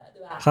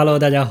Hello，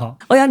 大家好。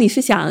欧阳，你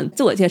是想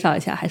自我介绍一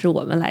下，还是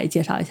我们来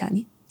介绍一下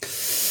你？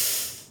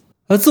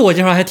自我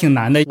介绍还挺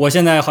难的，我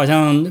现在好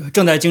像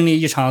正在经历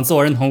一场自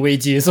我认同危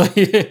机，所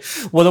以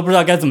我都不知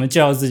道该怎么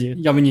介绍自己，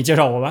要不你介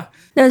绍我吧。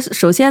那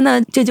首先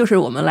呢，这就是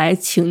我们来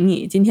请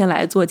你今天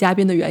来做嘉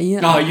宾的原因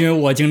因为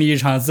我经历一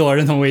场自我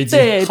认同危机。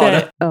对，好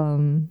的。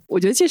我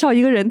觉得介绍一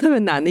个人特别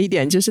难的一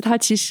点就是他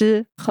其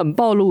实很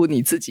暴露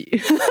你自己。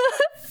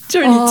就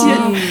是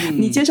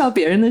你介绍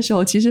别人的时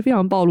候其实非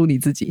常暴露你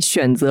自己，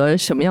选择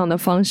什么样的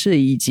方式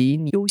以及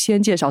你优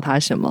先介绍他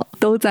什么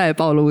都在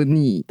暴露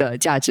你的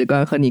价值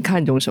观和你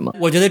看重什么。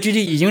我觉得 GG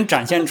已经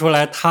展现出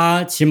来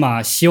他起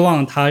码希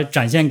望他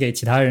展现给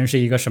其他人是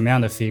一个什么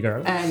样的 figure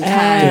了。你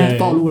看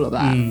暴露了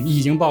吧。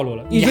已经暴露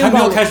了。你还没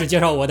有开始介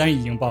绍我，但是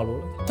已经暴露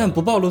了。但不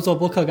暴露做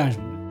播客干什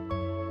么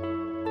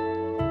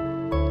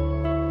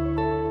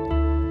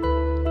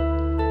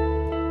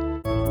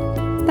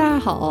呢？大家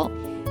好。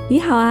你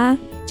好啊。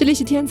这里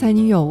是天才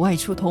女友外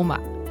出偷马，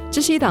这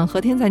是一档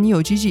和天才女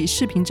友 GG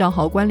视频账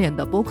号关联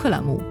的播客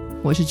栏目。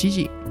我是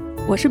GG，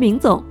 我是明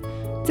总。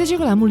在这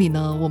个栏目里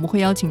呢，我们会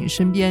邀请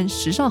身边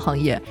时尚行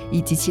业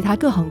以及其他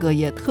各行各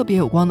业特别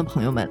有光的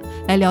朋友们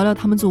来聊聊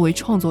他们作为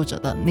创作者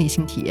的内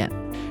心体验。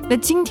那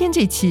今天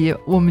这期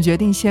我们决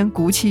定先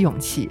鼓起勇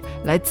气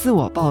来自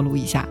我暴露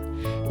一下，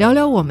聊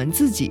聊我们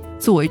自己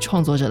作为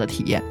创作者的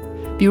体验，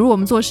比如我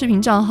们做视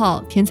频账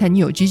号天才女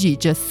友 GG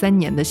这3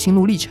年的心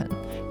路历程，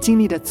经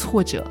历的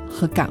挫折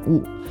和感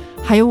悟，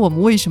还有我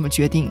们为什么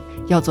决定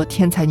要做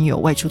天才女友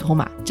外出偷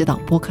马这档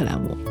播客栏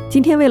目。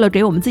今天为了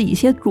给我们自己一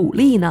些鼓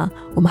励呢，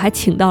我们还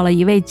请到了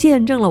一位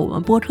见证了我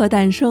们播客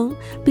诞生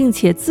并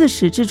且自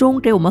始至终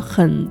给我们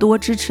很多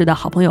支持的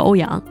好朋友欧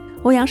阳。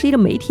欧阳是一个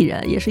媒体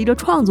人，也是一个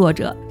创作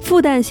者。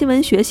复旦新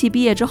闻学系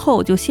毕业之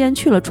后就先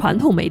去了传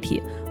统媒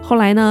体，后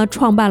来呢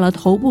创办了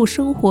头部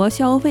生活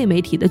消费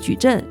媒体的矩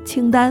阵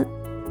清单。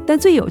但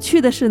最有趣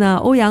的是呢，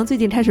欧阳最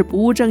近开始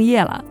不务正业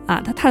了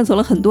啊！他探索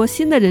了很多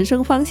新的人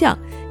生方向，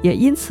也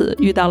因此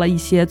遇到了一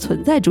些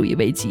存在主义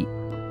危机。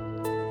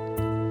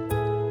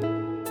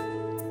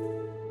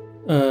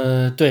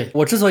对，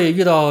我之所以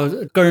遇到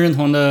个人认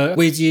同的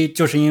危机，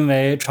就是因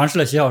为尝试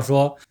了写小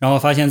说，然后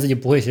发现自己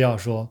不会写小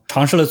说，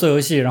尝试了做游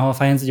戏，然后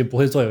发现自己不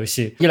会做游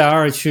戏，一来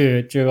二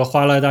去，这个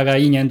花了大概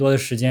1年多的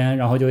时间，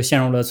然后就陷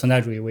入了存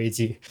在主义危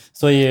机。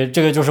所以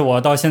这个就是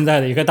我到现在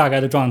的一个大概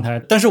的状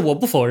态。但是我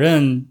不否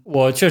认，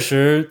我确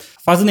实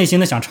发自内心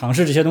的想尝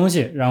试这些东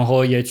西，然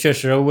后也确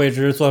实为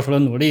之做出了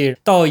努力，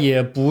倒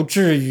也不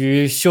至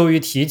于羞于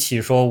提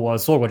起说我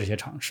做过这些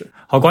尝试。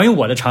好，关于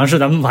我的尝试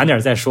咱们晚点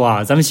再说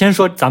啊，咱们先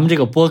说咱们这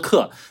个播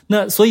客。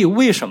那所以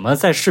为什么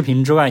在视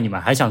频之外你们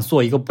还想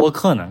做一个播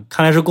客呢？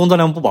看来是工作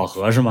量不饱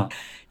和是吗？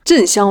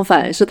正相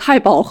反，是太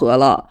饱和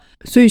了，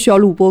所以需要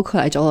录播客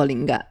来找到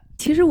灵感。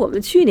其实我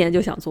们去年就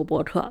想做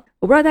播客，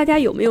我不知道大家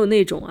有没有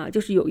那种啊，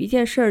就是有一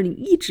件事儿你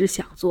一直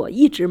想做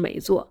一直没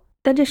做，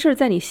但这事儿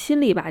在你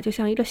心里吧就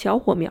像一个小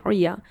火苗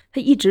一样，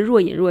它一直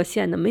若隐若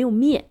现的没有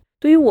灭。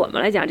对于我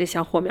们来讲，这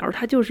小火苗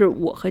它就是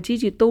我和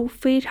GG 都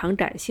非常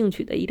感兴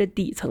趣的一个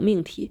底层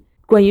命题，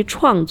关于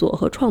创作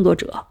和创作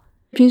者。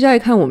平时爱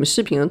看我们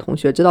视频的同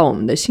学知道我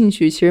们的兴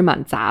趣其实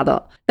蛮杂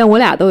的，但我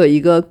俩都有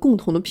一个共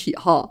同的癖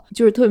好，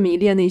就是特别迷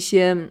恋那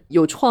些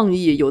有创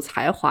意有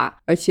才华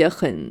而且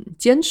很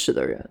坚持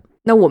的人。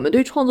那我们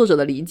对创作者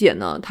的理解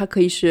呢，他可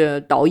以是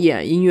导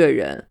演、音乐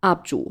人、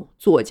UP 主、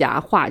作家、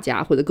画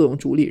家或者各种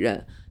主理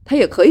人，他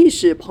也可以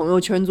是朋友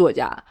圈作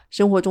家、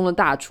生活中的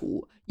大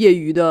厨、业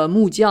余的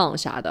木匠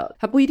啥的。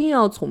他不一定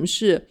要从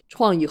事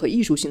创意和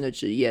艺术性的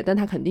职业，但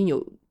他肯定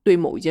有对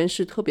某一件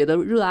事特别的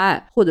热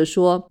爱，或者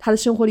说他的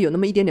生活里有那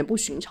么一点点不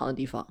寻常的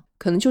地方，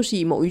可能就是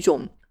以某一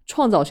种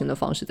创造性的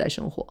方式在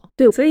生活。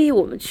对，所以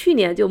我们去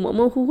年就模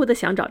模糊糊的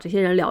想找这些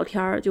人聊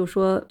天，就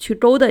说去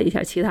勾搭一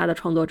下其他的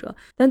创作者，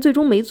但最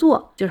终没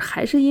做，就是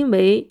还是因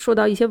为受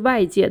到一些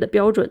外界的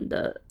标准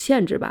的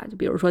限制吧，就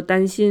比如说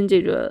担心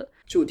这个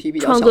主题比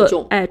较小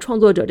众，创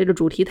作者这个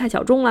主题太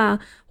小众啦，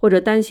或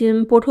者担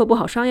心播客不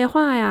好商业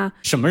化呀。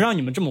什么让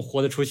你们这么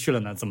活得出去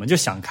了呢？怎么就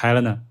想开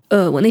了呢？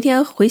我那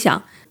天回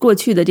想过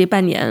去的这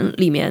半年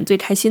里面最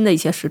开心的一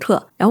些时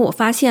刻，然后我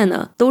发现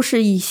呢，都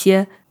是一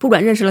些不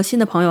管认识了新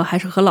的朋友，还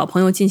是和老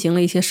朋友进行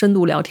了一些深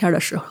度聊天的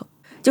时候。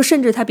就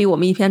甚至他比我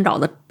们一篇稿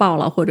子爆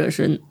了，或者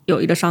是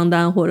有一个商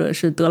单，或者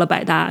是得了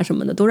百大什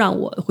么的，都让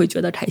我会觉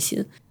得开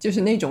心。就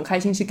是那种开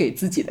心是给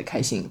自己的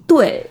开心，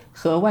对，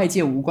和外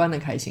界无关的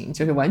开心，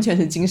就是完全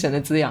是精神的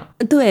滋养。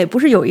对，不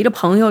是有一个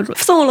朋友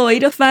送了我一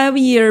个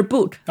 5-year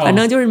book， 反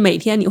正就是每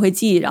天你会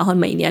记，然后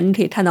每年你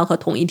可以看到和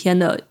同一天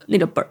的那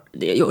个本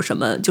有什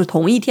么，就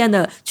同一天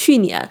的去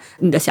年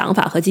你的想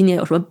法和今年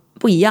有什么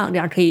不一样，这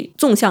样可以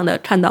纵向的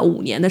看到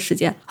5年的时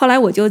间。后来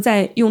我就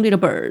在用这个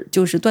本，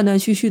就是断断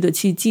续续的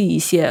去记一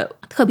些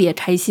特别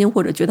开心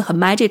或者觉得很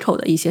magical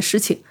的一些事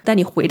情。但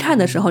你回看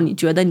的时候，你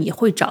觉得你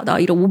会找到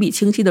一个无比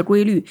清晰的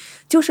规律，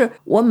就是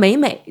我每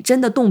真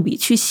的动笔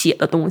去写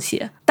的东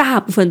西，大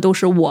部分都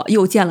是我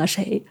又见了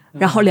谁，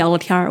然后聊了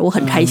天，我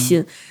很开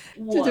心。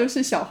这就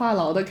是小话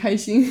痨的开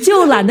心，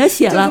就懒得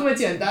写了，就这么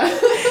简单。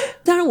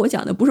当然我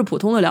讲的不是普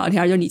通的聊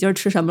天，就你今儿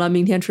吃什么了，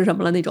明天吃什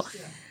么了那种。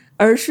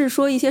而是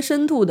说一些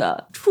深度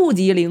的触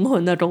及灵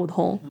魂的沟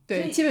通。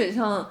对，基本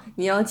上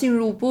你要进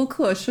入播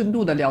客深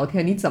度的聊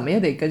天，你怎么也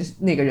得跟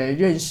那个人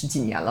认识几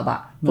年了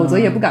吧，否则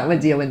也不敢问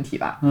这些问题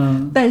吧。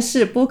但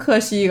是播客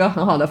是一个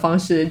很好的方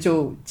式，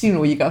就进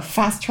入一个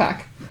fast track。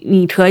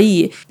你可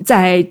以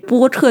在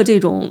播客这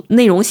种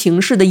内容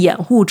形式的掩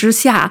护之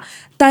下，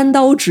单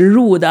刀直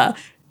入的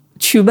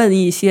去问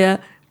一些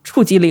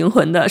触及灵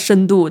魂的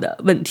深度的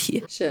问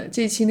题。是，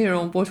这期内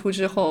容播出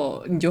之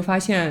后，你就发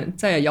现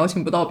再也邀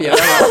请不到别人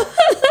了。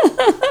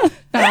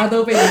大家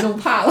都被你弄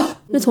怕了。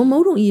那从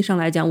某种意义上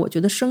来讲，我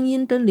觉得声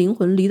音跟灵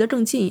魂离得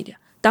更近一点。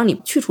当你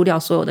去除掉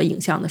所有的影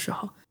像的时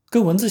候，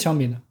跟文字相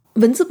比呢？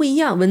文字不一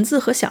样，文字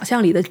和想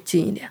象离得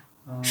近一点，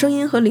声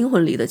音和灵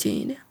魂离得近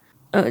一点。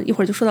一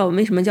会儿就说到我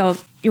为什么叫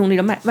用那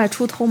个外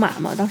出偷马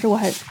嘛。当时我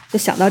还就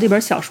想到这本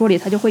小说里，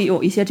它就会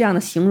有一些这样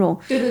的形容。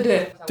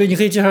对，你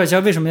可以介绍一下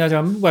为什么要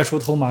叫外出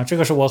偷马，这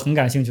个是我很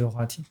感兴趣的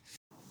话题。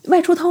外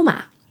出偷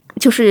马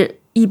就是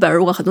一本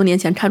我很多年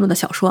前看过的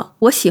小说，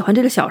我喜欢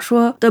这个小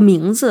说的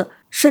名字，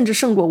甚至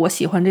胜过我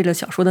喜欢这个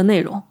小说的内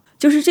容。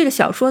就是这个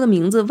小说的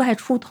名字外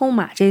出偷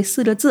马这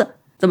4个字，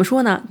怎么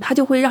说呢？它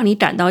就会让你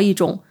感到一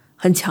种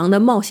很强的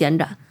冒险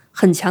感，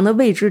很强的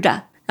未知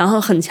感，然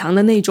后很强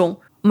的那种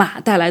马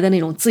带来的那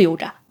种自由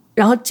感。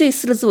然后这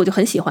4个字我就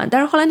很喜欢，但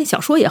是后来那小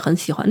说也很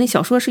喜欢。那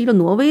小说是一个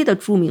挪威的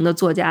著名的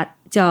作家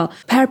叫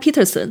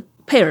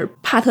佩尔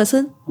帕特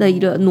森的一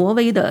个挪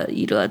威的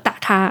一个大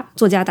咖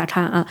作家大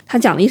咖啊。他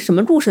讲了一什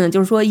么故事呢？就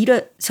是说一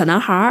个小男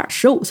孩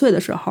15岁的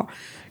时候，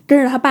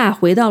跟着他爸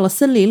回到了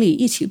森林里，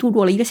一起度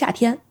过了一个夏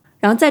天。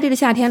然后在这个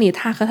夏天里，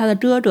他和他的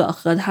哥哥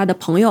和他的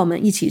朋友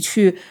们一起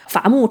去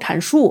伐木砍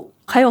树，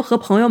还有和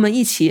朋友们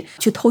一起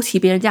去偷骑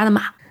别人家的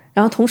马。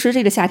然后同时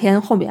这个夏天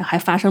后面还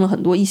发生了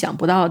很多意想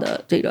不到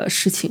的这个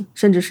事情，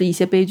甚至是一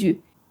些悲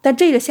剧。但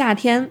这个夏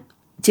天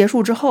结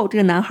束之后，这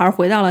个男孩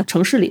回到了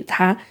城市里，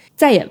他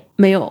再也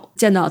没有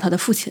见到他的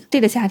父亲。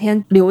这个夏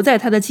天留在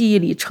他的记忆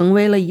里，成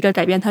为了一个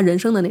改变他人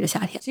生的那个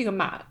夏天。这个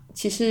马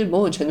其实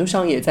某种程度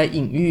上也在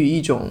隐喻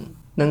一种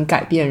能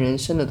改变人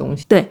生的东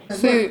西。对，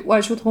所以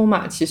外出偷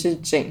马其实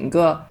整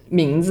个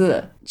名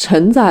字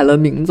承载了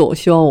明总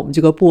希望我们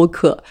这个播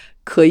客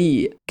可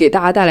以给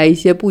大家带来一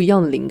些不一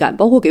样的灵感，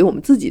包括给我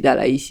们自己带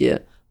来一些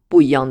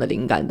不一样的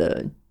灵感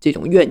的这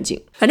种愿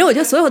景。反正我觉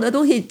得所有的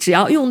东西只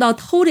要用到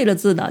偷这个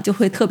字呢，就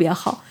会特别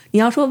好。你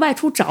要说外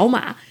出找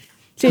马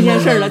这件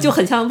事呢，就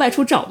很像外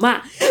出找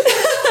马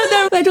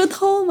但是外出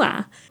偷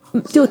马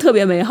就特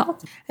别美好。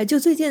就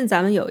最近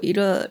咱们有一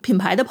个品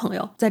牌的朋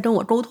友在跟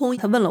我沟通，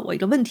他问了我一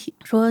个问题，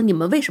说你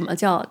们为什么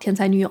叫天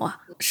才女友啊？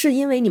是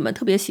因为你们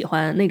特别喜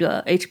欢那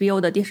个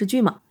HBO 的电视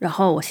剧吗？然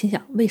后我心想，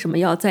为什么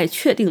要在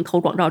确定投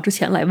广告之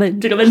前来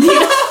问这个问题呢？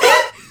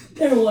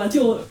但是我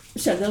就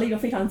选择了一个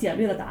非常简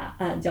略的答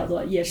案，叫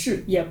做也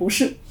是也不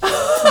是。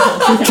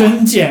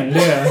真简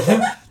略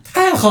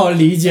太好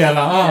理解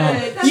了啊，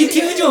一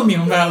听就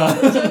明白了。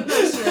真的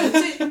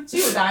是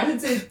这个答案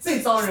是最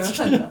遭人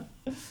恨的。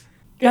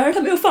然而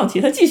他没有放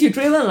弃，他继续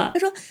追问了。他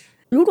说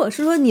如果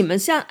是说你们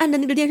像按照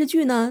那个电视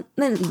剧呢，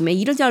那里面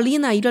一个叫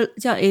Lina 一个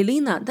叫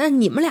Elena， 但是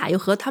你们俩又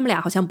和他们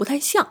俩好像不太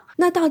像，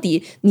那到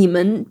底你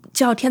们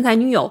叫天才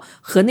女友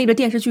和那个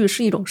电视剧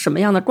是一种什么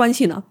样的关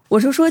系呢？我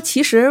就说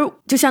其实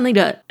就像那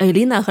个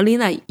Elena 和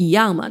Lina 一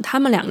样嘛，他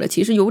们两个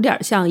其实有点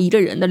像一个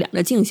人的两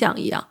个镜像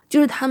一样，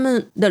就是他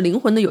们的灵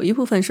魂的有一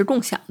部分是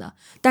共享的，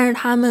但是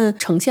他们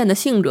呈现的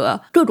性格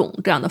各种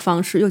这样的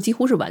方式又几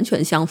乎是完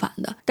全相反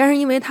的。但是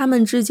因为他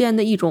们之间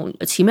的一种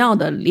奇妙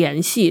的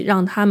联系，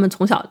让他们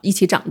从小一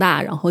起长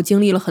大，然后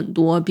经历了很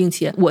多，并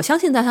且我相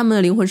信在他们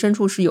的灵魂深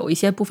处是有一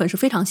些部分是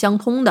非常相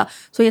通的，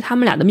所以他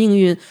们俩的命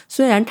运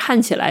虽然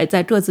看起来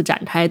在各自展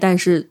开，但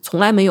是从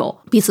来没有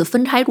彼此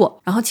分开过。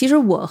然后其实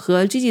我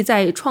和 GG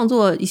在创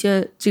作一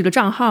些这个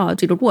账号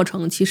这个过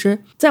程，其实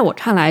在我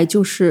看来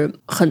就是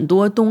很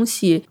多东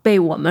西被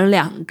我们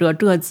两个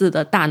各自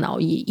的大脑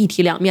以一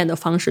体两面的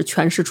方式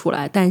诠释出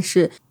来，但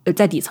是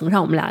在底层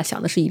上我们俩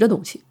想的是一个东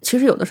西。其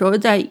实有的时候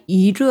在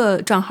一个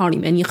账号里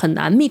面你很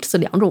难 mix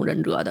两种人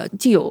格的，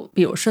既有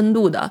比如深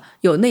度的，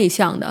有内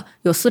向的，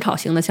有思考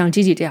型的像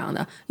GG 这样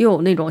的，又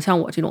有那种像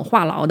我这种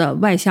话痨的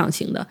外向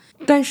型的。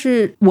但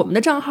是我们的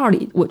账号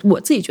里我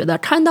自己觉得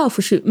kind of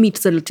是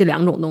mix 了这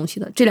两种东西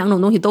的，这两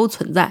种东西都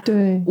存在。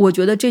对，我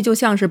觉得这就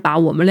像是把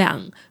我们俩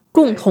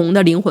共同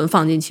的灵魂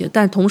放进去，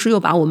但同时又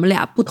把我们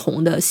俩不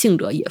同的性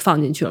格也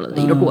放进去了的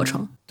一个过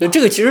程。对，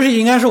这个其实是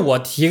应该是我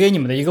提给你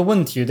们的一个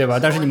问题，对吧？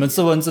但是你们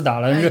自问自答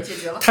了，这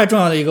太重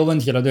要的一个问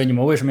题了。对，你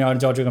们为什么要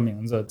叫这个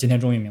名字？今天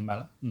终于明白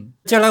了。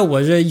接下来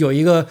我这有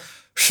一个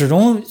始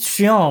终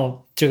需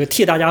要这个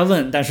替大家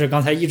问，但是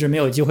刚才一直没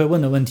有机会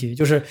问的问题，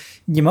就是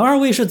你们二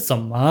位是怎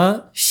么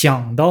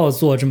想到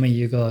做这么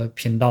一个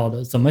频道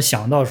的？怎么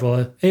想到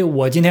说，哎，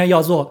我今天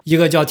要做一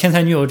个叫天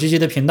才女友 GG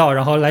的频道，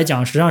然后来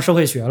讲时尚社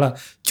会学了，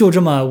就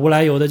这么无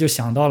来由的就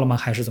想到了吗？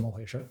还是怎么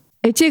回事？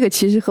这个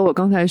其实和我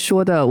刚才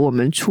说的我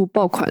们出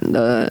爆款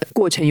的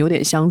过程有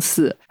点相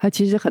似，它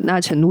其实很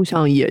大程度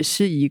上也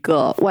是一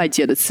个外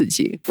界的刺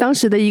激。当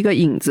时的一个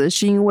引子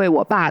是因为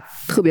我爸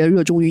特别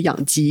热衷于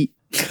养鸡，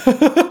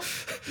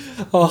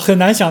哦，很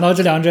难想到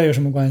这两者有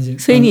什么关系。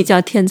所以你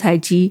叫天才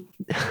鸡，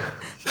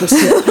不是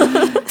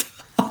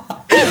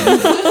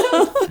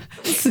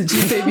四只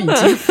非比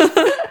鸡。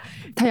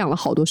他养了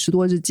好多10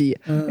多只鸡，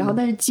然后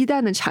但是鸡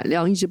蛋的产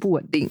量一直不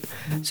稳定，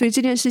所以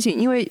这件事情，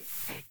因为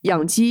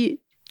养鸡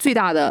最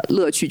大的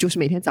乐趣就是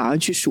每天早上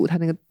去数它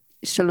那个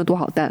生了多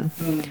少蛋，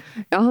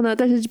然后呢，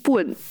但是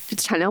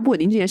产量不稳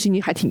定这件事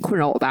情还挺困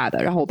扰我爸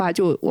的。然后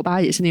我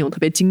爸也是那种特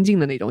别精进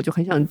的那种，就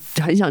很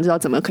想知道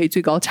怎么可以最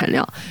高产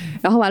量。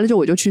然后完了之后，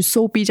我就去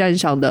搜 B 站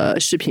上的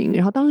视频，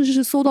然后当时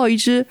是搜到一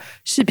支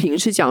视频，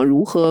是讲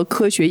如何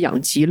科学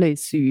养鸡，类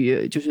似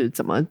于就是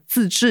怎么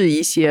自制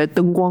一些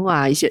灯光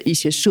啊，一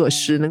些设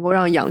施，能够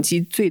让养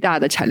鸡最大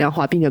的产量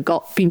化，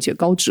并且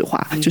高质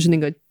化，就是那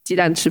个鸡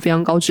蛋是非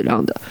常高质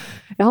量的。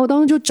然后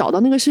当时就找到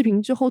那个视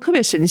频之后特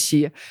别神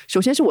奇，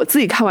首先是我自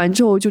己看完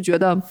之后就觉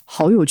得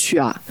好有趣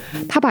啊，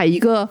他把一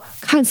个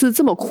看似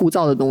这么枯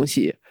燥的东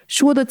西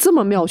说的这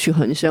么妙趣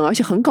横生，而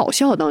且很搞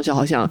笑，当时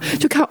好像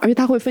就看，而且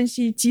他会分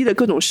析鸡的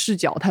各种视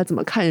角，他怎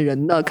么看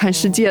人的看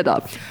世界的，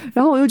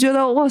然后我就觉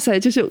得哇塞，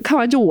就是看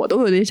完之后我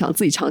都有点想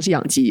自己尝试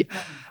养鸡。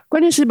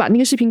关键是把那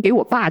个视频给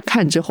我爸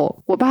看之后，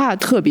我爸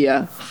特别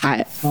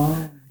嗨，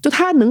就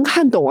他能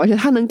看懂，而且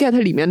他能 get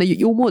里面的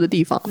幽默的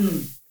地方。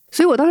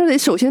所以我当时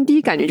首先第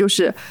一感觉就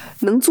是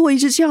能做一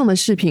支这样的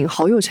视频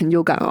好有成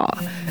就感啊，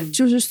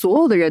就是所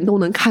有的人都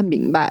能看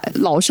明白，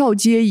老少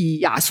皆宜，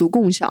雅俗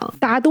共赏，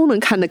大家都能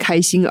看得开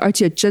心，而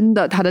且真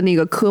的他的那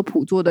个科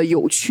普做得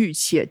有趣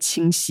且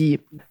清晰。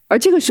而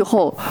这个时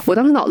候我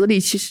当时脑子里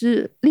其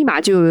实立马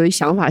就有一个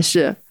想法，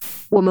是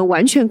我们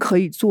完全可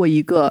以做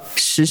一个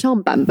时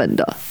尚版本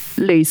的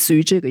类似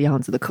于这个样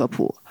子的科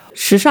普，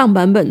时尚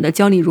版本的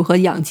教你如何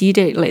养鸡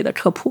这一类的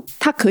科普。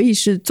它可以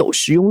是走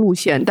实用路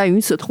线，但与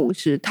此同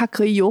时它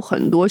可以有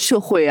很多社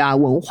会啊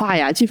文化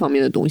呀这方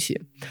面的东西，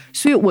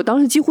所以我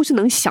当时几乎是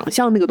能想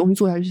象那个东西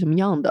做出来是什么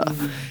样的。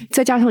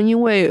再加上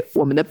因为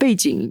我们的背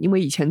景，因为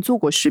以前做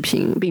过视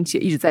频并且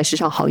一直在时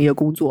尚行业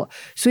工作，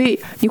所以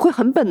你会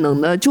很本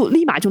能的就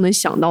立马就能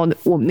想到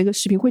我们那个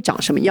视频会长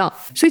什么样。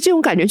所以这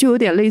种感觉就有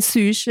点类似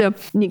于是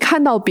你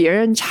看到别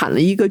人产了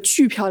一个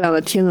巨漂亮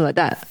的天鹅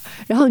蛋，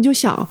然后你就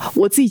想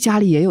我自己家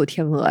里也有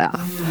天鹅呀，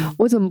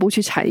我怎么不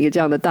去产一个这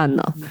样的蛋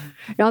呢？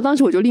然后当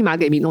时我就立马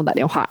给明东打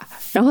电话，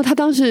然后他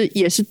当时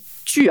也是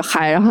巨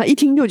嗨，然后他一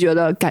听就觉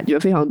得感觉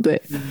非常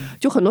对。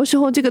就很多时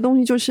候这个东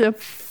西就是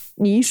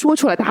你一说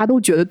出来大家都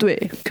觉得对，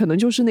可能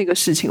就是那个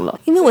事情了。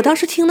因为我当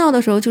时听到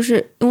的时候，就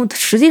是因为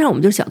实际上我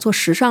们就是想做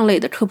时尚类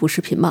的科普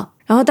视频嘛，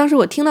然后当时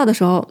我听到的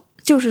时候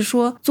就是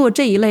说做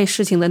这一类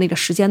事情的那个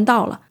时间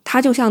到了，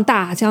它就像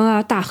大江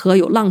啊大河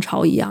有浪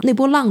潮一样，那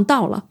波浪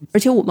到了，而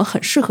且我们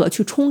很适合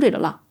去冲这个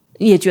浪。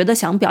也觉得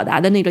想表达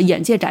的那个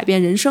眼界改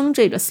变人生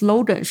这个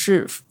slogan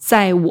是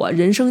在我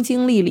人生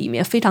经历里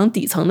面非常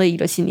底层的一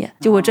个信念，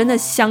就我真的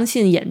相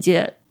信眼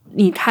界，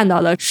你看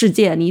到的世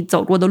界，你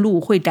走过的路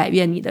会改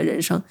变你的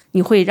人生，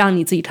你会让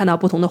你自己看到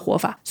不同的活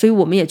法。所以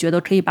我们也觉得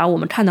可以把我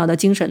们看到的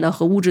精神的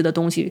和物质的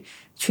东西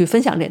去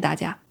分享给大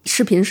家，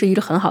视频是一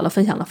个很好的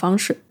分享的方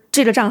式。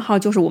这个账号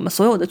就是我们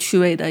所有的趣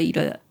味的一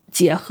个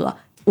结合，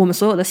我们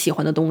所有的喜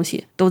欢的东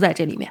西都在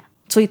这里面，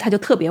所以它就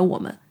特别我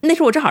们。那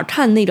时候我正好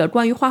看那个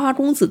关于花花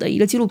公子的一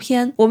个纪录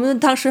片，我们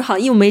当时好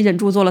像又没忍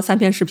住做了3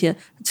篇视频，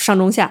上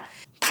中下。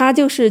它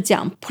就是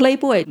讲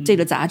Playboy 这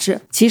个杂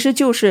志，其实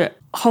就是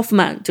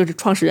Hoffman 就是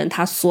创始人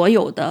他所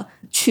有的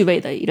趣味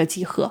的一个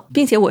集合，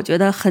并且我觉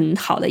得很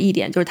好的一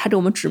点就是他给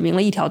我们指明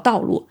了一条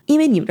道路。因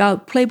为你们知道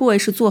Playboy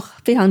是做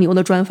非常牛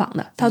的专访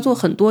的，他做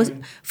很多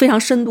非常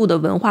深度的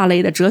文化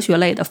类的哲学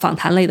类的访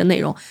谈类的内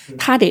容，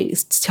他给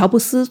乔布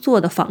斯做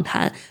的访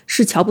谈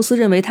是乔布斯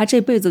认为他这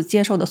辈子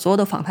接受的所有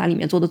的访谈里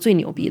面做的最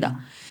牛逼的，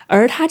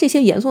而他这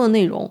些严肃的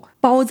内容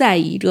包在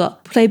一个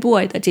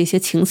Playboy 的这些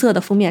情色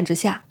的封面之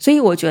下。所以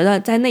我觉得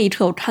在那一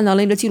刻我看到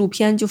了一个纪录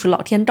片，就是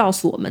老天告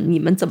诉我们你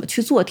们怎么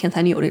去做天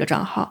才女友这个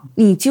账号，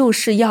你就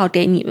是要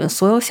给你们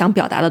所有想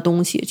表达的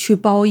东西去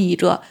包一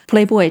个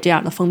Playboy 这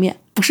样的封面，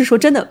不是说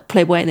真的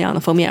Playboy 那样的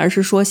封面，而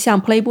是说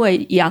像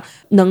Playboy 一样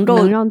能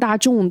让大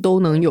众都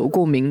能有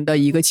共鸣的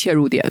一个切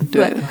入点。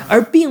 对，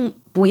而并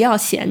不要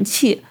嫌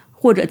弃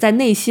或者在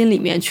内心里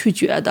面去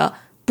觉得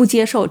不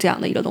接受这样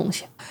的一个东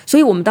西。所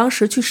以我们当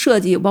时去设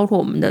计包括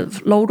我们的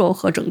logo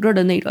和整个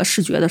的那个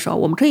视觉的时候，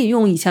我们可以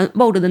用以前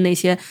Vogue 的那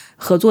些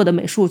合作的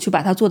美术去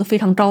把它做得非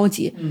常高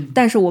级，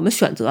但是我们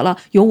选择了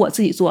由我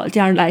自己做，这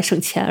样来省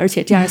钱，而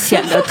且这样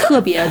显得特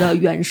别的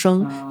原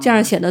生这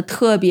样显得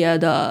特别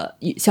的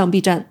像 B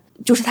站，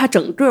就是它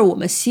整个我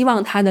们希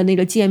望它的那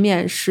个界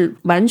面是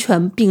完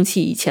全摒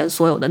弃以前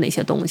所有的那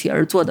些东西，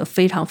而做得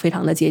非常非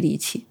常的接地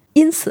气。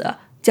因此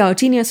叫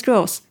Genius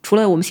Girls， 除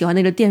了我们喜欢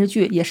那个电视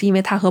剧，也是因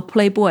为它和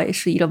Playboy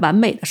是一个完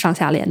美的上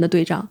下联的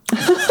对仗。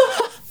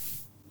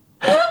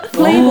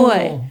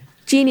Playboy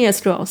Genius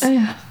Girls， 哎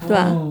呀，对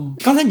吧？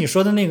刚才你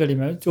说的那个里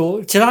面，就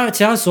其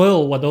他所有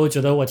我都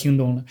觉得我听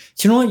懂了。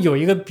其中有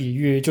一个比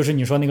喻，就是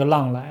你说那个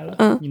浪来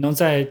了，你能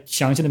再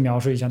详细的描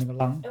述一下那个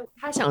浪？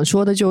他想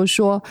说的就是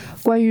说，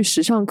关于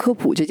时尚科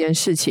普这件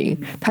事情，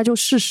它就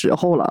是时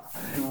候了。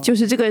就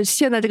是这个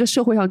现在这个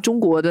社会上，中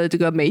国的这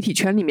个媒体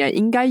圈里面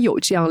应该有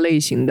这样类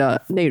型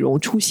的内容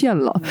出现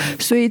了，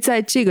所以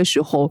在这个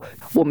时候，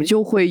我们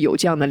就会有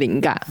这样的灵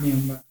感。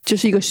明白，这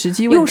是一个实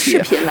际问题。用视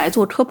频来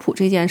做科普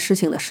这件事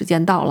情的时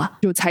间到了。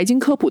就财经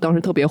科普当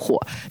时特别火，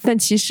但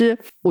其实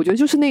我觉得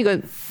就是那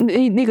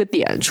个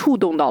点触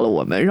动到了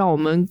我们，让我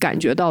们感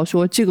觉到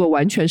说这个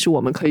完全是我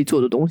们可以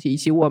做的东西，以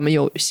及我们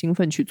有兴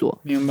奋去做。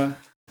明白。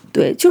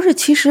对，就是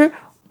其实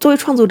作为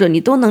创作者，你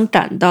都能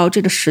感到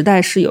这个时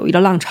代是有一个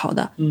浪潮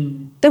的。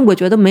但我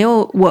觉得没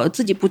有，我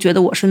自己不觉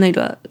得我是那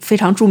个非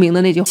常著名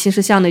的那句，其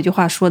实像那句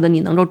话说的，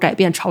你能够改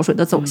变潮水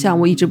的走向，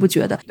我一直不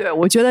觉得。对，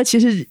我觉得其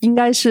实应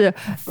该是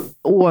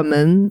我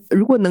们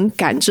如果能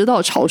感知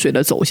到潮水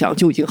的走向，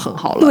就已经很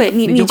好了。对，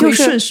你就可就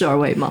是以顺势而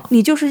为嘛。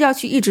你就是要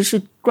去一直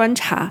是观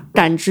察、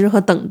感知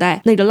和等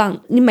待那个浪。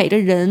你每个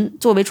人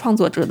作为创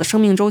作者的生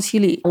命周期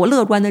里，我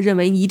乐观的认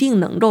为一定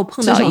能够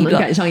碰到一个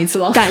赶上一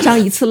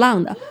次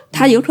浪的。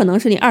它有可能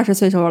是你20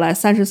岁的时候来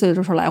，30岁的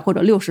时候来，或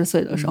者60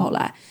岁的时候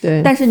来。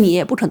对，但是你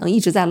也不可能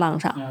一直在浪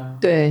上。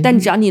对，但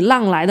只要你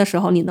浪来的时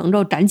候，你能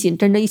够赶紧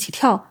跟着一起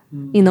跳，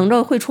你能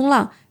够会冲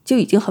浪，就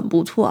已经很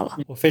不错了。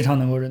我非常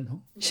能够认同。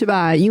是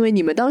吧？因为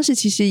你们当时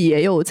其实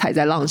也有踩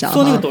在浪上。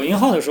做那个抖音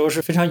号的时候是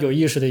非常有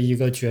意识的一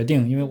个决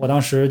定，因为我当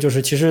时就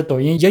是其实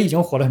抖音也已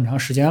经火了很长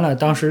时间了，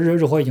当时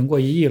日活已经过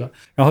1亿了，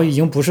然后已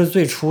经不是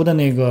最初的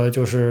那个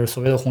就是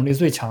所谓的红利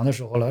最强的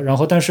时候了。然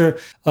后但是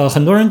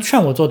很多人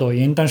劝我做抖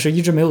音，但是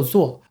一直没有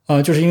做，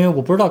就是因为我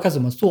不知道该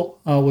怎么做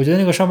我觉得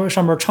那个上面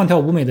唱跳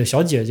舞美的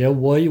小姐姐，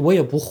我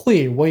也不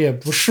会，我也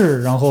不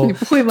是，然后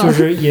就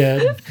是也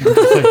不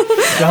会，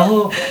然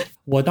后。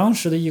我当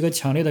时的一个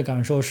强烈的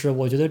感受是，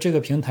我觉得这个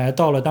平台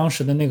到了当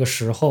时的那个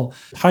时候，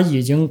它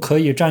已经可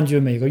以占据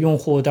每个用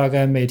户大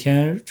概每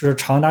天就是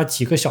长达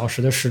几个小时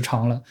的时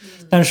长了。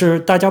但是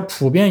大家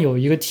普遍有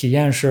一个体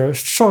验是，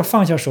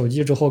放下手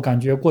机之后，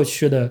感觉过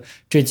去的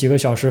这几个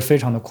小时非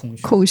常的空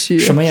虚，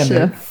什么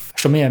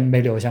也没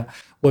留下。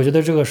我觉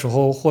得这个时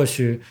候或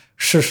许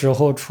是时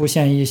候出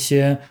现一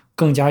些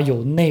更加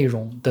有内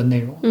容的内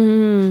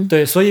容。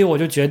对，所以我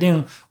就决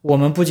定我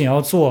们不仅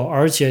要做，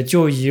而且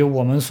就以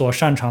我们所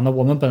擅长的，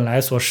我们本来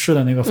所试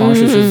的那个方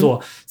式去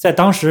做。在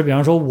当时比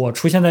方说我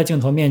出现在镜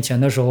头面前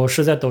的时候，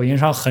是在抖音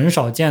上很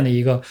少见的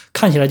一个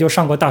看起来就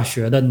上过大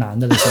学的男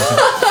的形象。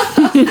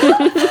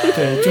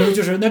对，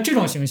就是那这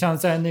种形象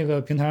在那个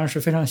平台上是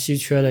非常稀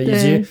缺的，以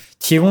及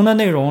提供的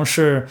内容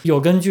是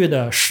有根据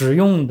的、实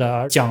用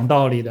的、讲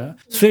道理的。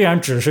虽然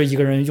只是一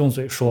个人用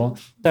嘴说，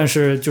但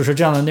是就是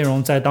这样的内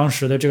容在当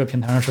时的这个平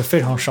台上是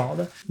非常少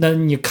的。那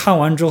你看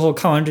完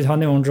这条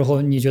内容之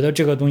后，你觉得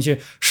这个东西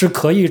是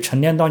可以沉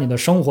淀到你的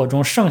生活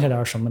中，剩下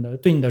点什么的，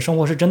对你的生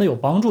活是真的有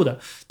帮助的。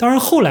当然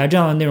后来这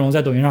样的内容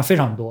在抖音上非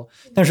常多，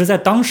但是在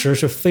当时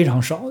是非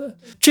常少的。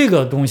这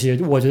个东西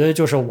我觉得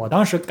就是我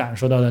当时感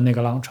受到的那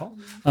个浪潮。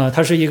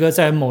它是一个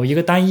在某一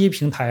个单一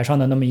平台上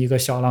的那么一个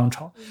小浪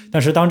潮。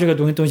但是当这个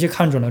东西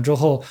看准了之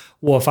后，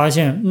我发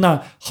现那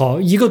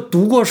好，一个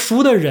读过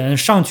书的人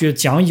上去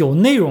讲有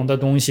内容的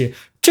东西，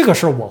这个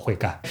事儿我会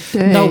干。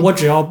那我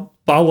只要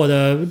把我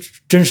的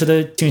真实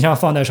的形象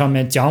放在上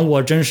面，讲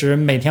我真实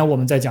每天我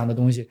们在讲的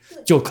东西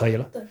就可以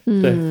了。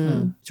对，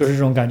就是这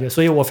种感觉。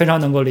所以我非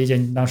常能够理解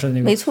你当时的那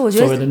个，没错，我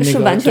觉得是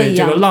完全一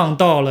样。这个浪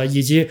到了，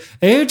以及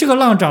这个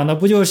浪长得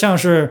不就像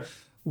是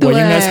我应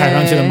该踩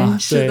上去的吗？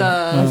是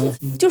的，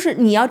就是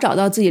你要找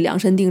到自己量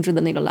身定制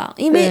的那个浪，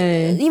因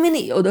为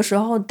你有的时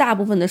候，大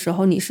部分的时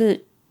候你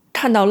是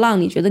看到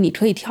浪，你觉得你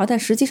可以跳，但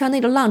实际上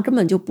那个浪根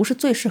本就不是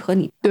最适合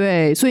你。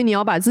对，所以你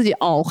要把自己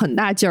熬很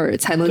大劲儿，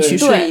才能去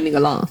顺应那个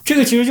浪。这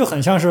个其实就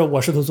很像是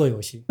我试图做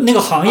游戏，那个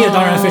行业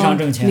当然非常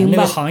挣钱，那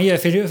个行业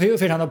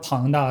非常的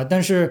庞大，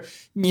但是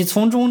你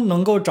从中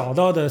能够找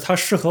到的它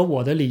适合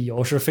我的理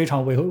由是非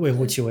常微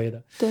乎其微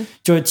的。对，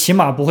就起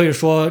码不会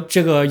说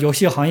这个游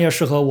戏行业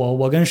适合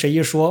我跟谁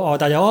一说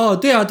大家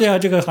对啊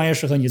这个行业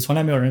适合你，从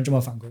来没有人这么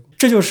反馈过。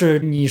这就是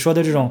你说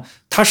的这种，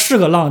它是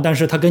个浪，但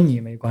是它跟你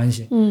没关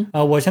系。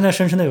我现在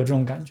深深的有这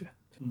种感觉。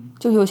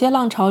就有些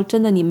浪潮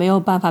真的你没有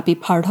办法 be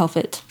part of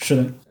it。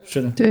 是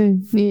的，对，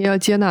你也要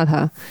接纳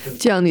它，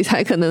这样你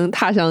才可能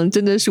踏上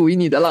真正属于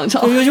你的浪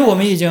潮。尤其我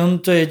们已经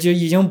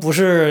不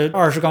是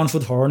20刚出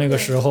头那个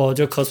时候，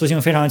就可塑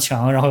性非常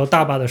强，然后有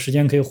大把的时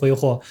间可以挥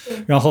霍，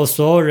然后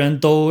所有人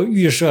都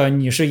预设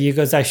你是一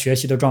个在学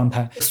习的状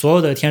态，所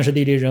有的天时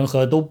地利人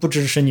和都不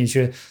支持你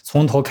去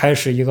从头开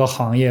始一个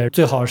行业，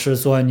最好是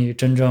做你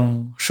真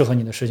正适合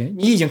你的事情。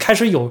你已经开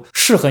始有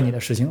适合你的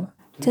事情了。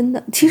真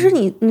的，其实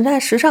你在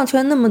时尚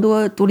圈那么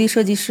多独立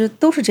设计师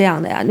都是这样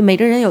的呀，每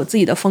个人有自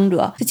己的风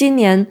格。今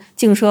年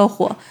竞奢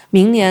火，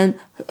明年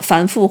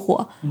繁复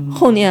火，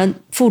后年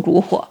复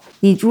古火。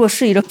你如果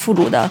是一个复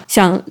古的，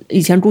像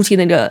以前 GUCCI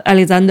那个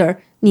Alexander，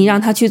 你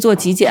让他去做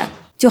极简，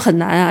就很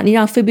难啊。你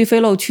让菲比菲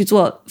洛去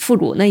做副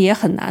主，那也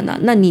很难呢。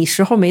那你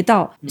时候没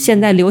到，现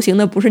在流行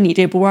的不是你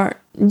这波，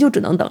你就只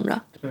能等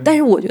着。但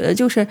是我觉得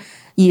就是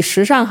以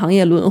时尚行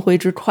业轮回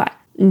之快，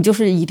你就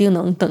是一定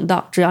能等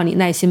到，只要你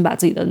耐心把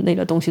自己的那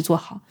个东西做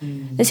好。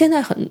那现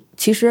在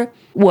其实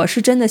我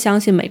是真的相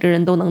信每个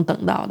人都能等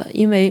到的，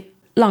因为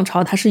浪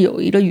潮它是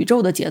有一个宇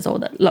宙的节奏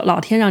的，老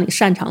天让你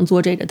擅长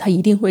做这个，他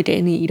一定会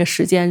给你一个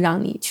时间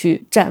让你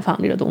去绽放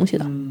这个东西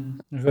的。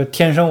你说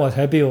天生我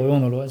材必有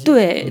用的逻辑，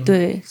对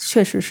对，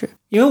确实是。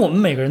因为我们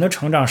每个人的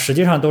成长实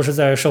际上都是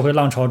在社会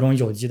浪潮中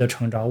有机的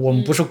成长，我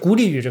们不是孤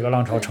立于这个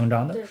浪潮成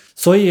长的，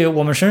所以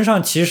我们身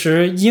上其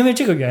实因为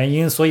这个原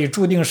因，所以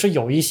注定是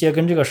有一些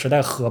跟这个时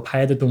代合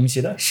拍的东西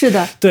的。是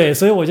的，对，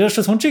所以我觉得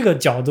是从这个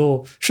角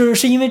度，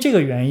是因为这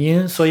个原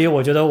因，所以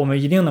我觉得我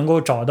们一定能够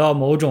找到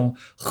某种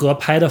合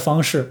拍的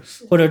方式，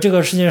或者这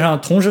个世界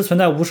上同时存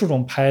在无数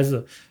种拍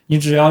子，你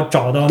只要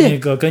找到那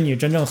个跟你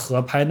真正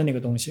合拍的那个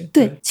东西。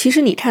对，其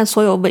实你看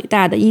所有伟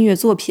大的音乐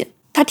作品，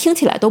它听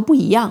起来都不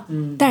一样，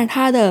但是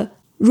它的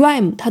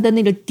rhyme， 它的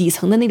那个底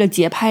层的那个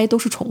节拍都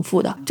是重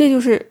复的，这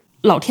就是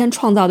老天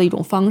创造的一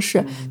种方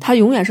式，它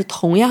永远是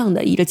同样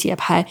的一个节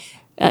拍，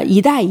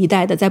一代一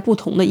代的在不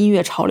同的音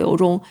乐潮流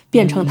中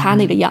变成它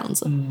那个样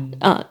子，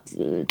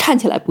看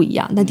起来不一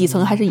样，但底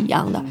层还是一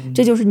样的。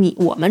这就是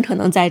我们可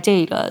能在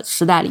这个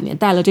时代里面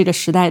带了这个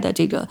时代的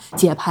这个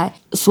节拍，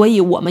所以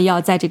我们要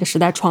在这个时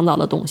代创造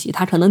的东西，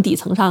它可能底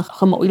层上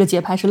和某一个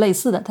节拍是类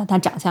似的，但它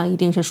长相一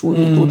定是属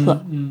于独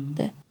特。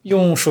对。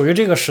用属于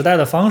这个时代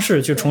的方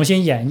式去重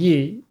新演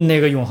绎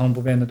那个永恒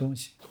不变的东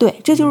西。对，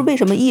这就是为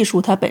什么艺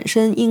术它本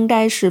身应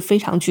该是非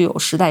常具有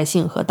时代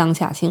性和当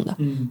下性的。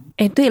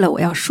哎，对了，我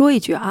要说一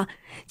句啊，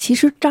其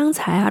实刚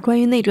才啊，关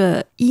于那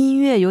个音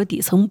乐有底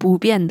层不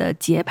变的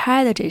节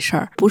拍的这事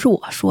儿，不是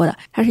我说的，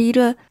他是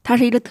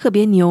一个特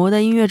别牛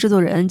的音乐制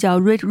作人，叫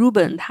Rick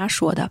Rubin， 他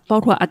说的。包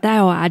括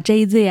Adele 啊、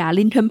Jay-Z 啊、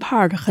Linkin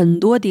Park 很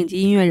多顶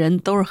级音乐人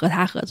都是和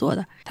他合作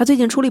的。他最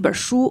近出了一本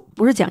书，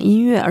不是讲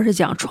音乐，而是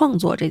讲创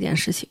作这件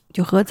事情，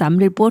就和咱们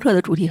这播客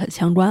的主题很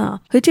相关啊。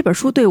所以这本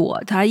书对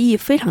我它意义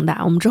非常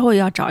大，我们之后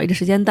要找一个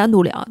时间单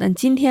独聊。但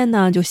今天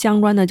呢，就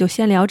相关的就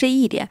先聊这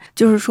一点，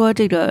就是说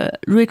这个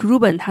Rick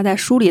Rubin 他在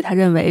书里他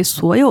认为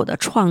所有的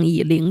创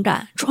意、灵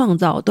感、创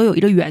造都有一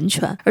个源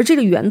泉，而这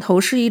个源头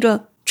是一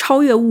个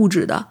超越物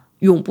质的、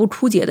永不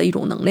枯竭的一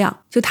种能量，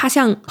就它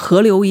像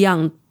河流一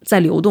样在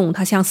流动，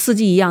它像四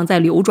季一样在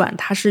流转，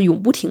它是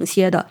永不停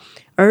歇的。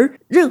而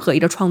任何一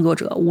个创作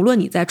者，无论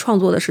你在创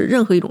作的是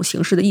任何一种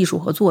形式的艺术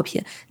和作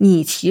品，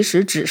你其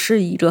实只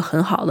是一个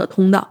很好的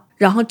通道，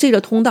然后这个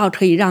通道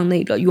可以让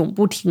那个永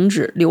不停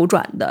止流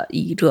转的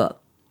一个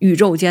宇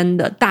宙间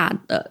的大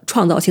的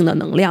创造性的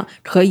能量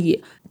可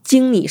以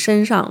经你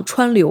身上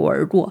穿流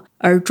而过，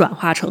而转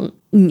化成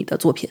你的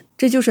作品。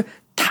这就是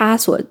他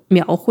所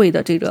描绘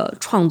的这个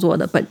创作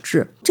的本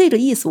质。这个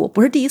意思我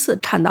不是第一次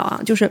看到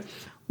啊，就是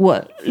我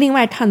另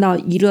外看到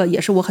一个也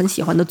是我很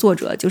喜欢的作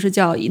者，就是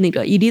叫那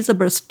个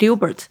Elizabeth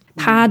Gilbert，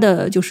 他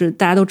的就是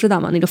大家都知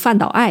道嘛，那个饭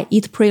岛爱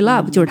Eat Pray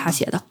Love 就是他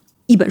写的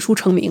一本书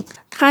成名。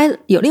他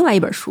有另外一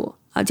本书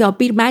啊，叫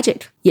Beat Magic，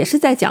 也是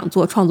在讲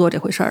做创作这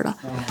回事儿的。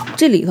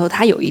这里头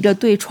他有一个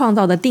对创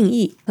造的定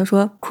义，他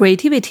说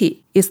Creativity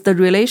is the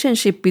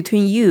relationship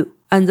between you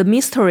and the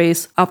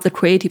mysteries of the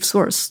creative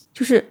source，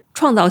 就是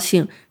创造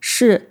性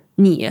是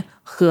你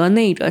和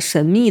那个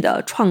神秘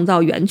的创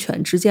造源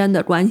泉之间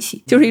的关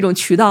系，就是一种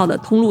渠道的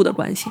通路的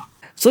关系。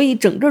所以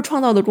整个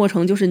创造的过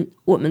程就是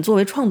我们作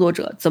为创作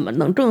者怎么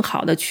能更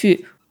好的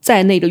去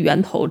在那个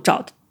源头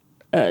找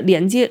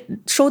连接，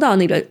收到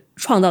那个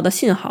创造的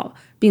信号，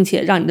并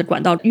且让你的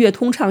管道越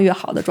通畅越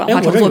好的转化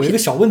成作品。我这有一个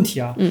小问题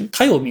啊，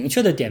它有明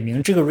确的点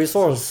明这个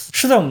resource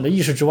是在我们的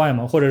意识之外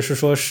吗？或者是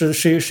说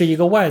是一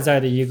个外在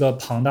的一个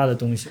庞大的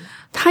东西？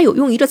它有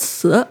用一个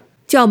词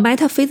叫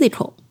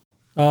metaphysical。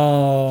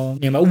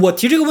明白。我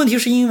提这个问题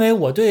是因为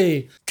我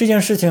对这件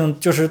事情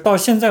就是到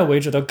现在为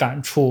止的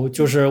感触，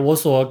就是我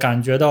所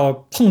感觉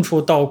到碰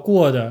触到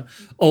过的，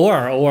偶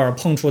尔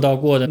碰触到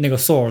过的那个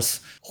source，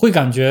 会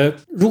感觉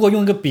如果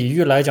用一个比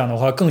喻来讲的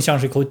话，更像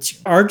是一口井，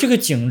而这个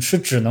井是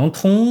只能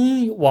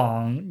通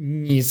往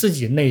你自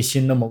己内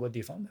心的某个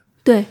地方的。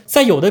对，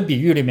在有的比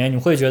喻里面，你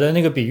会觉得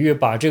那个比喻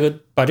把这个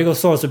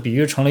source 比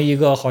喻成了一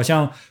个好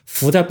像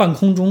浮在半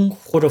空中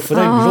或者浮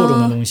在宇宙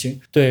中的东西。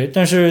对，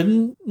但是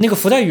那个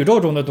浮在宇宙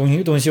中的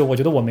东西，我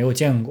觉得我没有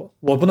见过。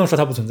我不能说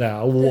它不存在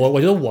啊，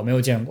我觉得我没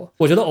有见过。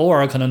我觉得偶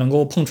尔可能能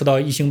够碰触到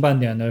一星半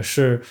点的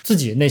是自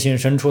己内心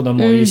深处的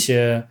某一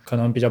些可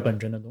能比较本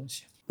真的东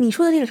西。你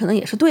说的这个可能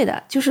也是对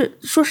的，就是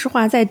说实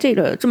话，在这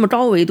个这么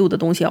高维度的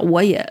东西啊，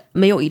我也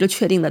没有一个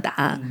确定的答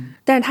案。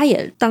但是他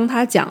也当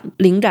他讲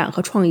灵感和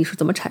创意是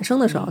怎么产生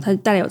的时候，他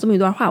大概有这么一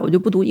段话，我就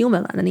不读英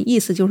文了。那意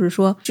思就是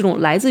说，这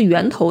种来自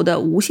源头的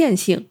无限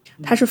性，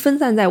它是分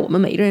散在我们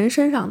每一个人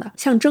身上的，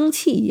像蒸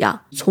汽一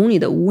样，从你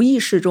的无意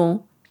识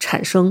中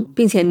产生，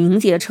并且凝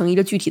结成一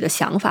个具体的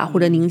想法，或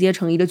者凝结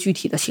成一个具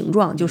体的形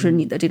状，就是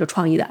你的这个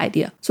创意的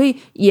idea。所以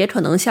也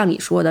可能像你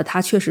说的，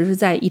它确实是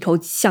在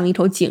像一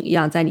头井一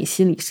样，在你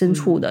心里深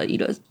处的一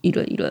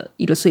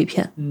个碎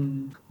片。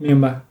明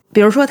白。比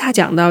如说他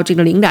讲到这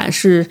个灵感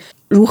是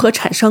如何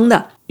产生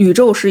的。宇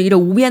宙是一个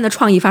无边的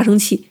创意发生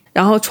器，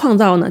然后创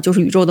造呢就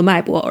是宇宙的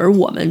脉搏，而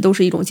我们都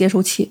是一种接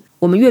收器。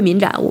我们越敏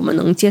感，我们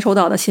能接收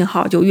到的信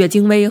号就越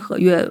精微和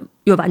越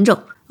完整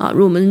啊。如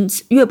果我们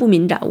越不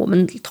敏感，我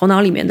们头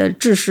脑里面的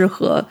制式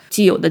和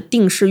既有的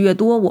定式越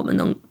多，我们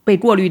能被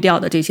过滤掉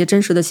的这些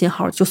真实的信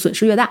号就损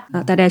失越大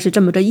啊，大概是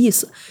这么个意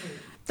思。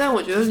但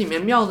我觉得里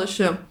面妙的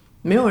是，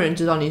没有人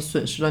知道你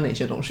损失了哪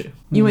些东西，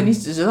因为你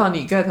只知道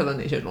你 get 了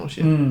哪些东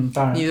西，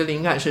当然，你的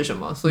灵感是什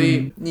么，所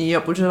以你也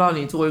不知道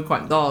你作为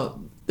管道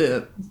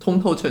的通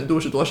透程度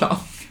是多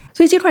少。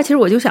所以这块其实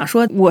我就想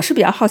说，我是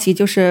比较好奇，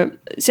就是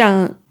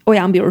像欧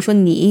阳，比如说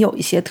你有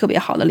一些特别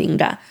好的灵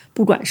感，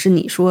不管是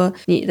你说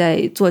你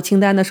在做清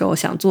单的时候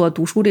想做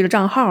读书这个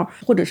账号，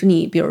或者是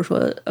你比如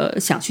说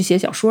想去写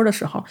小说的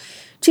时候，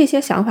这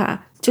些想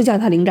法就叫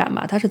它灵感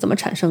吧，它是怎么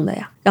产生的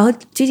呀？然后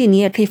GG你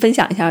也可以分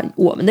享一下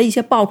我们的一些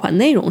爆款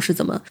内容是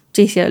怎么，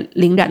这些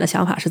灵感的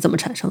想法是怎么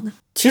产生的。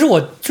其实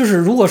我就是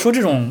如果说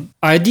这种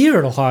idea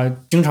的话，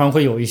经常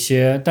会有一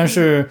些，但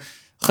是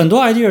很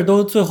多 idea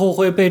都最后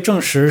会被证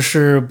实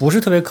是不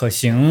是特别可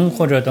行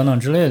或者等等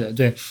之类的，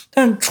对。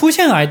但出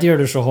现 idea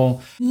的时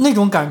候，那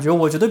种感觉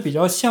我觉得比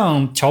较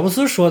像乔布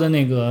斯说的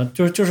那个，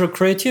就是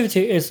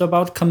creativity is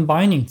about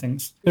combining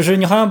things， 就是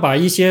你好像把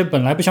一些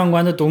本来不相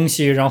关的东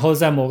西，然后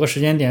在某个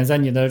时间点在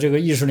你的这个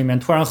意识里面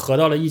突然合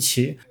到了一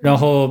起，然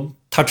后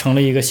它成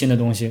了一个新的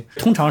东西，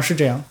通常是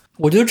这样。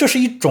我觉得这是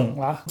一种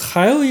啦，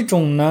还有一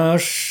种呢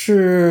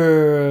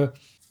是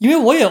因为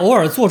我也偶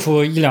尔做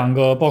出一两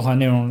个爆款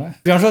内容来，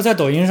比方说在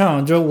抖音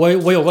上，就是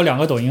我有过2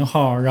个抖音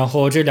号，然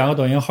后这2个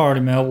抖音号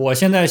里面，我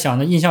现在想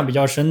的印象比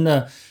较深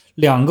的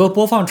2个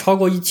播放超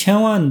过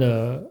1000万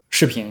的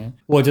视频，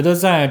我觉得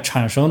在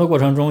产生的过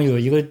程中有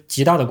一个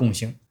极大的共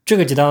性，这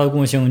个极大的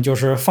共性就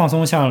是放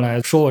松下来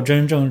说我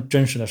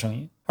真实的声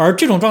音。而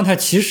这种状态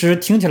其实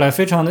听起来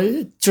非常的，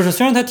就是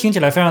虽然它听起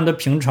来非常的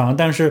平常，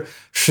但是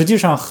实际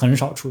上很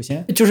少出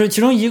现。就是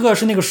其中一个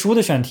是那个书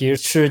的选题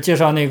是介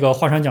绍那个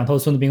华山讲透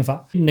孙子兵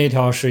法，那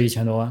条是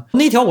1000多万。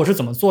那条我是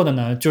怎么做的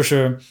呢？就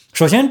是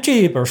首先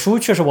这本书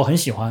确实我很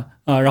喜欢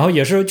然后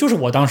也是就是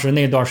我当时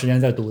那段时间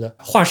在读的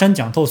华山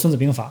讲透孙子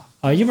兵法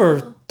一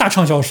本大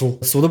畅销书，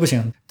俗的不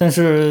行，但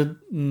是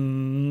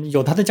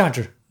有它的价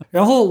值。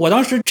然后我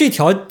当时这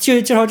条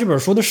介绍这本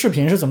书的视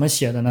频是怎么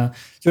写的呢？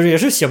就是也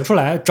是写不出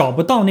来，找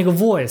不到那个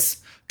voice，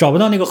 找不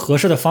到那个合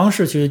适的方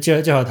式去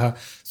介绍它。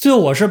最后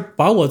我是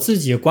把我自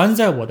己关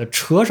在我的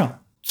车上，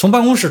从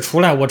办公室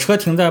出来，我车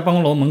停在办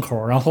公楼门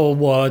口，然后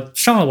我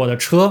上了我的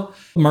车，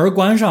门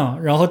关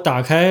上，然后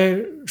打开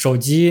手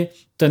机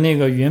的那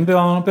个语音备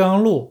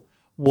忘录，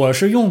我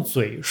是用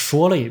嘴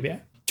说了一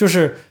遍，就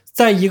是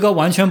在一个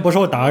完全不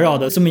受打扰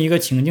的这么一个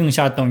情境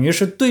下，等于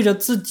是对着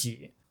自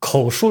己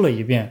口述了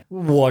一遍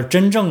我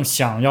真正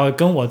想要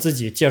跟我自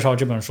己介绍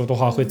这本书的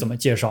话会怎么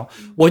介绍。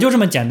我就这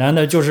么简单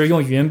的就是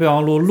用语音备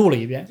忘录录了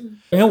一遍，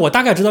因为我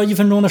大概知道1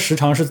分钟的时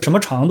长是什么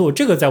长度，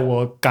这个在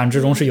我感知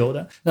中是有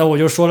的，那我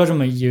就说了这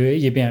么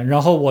一遍，然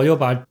后我又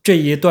把这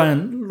一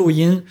段录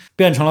音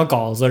变成了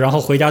稿子，然后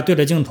回家对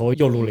着镜头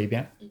又录了一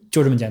遍，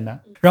就这么简单。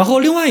然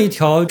后另外一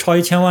条超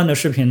1000万的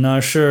视频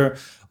呢，是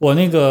我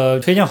那个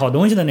推荐好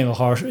东西的那个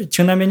号，是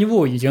清单编辑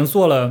部，已经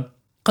做了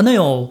可能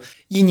有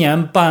1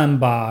年半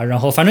吧，然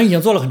后反正已经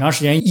做了很长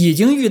时间，已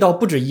经遇到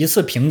不止一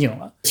次瓶颈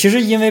了。其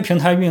实因为平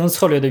台运营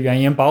策略的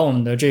原因，把我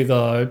们的这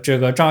个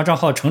账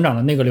号成长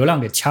的那个流量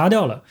给掐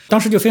掉了，当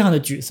时就非常的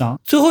沮丧。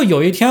最后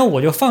有一天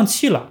我就放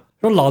弃了，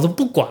说老子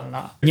不管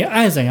了，你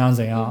爱怎样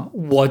怎样，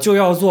我就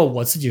要做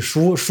我自己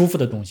舒服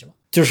的东西了。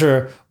就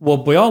是我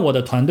不要我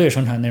的团队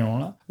生产内容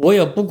了，我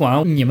也不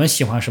管你们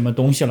喜欢什么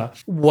东西了，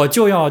我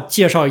就要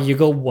介绍一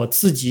个我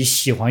自己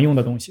喜欢用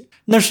的东西。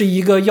那是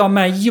一个要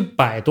卖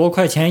100多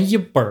块钱一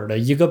本的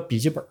一个笔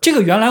记本，这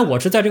个原来我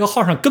是在这个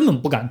号上根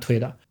本不敢推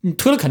的，你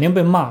推了肯定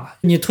被骂，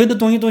你推的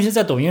东西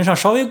在抖音上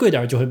稍微贵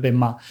点就会被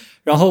骂，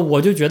然后我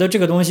就觉得这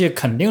个东西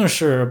肯定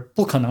是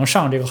不可能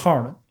上这个号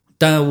的，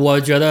但我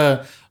觉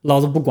得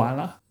老子不管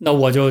了，那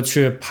我就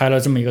去拍了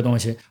这么一个东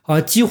西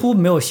几乎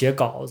没有写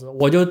稿子，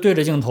我就对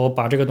着镜头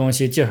把这个东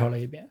西介绍了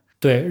一遍，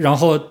对，然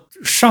后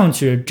上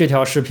去这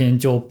条视频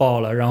就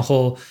爆了，然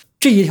后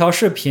这一条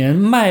视频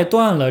卖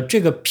断了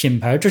这个品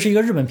牌，这是一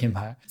个日本品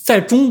牌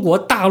在中国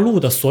大陆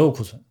的所有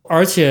库存，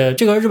而且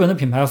这个日本的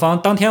品牌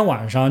方当天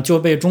晚上就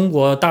被中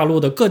国大陆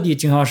的各地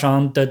经销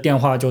商的电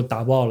话就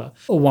打爆了，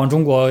往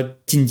中国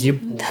紧急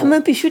补，他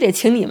们必须得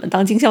请你们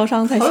当经销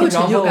商才行。好有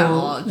成就感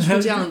哦，出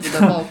这样子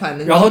的爆款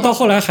的。然后到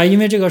后来还因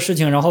为这个事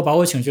情，然后把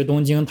我请去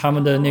东京，他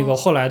们的那个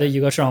后来的一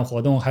个市场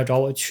活动还找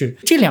我去。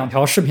这2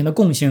条视频的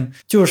共性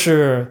就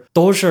是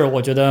都是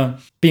我觉得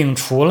摒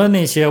除了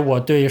那些我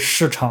对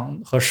市场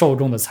和受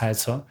众的猜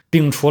测，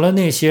摒除了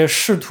那些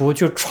试图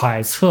去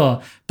揣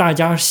测大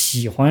家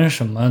喜欢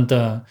什么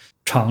的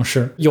尝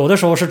试，有的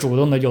时候是主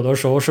动的，有的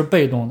时候是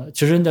被动的，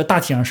其实大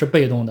体上是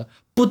被动的，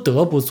不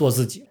得不做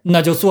自己，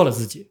那就做了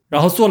自己，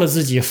然后做了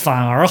自己，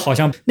反而好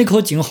像那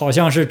口井好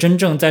像是真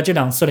正在这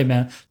2次里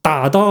面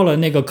打到了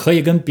那个可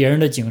以跟别人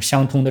的井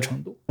相通的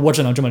程度，我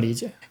只能这么理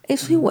解。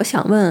所以我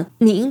想问，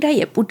你应该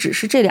也不只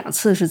是这2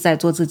次是在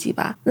做自己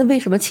吧？那为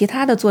什么其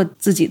他的做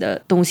自己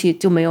的东西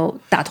就没有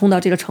打通到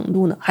这个程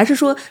度呢？还是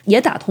说也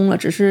打通了，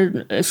只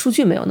是数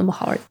据没有那么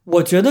好而已？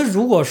我觉得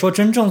如果说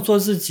真正做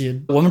自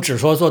己，我们只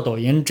说做抖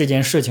音这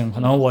件事情，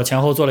可能我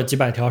前后做了几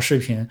百条视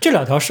频，这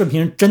2条视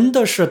频真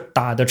的是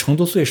打的程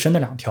度最深的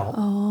2条。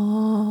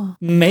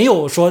没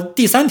有说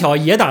第3条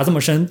也打这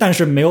么深，但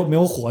是没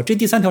有火，这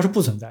第3条是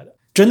不存在的。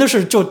真的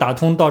是就打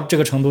通到这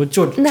个程度，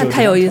那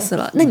太有意思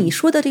了。那你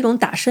说的这种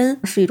打深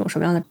是一种什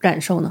么样的感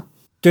受呢？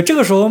对，这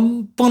个时候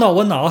蹦到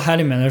我脑海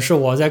里面的是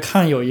我在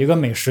看有一个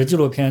美食纪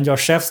录片叫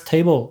Chef's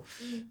Table，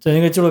 在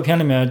那个纪录片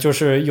里面就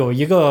是有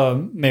一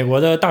个美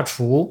国的大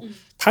厨，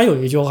他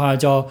有一句话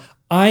叫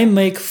I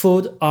make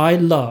food I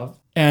love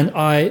and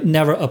I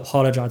never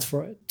apologize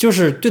for it， 就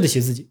是对得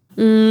起自己，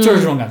就是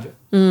这种感觉。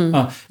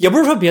也不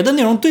是说别的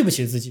内容对不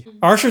起自己，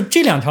而是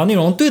这2条内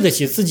容对得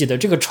起自己的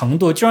这个程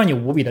度就让你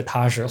无比的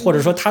踏实，或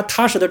者说它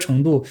踏实的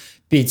程度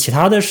比其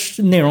他的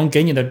内容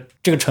给你的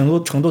这个程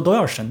度都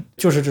要深，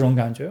就是这种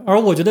感觉。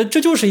而我觉得这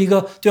就是一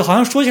个对，好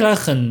像说起来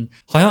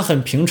好像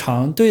很平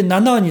常，对，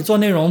难道你做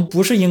内容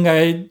不是应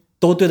该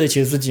都对得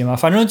起自己吗？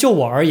反正就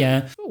我而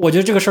言，我觉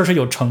得这个事儿是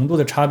有程度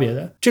的差别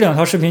的。这2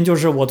条视频就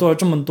是我做了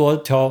这么多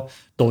条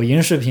抖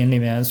音视频里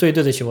面最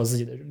对得起我自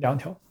己的2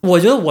条。我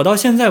觉得我到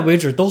现在为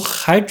止都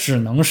还只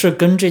能是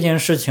跟这件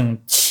事情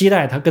期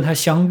待跟它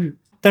相遇。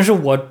但是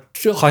我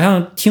就好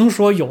像听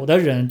说有的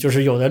人，就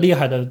是有的厉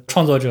害的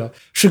创作者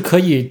是可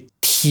以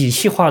体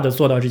系化的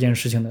做到这件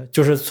事情的，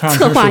就是策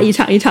划一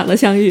场一场的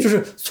相遇。就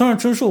是村上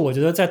春树，我觉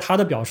得在他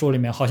的表述里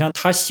面，好像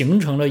他形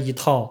成了一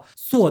套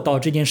做到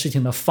这件事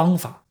情的方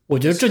法。我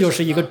觉得这就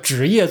是一个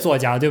职业作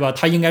家，对吧？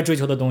他应该追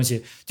求的东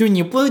西，就是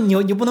你不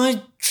能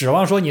指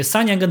望说你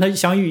3年跟他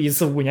相遇一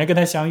次，5年跟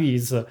他相遇一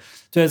次。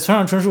对，村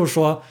上春树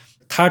说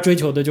他追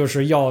求的就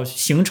是要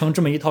形成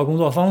这么一套工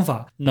作方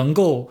法，能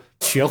够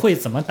学会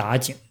怎么打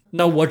井。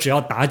那我只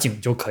要打井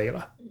就可以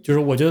了。就是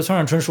我觉得村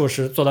上春树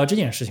是做到这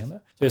件事情的，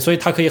对，所以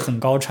他可以很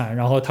高产，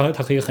然后他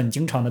可以很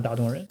经常的打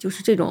动人。就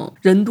是这种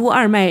任督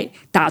二脉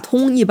打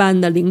通一般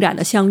的灵感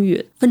的相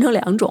遇，分成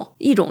2种，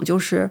一种就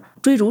是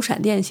追逐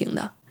闪电型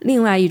的，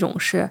另外一种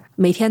是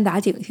每天打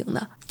井型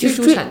的。追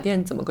逐闪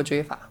电怎么个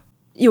追法？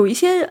有一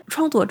些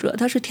创作者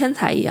他是天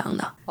才一样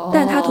的，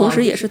但他同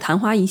时也是昙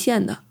花一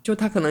现的。就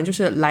他可能就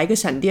是来个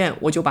闪电，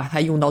我就把它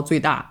用到最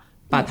大，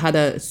把他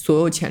的所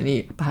有潜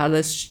力，把他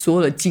的所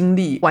有的精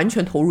力完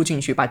全投入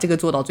进去，把这个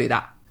做到最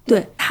大。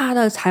对，他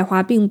的才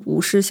华并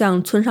不是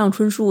像村上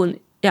春树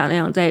那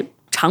样在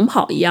长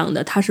跑一样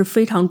的，他是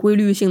非常规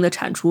律性的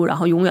产出，然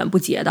后永远不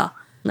竭的。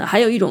那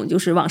还有一种就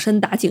是往深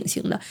打井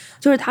型的，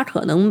就是他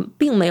可能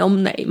并没有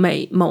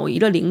某一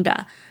个灵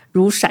感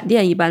如闪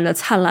电一般的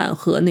灿烂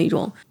和那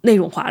种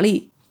华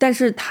丽，但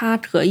是他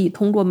可以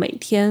通过每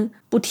天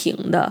不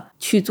停的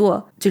去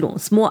做这种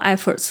small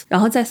efforts，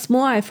 然后在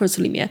small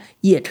efforts 里面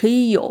也可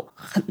以有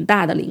很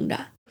大的灵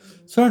感。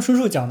村上春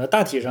树讲的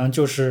大体上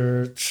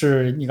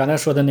是你刚才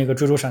说的那个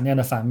追逐闪电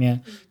的反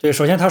面。对，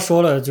首先他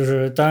说了，就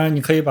是当然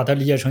你可以把它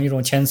理解成一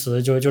种谦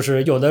词，就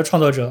是有的创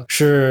作者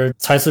是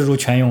才思如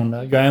泉涌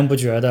的，源源不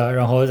绝的，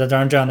然后当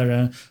然这样的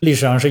人历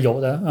史上是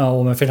有的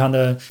我们非常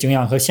的敬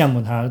仰和羡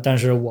慕他，但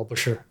是我不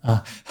是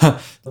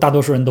大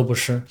多数人都不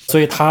是，所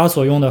以他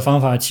所用的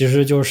方法其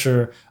实就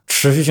是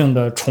持续性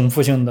的重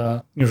复性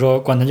的，你说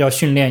管它叫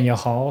训练也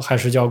好，还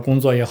是叫工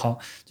作也好，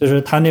就是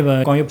他那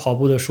本关于跑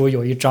步的书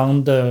有一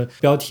章的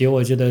标题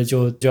我记得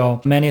就叫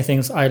Many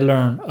things I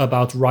learn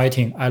about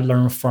writing I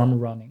learn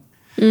from running。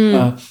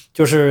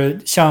就是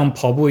像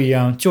跑步一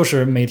样，就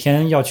是每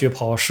天要去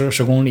跑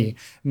10公里，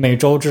每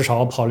周至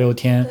少跑6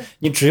天，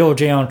你只有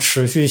这样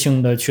持续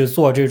性的去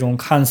做这种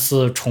看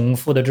似重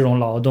复的这种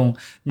劳动，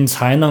你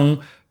才能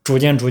逐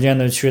渐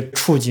的去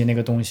触及那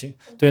个东西。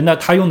对，那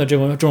他用的这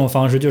种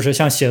方式就是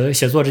像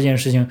写作这件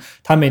事情，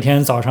他每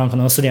天早上可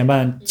能4点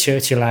半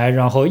起来，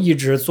然后一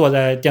直坐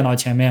在电脑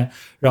前面，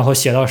然后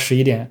写到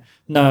11点。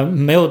那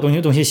没有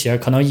东西写，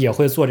可能也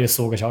会做这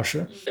4-5个小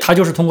时。他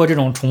就是通过这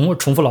种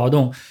重复劳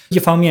动，一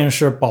方面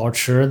是保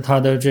持他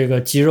的这个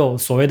肌肉，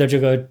所谓的这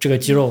个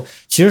肌肉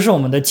其实是我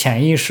们的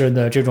潜意识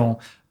的这种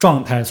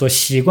状态，所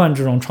习惯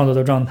这种创作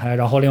的状态。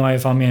然后另外一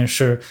方面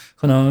是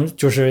可能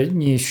就是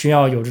你需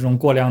要有这种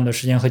过量的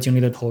时间和精力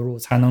的投入，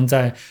才能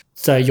在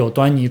有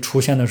端倪出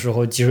现的时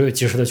候及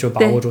时的去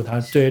把握住它。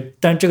对，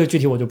但这个具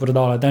体我就不知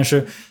道了。但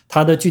是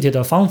它的具体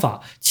的方法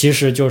其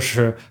实就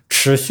是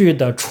持续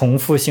的重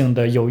复性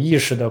的有意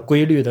识的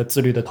规律的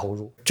自律的投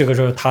入，这个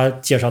是他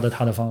介绍的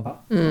他的方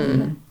法。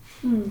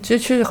其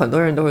实很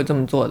多人都会这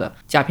么做的。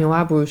贾平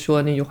凹不是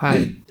说那句话，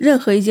任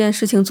何一件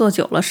事情做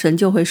久了，神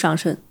就会上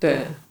身。对。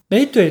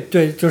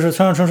对，就是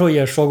村上春树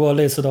也说过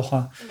类似的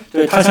话。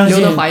对，他相信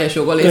刘德华也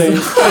说过类似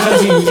的话。他相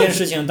信一件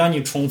事情，当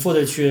你重复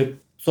的去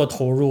做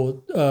投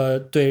入，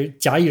对，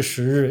假以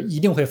时日，一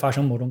定会发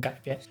生某种改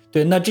变。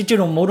对，那这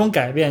种某种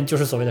改变就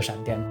是所谓的闪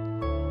电。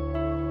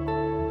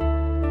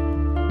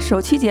首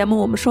期节目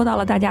我们收到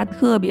了大家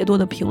特别多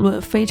的评论，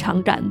非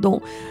常感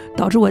动，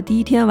导致我第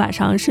一天晚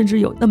上甚至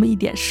有那么一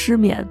点失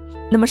眠。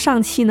那么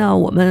上期呢，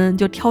我们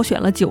就挑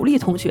选了9丽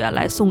同学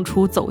来送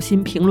出走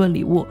心评论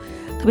礼物，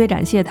特别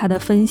感谢他的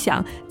分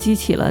享，激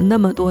起了那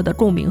么多的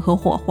共鸣和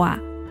火花。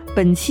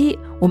本期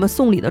我们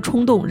送礼的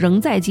冲动仍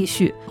在继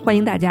续，欢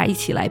迎大家一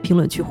起来评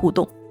论区互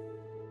动。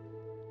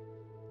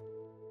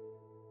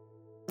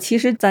其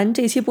实咱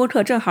这期播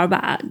客正好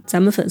把咱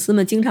们粉丝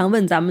们经常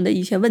问咱们的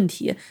一些问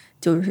题，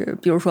就是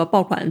比如说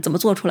爆款怎么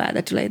做出来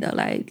的之类的，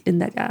来跟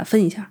大家分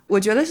一下。我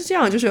觉得是这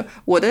样，就是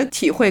我的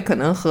体会可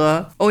能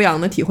和欧阳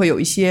的体会有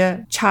一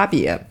些差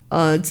别，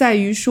在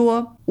于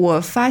说我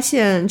发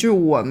现就是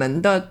我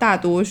们的大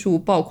多数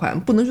爆款，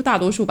不能说大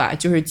多数吧，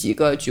就是举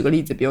个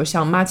例子，比如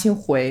像妈亲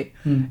回，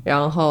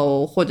然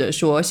后或者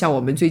说像我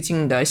们最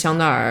近的香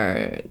奈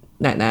儿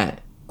奶奶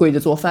跪着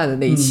做饭的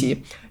那一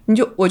期，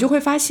我就会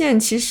发现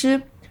其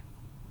实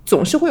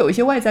总是会有一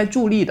些外在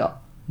助力的，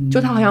就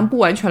它好像不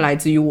完全来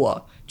自于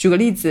我。举个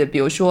例子，比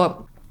如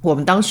说我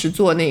们当时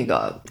做那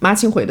个妈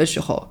亲回的时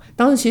候，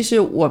当时其实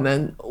我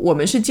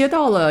们是接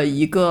到了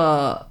一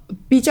个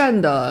B 站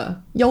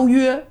的邀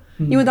约，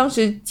因为当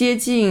时接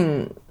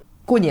近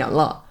过年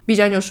了， B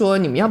站就说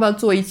你们要不要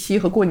做一期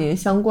和过年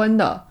相关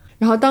的，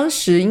然后当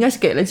时应该是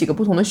给了几个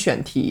不同的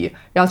选题，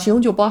然后其中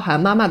就包含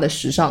妈妈的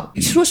时尚。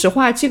说实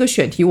话，这个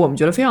选题我们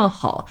觉得非常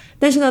好，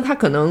但是呢，它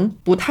可能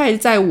不太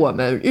在我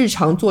们日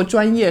常做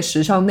专业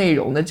时尚内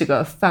容的这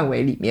个范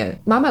围里面。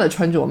妈妈的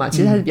穿着嘛，其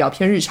实它是比较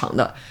偏日常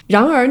的。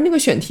然而那个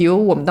选题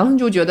我们当时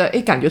就觉得，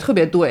感觉特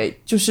别对，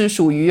就是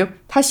属于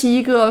它是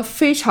一个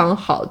非常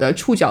好的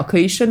触角，可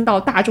以伸到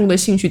大众的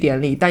兴趣点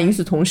里，但与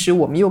此同时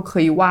我们又可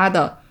以挖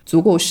的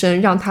足够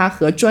深，让它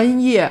和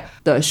专业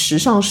的时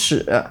尚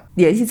史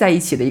联系在一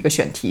起的一个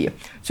选题。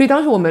所以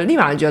当时我们立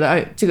马觉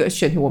得，这个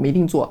选题我们一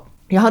定做。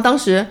然后当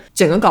时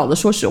整个稿子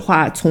说实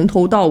话从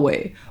头到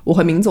尾，我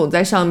和明总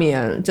在上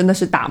面真的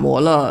是打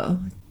磨了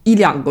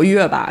1-2个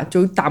月吧，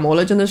就打磨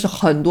了真的是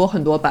很多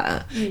很多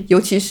版，尤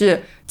其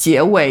是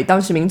结尾，当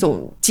时明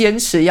总坚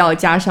持要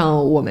加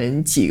上我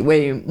们几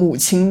位母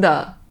亲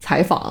的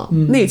采访，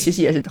那其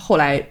实也是后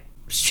来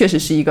确实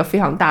是一个非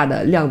常大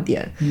的亮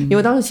点，因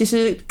为当时其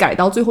实改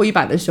到最后一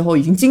版的时候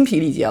已经精疲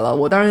力竭了，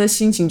我当时的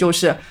心情就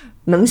是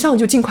能上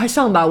就尽快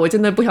上吧，我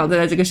真的不想再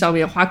在这个上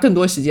面花更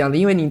多时间了，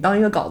因为你当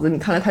一个稿子你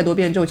看了太多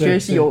遍之后，其实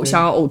是有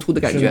想要呕吐的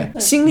感觉，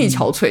心力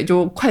憔悴，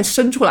就快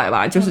生出来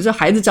吧，就是这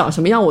孩子长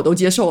什么样我都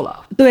接受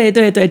了。对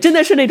对对，真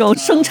的是那种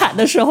生产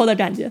的时候的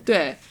感觉。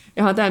对，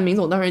然后但明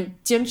总当时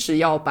坚持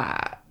要把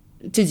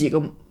这几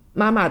个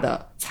妈妈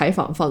的采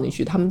访放进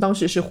去，他们当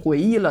时是回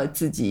忆了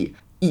自己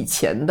以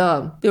前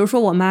的，比如说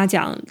我妈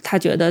讲她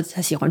觉得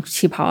她喜欢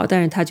旗袍，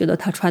但是她觉得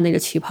她穿那个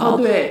旗袍，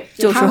对，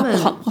就是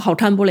好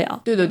看不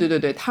了。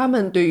对，他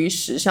们对于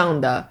时尚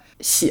的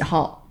喜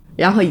好，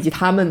然后以及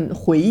他们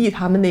回忆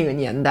他们那个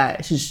年代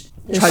是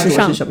穿着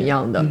是什么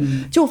样的，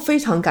就非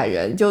常感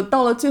人。就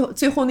到了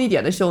最后那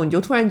点的时候，你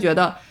就突然觉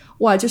得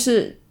哇，就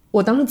是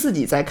我当时自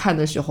己在看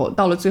的时候，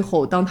到了最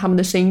后当他们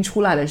的声音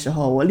出来的时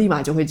候，我立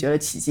马就会觉得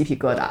起鸡皮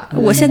疙瘩。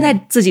我现在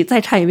自己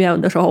再唱一遍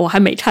的时候，我还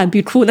每唱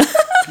必哭呢。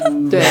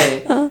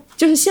对，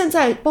就是现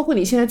在包括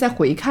你现在在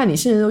回看，你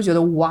甚至都觉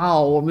得哇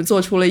哦，我们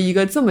做出了一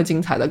个这么精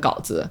彩的稿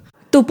子，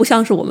都不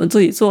像是我们自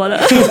己做的。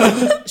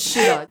是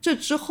的，这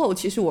之后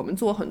其实我们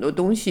做很多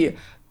东西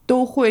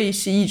都会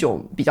是一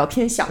种比较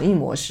偏响应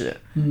模式，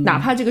哪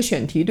怕这个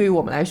选题对于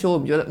我们来说我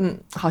们觉得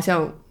好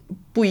像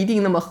不一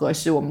定那么合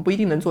适，我们不一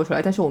定能做出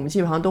来，但是我们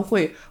基本上都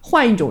会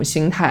换一种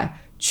心态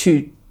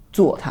去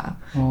做它。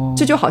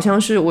这就好像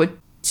是我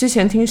之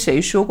前听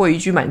谁说过一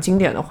句蛮经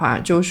典的话，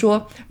就是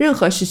说任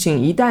何事情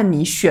一旦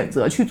你选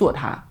择去做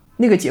它，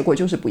那个结果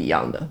就是不一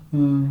样的。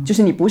就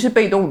是你不是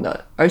被动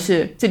的，而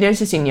是这件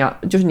事情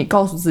就是你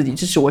告诉自己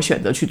这是我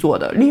选择去做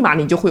的，立马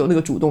你就会有那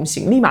个主动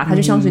性，立马它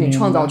就像是你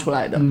创造出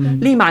来的，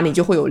立马你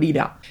就会有力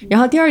量。然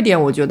后第二点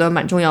我觉得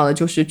蛮重要的，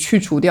就是去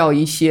除掉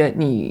一些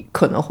你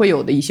可能会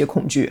有的一些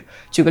恐惧。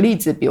举个例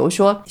子，比如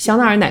说香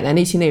奈儿奶奶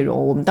那期内容，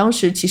我们当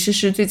时其实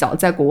是最早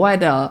在国外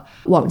的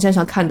网站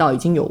上看到已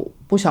经有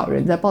不少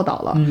人在报道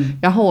了，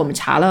然后我们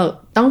查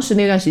了当时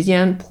那段时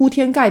间铺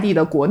天盖地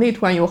的国内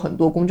突然有很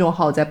多公众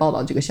号在报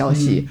道这个消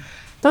息，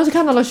当时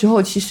看到的时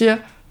候，其实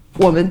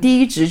我们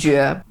第一直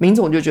觉明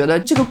总就觉得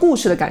这个故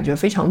事的感觉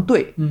非常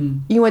对，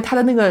因为他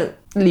的那个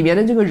里面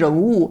的这个人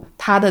物，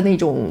他的那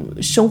种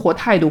生活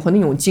态度和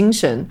那种精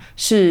神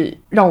是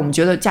让我们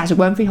觉得价值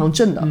观非常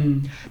正的，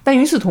但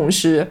与此同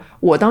时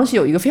我当时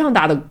有一个非常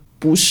大的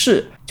不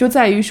是，就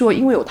在于说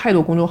因为有太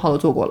多公众号都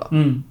做过了，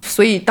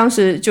所以当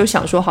时就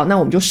想说好，那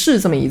我们就试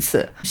这么一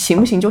次，行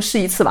不行就试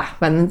一次吧，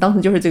反正当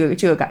时就是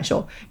这个感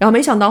受。然后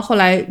没想到后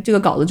来这个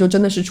稿子就真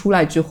的是出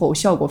来之后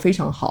效果非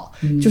常好，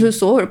就是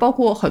所有人包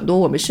括很多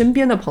我们身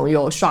边的朋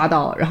友刷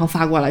到然后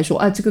发过来说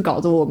这个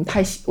稿子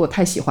我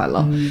太喜欢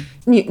了，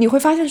你会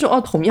发现说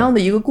同样的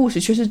一个故事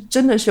其实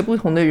真的是不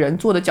同的人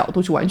做的角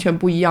度是完全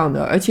不一样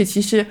的，而且其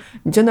实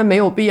你真的没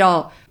有必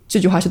要这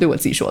句话是对我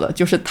自己说的，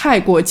就是太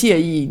过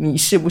介意你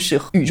是不是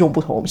与众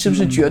不同，是不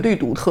是绝对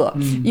独特，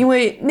因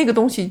为那个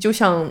东西就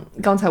像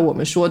刚才我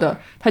们说的，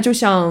它就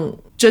像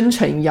真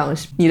诚一样，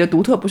你的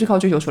独特不是靠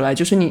追求出来，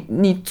就是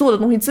你做的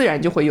东西自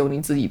然就会有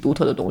你自己独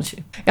特的东西。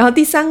然后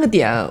第三个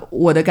点，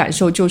我的感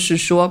受就是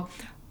说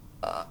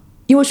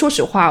因为说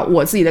实话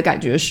我自己的感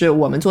觉是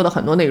我们做的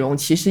很多内容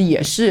其实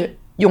也是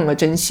用了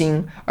真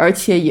心，而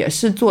且也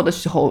是做的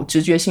时候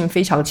直觉性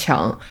非常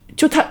强，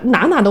就他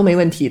哪都没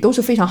问题，都是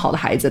非常好的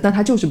孩子，但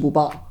他就是不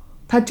爆，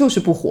他就是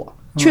不火，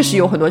确实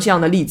有很多这样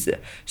的例子。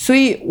所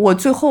以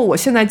我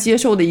现在接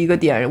受的一个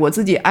点，我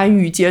自己安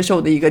于接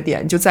受的一个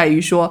点就在于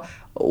说，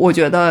我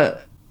觉得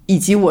以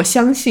及我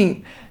相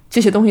信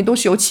这些东西都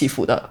是有起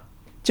伏的，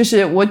就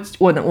是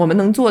我们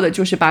能做的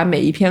就是把每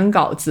一篇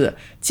稿子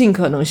尽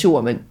可能是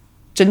我们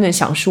真正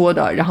想说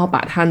的，然后把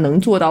它能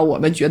做到我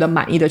们觉得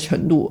满意的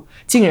程度，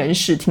尽人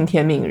事听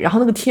天命。然后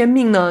那个天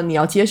命呢，你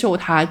要接受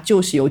它就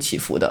是有起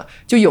伏的，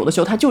就有的时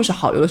候它就是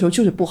好，有的时候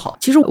就是不好。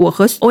其实我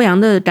和欧阳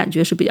的感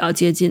觉是比较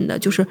接近的，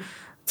就是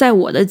在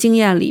我的经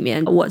验里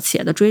面，我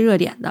写的追热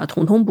点的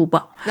统统不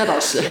爆。那倒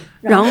是。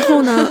然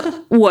后呢，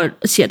我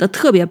写的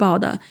特别爆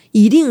的，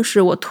一定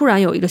是我突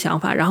然有一个想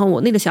法，然后我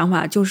那个想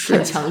法就是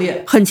很强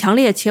烈，很强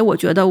烈，且我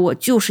觉得我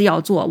就是要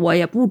做，我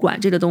也不管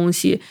这个东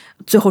西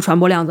最后传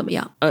播量怎么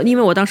样。因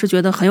为我当时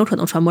觉得很有可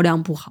能传播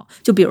量不好。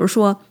就比如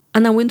说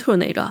安娜温特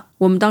那个，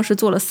我们当时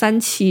做了3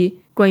期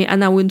关于安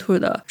娜温特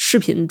的视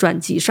频传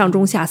记，上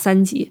中下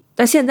3集，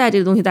但现在这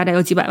个东西大概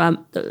有几百万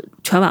的，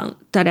全网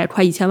大概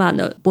快1000万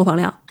的播放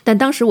量，但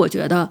当时我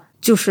觉得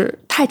就是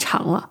太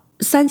长了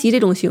，3集这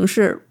种形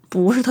式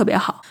不是特别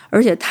好，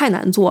而且太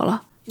难做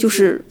了，就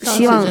是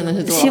希望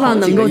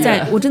能够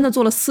我真的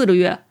做了4个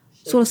月，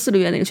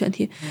那个选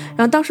题。然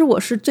后当时我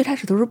是最开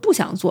始都是不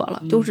想做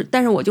了，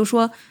但是我就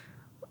说，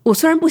我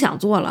虽然不想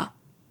做了，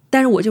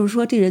但是我就是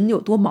说这人有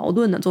多矛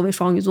盾呢？作为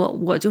双鱼座，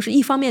我就是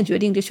一方面决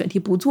定这选题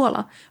不做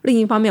了，另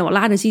一方面我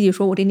拉着GG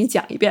说，我给你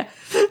讲一遍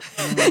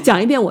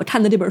讲一遍我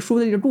看的这本书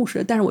的这个故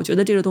事，但是我觉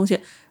得这个东西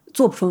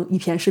做不出一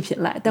篇视频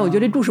来，但我觉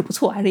得这故事不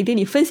错，还是得给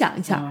你分享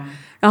一下。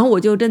然后我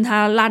就跟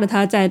他拉着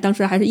他，在当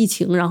时还是疫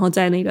情，然后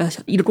在那个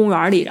一个公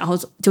园里，然后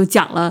就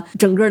讲了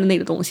整个的那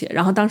个东西。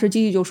然后当时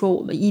GG就说，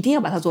我们一定要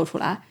把它做出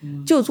来，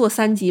就做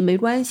3集没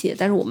关系，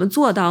但是我们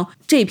做到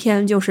这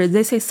篇就是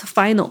This is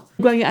final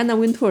关于安娜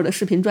温特的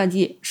视频传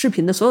记，视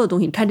频的所有的东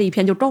西，你看这一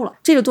篇就够了，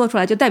这个做出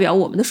来就代表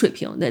我们的水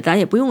平，咱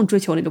也不用追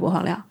求那个播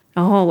放量。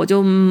然后我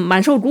就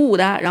满受鼓舞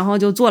的，然后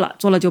就做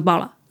了就爆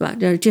了，对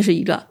吧？这是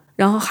一个。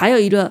然后还有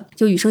一个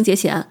就羽生结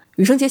弦，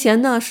羽生结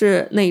弦呢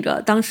是那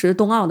个当时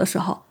冬奥的时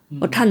候，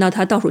我看到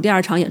他倒数第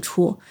2场演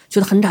出，觉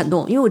得很感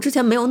动，因为我之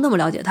前没有那么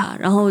了解他，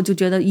然后就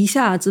觉得一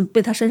下子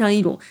被他身上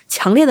一种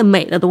强烈的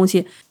美的东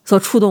西所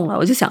触动了，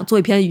我就想做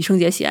一篇羽生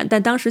结弦，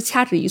但当时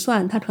掐指一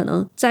算，他可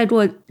能再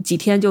过几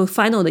天就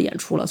final 的演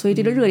出了，所以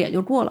这个热点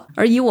就过了。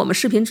而以我们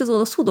视频制作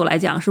的速度来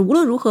讲，是无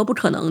论如何不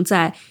可能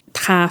在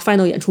他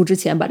final 演出之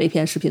前把这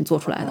篇视频做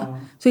出来的，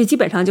所以基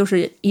本上就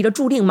是一个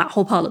注定马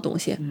后炮的东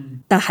西，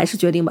但还是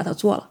决定把它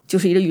做了，就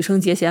是一个羽生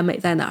结弦美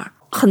在哪儿。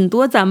很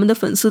多咱们的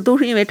粉丝都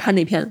是因为看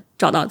那篇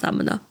找到咱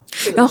们的。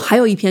然后还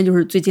有一篇就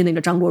是最近那个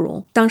张国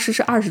荣，当时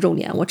是20周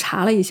年，我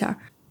查了一下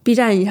B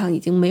站上已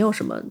经没有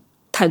什么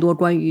太多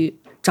关于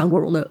张国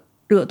荣的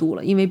热度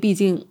了，因为毕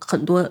竟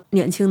很多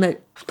年轻的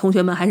同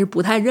学们还是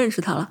不太认识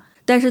他了。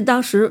但是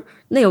当时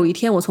那有一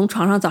天我从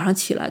床上早上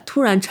起来，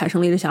突然产生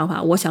了一个想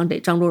法，我想给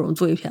张国荣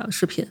做一篇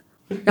视频，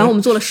然后我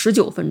们做了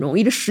19分钟，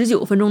一个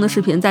19分钟的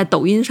视频在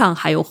抖音上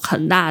还有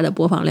很大的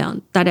播放量，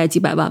大概几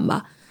百万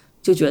吧，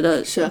就觉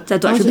得是在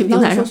短视频平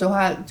台上。说实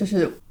话，就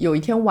是有一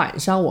天晚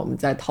上我们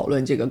在讨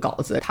论这个稿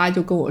子，他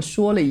就跟我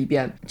说了一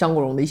遍张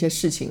国荣的一些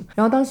事情，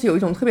然后当时有一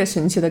种特别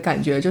神奇的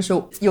感觉，就是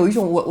有一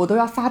种我都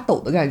要发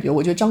抖的感觉，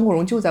我觉得张国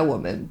荣就在我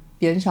们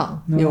边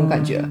上那种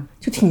感觉，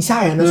就挺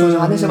吓人的。说实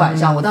话，那是晚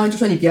上，我当时就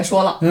说你别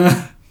说了。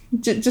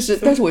就是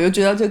但是我又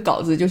觉得这个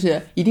稿子就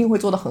是一定会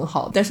做得很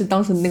好，但是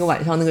当时那个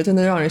晚上那个真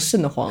的让人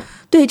瘆得慌。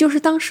对，就是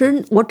当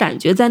时我感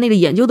觉在那个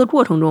研究的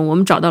过程中，我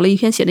们找到了一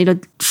篇写那个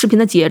视频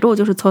的结构，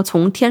就是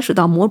从天使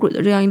到魔鬼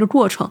的这样一个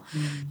过程。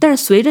但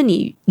是随着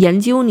你研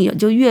究，你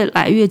就越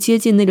来越接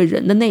近那个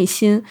人的内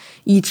心，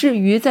以至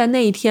于在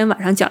那一天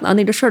晚上讲到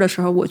那个事儿的时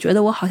候，我觉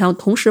得我好像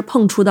同时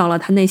碰触到了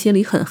他内心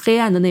里很黑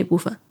暗的那部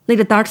分，那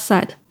个 dark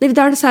side， 那个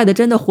dark side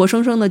真的活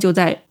生生的就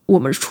在我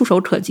们触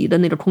手可及的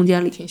那个空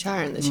间里，挺吓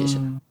人的其实。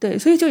对，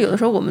所以就有的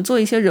时候我们做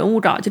一些人物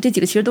稿，就这几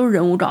个其实都是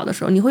人物稿的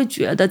时候，你会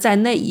觉得在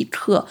那一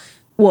刻，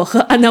我和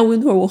安娜温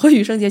特，我和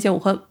羽生结弦，我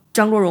和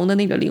张国荣的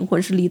那个灵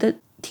魂是离得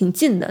挺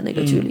近的那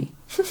个距离。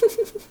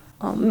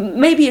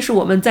maybe 是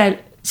我们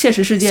在现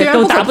实世界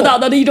都达不到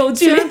的一种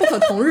距离，虽然不可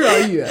同日而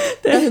语，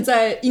但是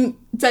在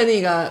那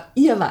个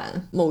夜晚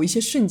某一些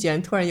瞬间，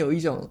突然有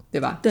一种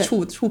对吧，对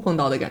触碰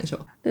到的感受。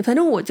对，反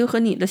正我就和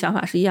你的想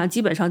法是一样，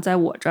基本上在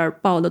我这儿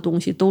报的东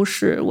西都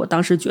是我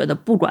当时觉得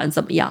不管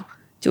怎么样，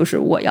就是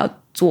我要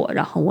做，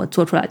然后我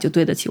做出来就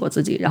对得起我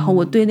自己，然后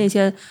我对那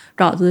些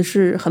稿子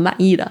是很满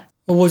意的。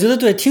我觉得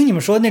对，听你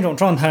们说那种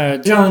状态，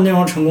这样的内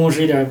容成功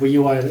是一点也不意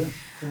外的。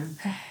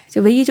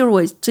就唯一就是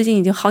我最近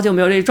已经好久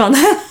没有这个状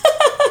态了。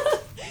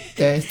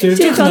对，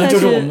这可能就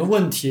是我们的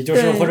问题，就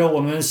是或者我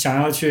们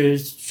想要去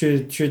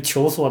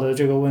求索的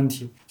这个问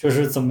题，就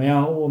是怎么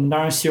样？我们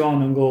当然希望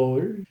能够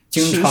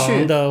经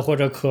常的或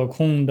者可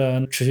控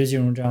的持续进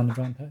入这样的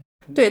状态。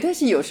对，但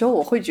是有时候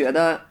我会觉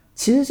得，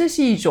其实这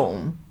是一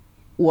种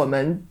我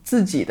们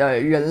自己的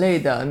人类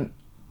的，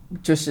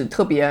就是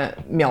特别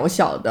渺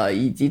小的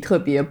以及特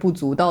别不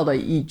足道的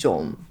一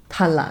种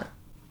贪婪，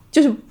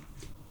就是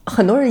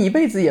很多人一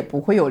辈子也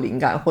不会有灵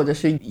感或者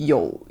是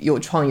有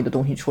创意的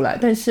东西出来，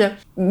但是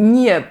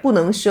你也不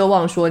能奢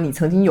望说你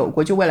曾经有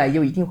过就未来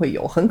就一定会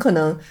有，很可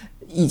能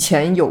以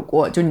前有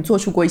过，就你做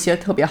出过一些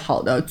特别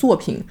好的作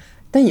品，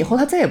但以后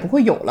它再也不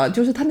会有了，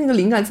就是它那个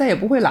灵感再也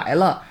不会来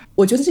了。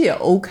我觉得这也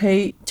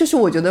OK， 就是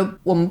我觉得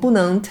我们不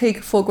能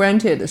take for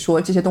granted 说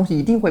这些东西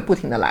一定会不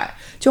停的来，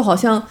就好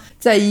像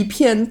在一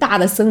片大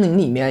的森林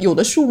里面，有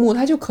的树木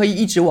它就可以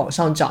一直往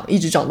上长，一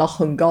直长到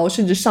很高，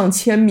甚至上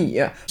千米，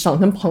长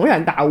成庞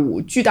然大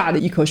物，巨大的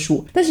一棵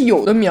树。但是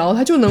有的苗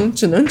它就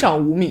只能长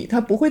5米，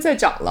它不会再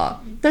长了，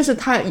但是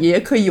它也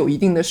可以有一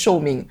定的寿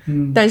命，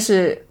但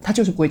是它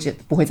就是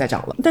不会再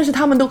长了。但是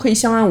它们都可以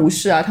相安无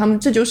事啊，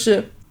这就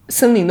是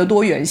森林的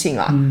多元性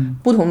啊，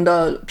不同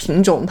的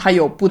品种它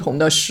有不同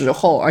的时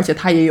候，而且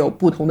它也有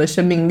不同的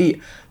生命力。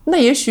那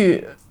也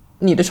许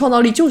你的创造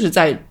力就是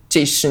在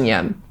这10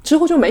年之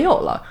后就没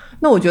有了。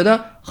那我觉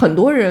得很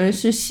多人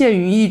是陷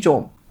于一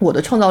种我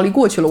的创造力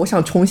过去了，我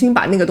想重新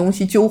把那个东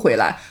西揪回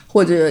来，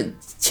或者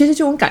其实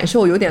这种感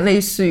受有点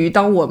类似于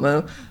当我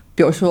们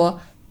比如说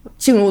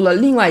进入了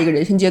另外一个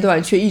人生阶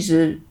段，却一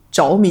直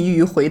着迷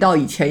于回到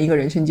以前一个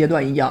人生阶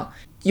段一样。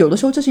有的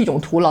时候这是一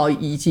种徒劳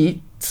以及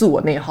自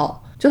我内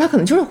耗，就他可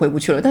能就是回不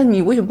去了，但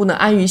你为什么不能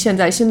安于现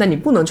在你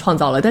不能创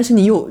造了，但是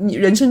你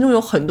人生中有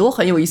很多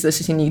很有意思的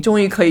事情，你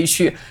终于可以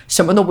去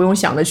什么都不用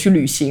想的去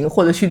旅行，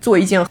或者去做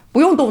一件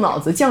不用动脑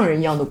子匠人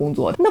一样的工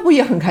作，那不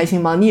也很开心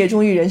吗？你也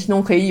终于人生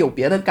中可以有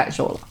别的感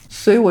受了。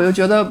所以我就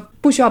觉得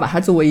不需要把它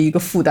作为一个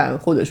负担，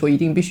或者说一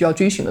定必须要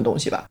追寻的东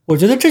西吧。我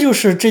觉得这就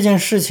是这件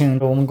事情，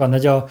我们管它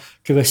叫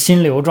这个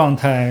心流状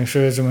态，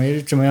是怎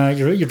么样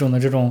一种的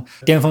这种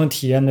巅峰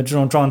体验的这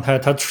种状态，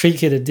它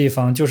tricky 的地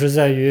方就是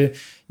在于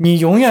你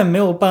永远没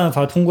有办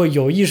法通过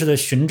有意识的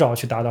寻找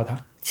去达到它，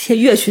且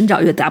越寻找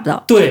越达不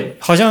到。对，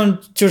好像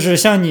就是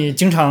像你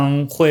经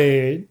常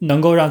会能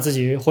够让自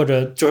己或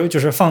者就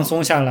是放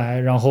松下来，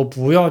然后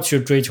不要去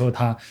追求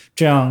它，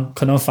这样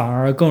可能反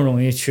而更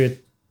容易去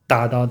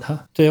达到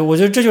它。对，我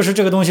觉得这就是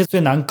这个东西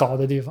最难搞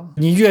的地方，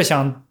你越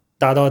想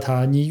达到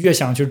它，你越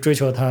想去追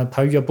求它，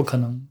它越不可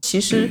能。其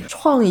实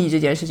创意这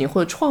件事情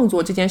或者创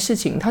作这件事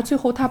情，它最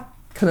后它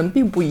可能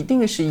并不一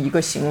定是一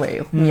个行为，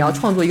你要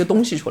创作一个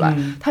东西出来，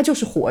它就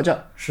是活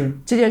着，是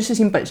这件事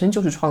情本身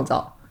就是创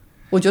造。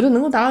我觉得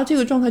能够达到这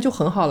个状态就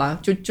很好了，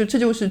这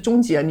就是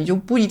终结，你就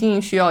不一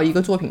定需要一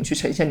个作品去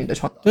呈现你的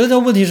创造。所以这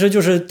问题是，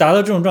就是达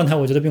到这种状态，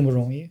我觉得并不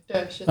容易。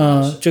对，是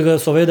的。这个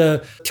所谓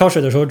的挑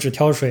水的时候只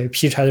挑水，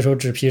劈柴的时候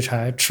只劈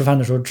柴，吃饭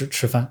的时候只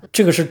吃饭，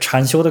这个是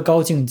禅修的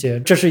高境界，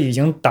这是已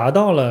经达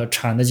到了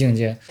禅的境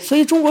界。所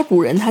以中国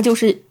古人他就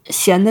是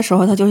闲的时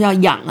候，他就要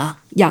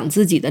养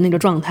自己的那个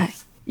状态。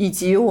以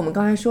及我们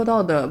刚才说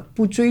到的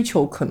不追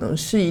求可能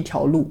是一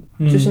条路，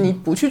就是你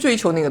不去追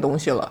求那个东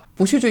西了，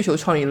不去追求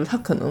创意了，它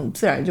可能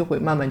自然就会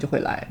慢慢就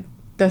会来。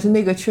但是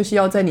那个确实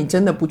要在你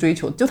真的不追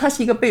求，就它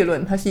是一个悖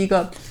论，它是一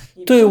个。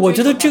对，我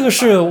觉得这个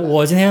是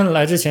我今天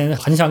来之前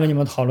很想跟你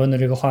们讨论的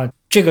这个话，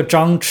这个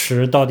张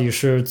弛到底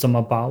是怎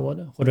么把握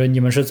的，或者你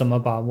们是怎么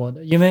把握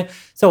的？因为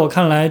在我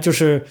看来，就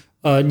是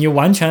你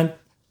完全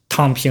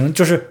躺平，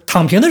就是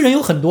躺平的人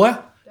有很多呀，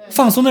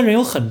放松的人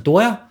有很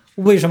多呀。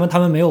为什么他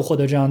们没有获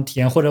得这样体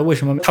验，或者为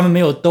什么他们没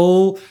有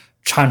都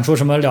产出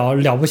什么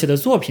了不起的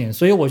作品？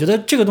所以我觉得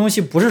这个东西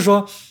不是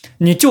说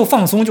你就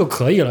放松就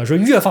可以了，说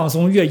越放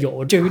松越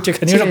有，这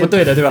肯定是不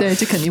对的，对吧？对，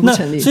这肯定不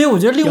成立。所以我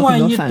觉得另外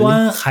一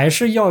端还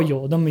是要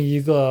有那么一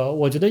个，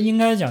我觉得应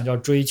该讲叫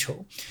追求。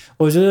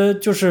我觉得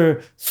就是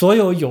所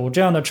有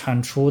这样的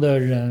产出的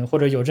人，或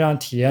者有这样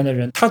体验的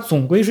人，他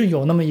总归是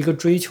有那么一个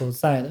追求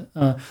在的。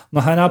我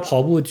们还拿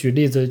跑步举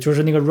例子，就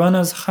是那个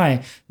runners high，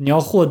 你要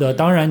获得，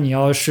当然你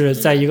要是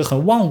在一个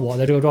很忘我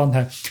的这个状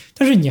态，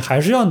但是你还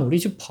是要努力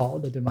去跑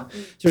的，对吗？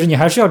就是你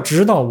还是要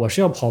知道我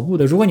是要跑步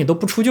的。如果你都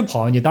不出去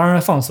跑，你当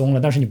然放松了，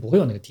但是你不会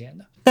有那个体验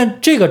的。但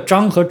这个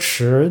张和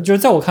弛，就是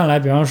在我看来，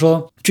比方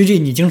说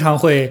GG 你经常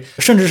会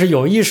甚至是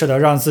有意识的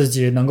让自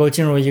己能够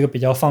进入一个比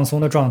较放松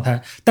的状态，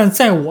但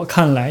在我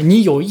看来，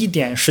你有一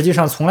点实际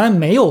上从来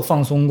没有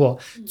放松过，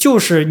就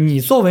是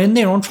你作为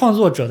内容创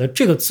作者的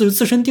这个自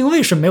身定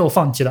位是没有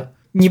放弃的。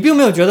你并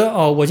没有觉得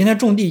我今天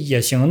种地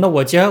也行，那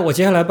我接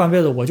下来半辈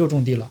子我就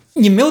种地了，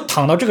你没有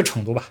躺到这个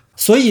程度吧？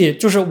所以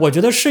就是我觉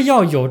得是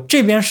要有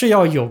这边是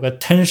要有个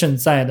tension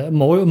在的，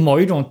某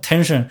一种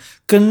tension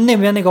跟那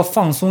边那个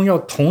放松要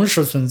同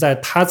时存在，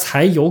它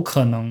才有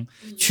可能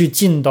去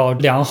进到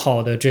良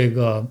好的这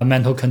个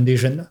mental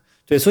condition 的。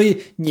对，所以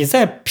你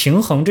在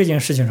平衡这件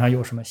事情上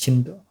有什么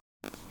心得？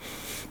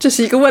这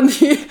是一个问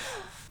题。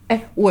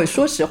我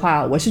说实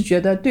话，我是觉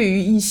得对于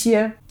一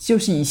些就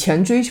是以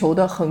前追求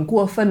的很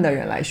过分的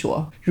人来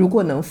说，如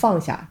果能放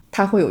下，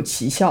它会有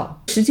奇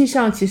效。实际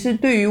上，其实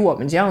对于我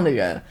们这样的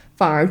人，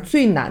反而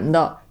最难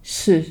的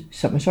是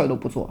什么事儿都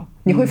不做。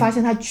你会发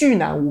现它巨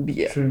难无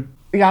比。是。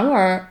然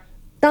而，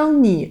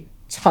当你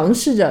尝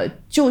试着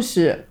就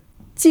是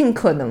尽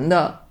可能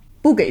的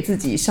不给自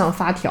己上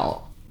发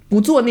条，不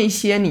做那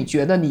些你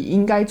觉得你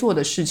应该做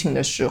的事情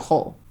的时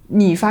候，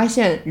你发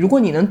现如果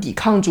你能抵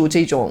抗住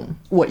这种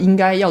我应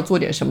该要做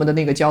点什么的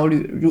那个焦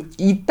虑，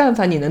但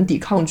凡你能抵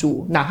抗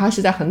住，哪怕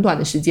是在很短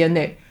的时间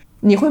内，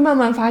你会慢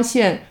慢发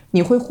现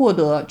你会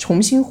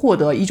重新获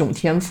得一种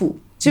天赋。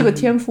这个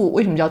天赋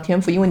为什么叫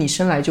天赋？因为你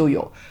生来就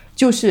有，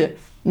就是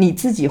你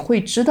自己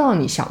会知道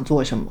你想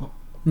做什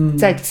么，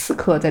在此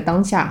刻在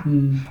当下，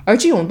而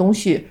这种东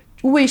西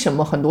为什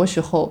么很多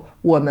时候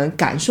我们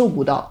感受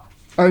不到，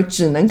而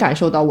只能感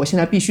受到我现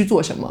在必须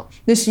做什么？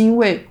那是因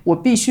为我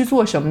必须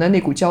做什么的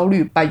那股焦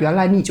虑把原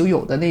来你就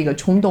有的那个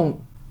冲动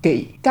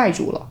给盖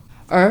住了。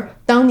而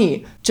当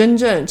你真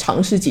正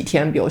尝试几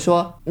天，比如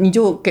说你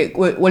就给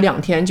我2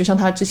天，就像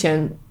他之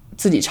前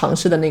自己尝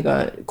试的那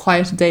个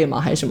Quiet Day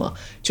吗还是什么，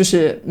就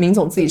是明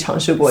总自己尝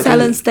试过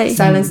Silence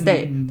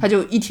Day， 他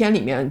就1天里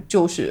面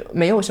就是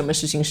没有什么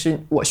事情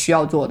是我需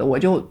要做的，我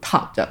就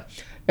躺着。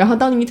然后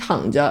当你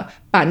躺着，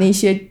把那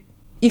些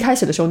一开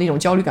始的时候那种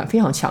焦虑感非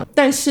常强，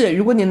但是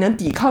如果你能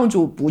抵抗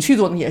住不去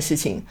做那些事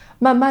情，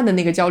慢慢的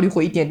那个焦虑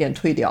会一点点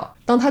退掉。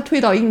当它退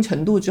到一定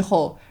程度之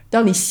后，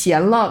当你闲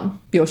了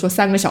比如说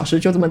3个小时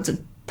就这么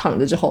躺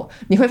着之后，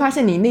你会发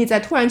现你内在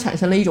突然产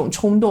生了一种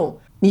冲动，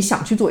你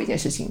想去做一件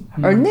事情，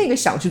而那个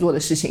想去做的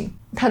事情，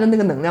它的那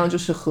个能量就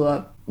是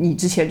和你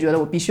之前觉得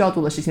我必须要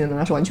做的事情的能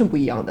量是完全不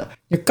一样的。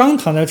你刚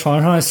躺在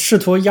床上试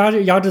图压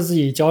制自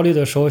己焦虑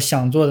的时候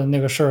想做的那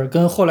个事儿，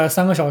跟后来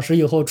3个小时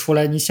以后出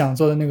来你想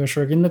做的那个事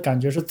儿，给你的感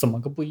觉是怎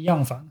么个不一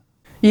样法呢？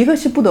一个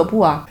是不得不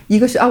啊，一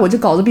个是我这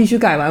稿子必须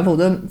改完，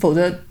否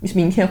则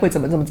明天会怎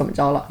么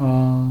着了。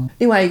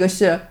另外一个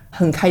是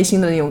很开心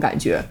的那种感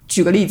觉。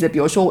举个例子，比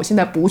如说我现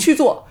在不去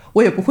做，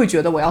我也不会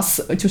觉得我要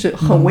死了，就是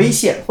很危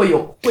险，会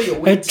有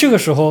危机。这个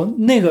时候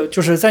那个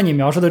就是在你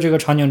描述的这个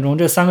场景中，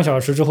这3个小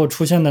时之后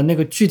出现的那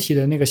个具体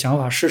的那个想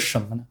法是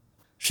什么呢？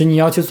是你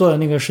要去做的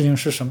那个事情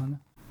是什么呢？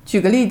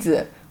举个例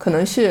子，可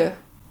能是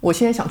我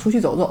现在想出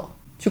去走走，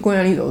去公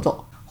园里走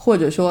走，或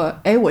者说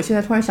我现在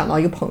突然想到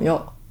一个朋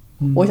友，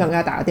我想给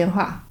他打个电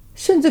话，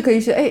甚至可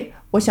以是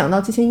我想到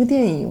之前一个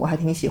电影我还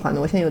挺喜欢的，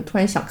我现在突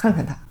然想看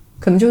看他，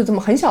可能就是这么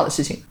很小的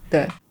事情。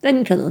对，但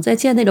你可能在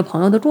见那个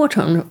朋友的过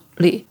程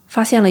里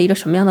发现了一个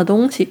什么样的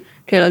东西，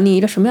给了你一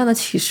个什么样的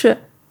启示，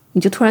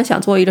你就突然想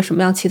做一个什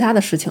么样其他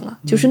的事情了。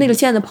就是那个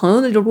见的朋友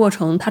的这个过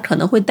程，它可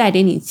能会带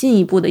给你进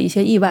一步的一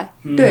些意外。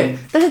对，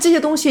但是这些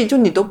东西就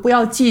你都不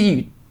要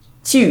寄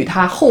予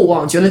他厚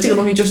望，觉得这个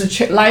东西就是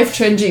life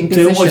changing。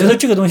 对，我觉得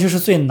这个东西是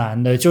最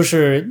难的，就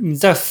是你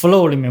在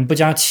flow 里面不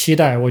加期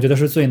待，我觉得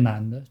是最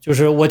难的。就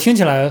是我听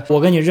起来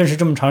我跟你认识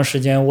这么长时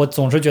间，我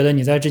总是觉得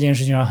你在这件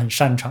事情上很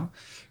擅长，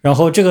然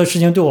后这个事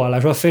情对我来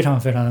说非常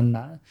非常的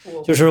难，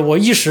就是我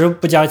一时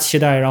不加期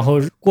待，然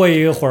后过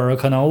一会儿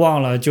可能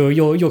忘了，就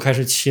又开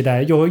始期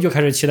待，又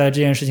开始期待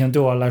这件事情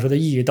对我来说的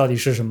意义到底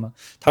是什么，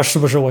它是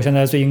不是我现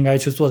在最应该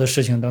去做的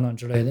事情等等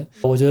之类的。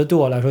我觉得对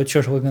我来说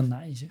确实会更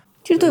难一些。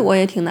其实对我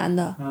也挺难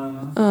的。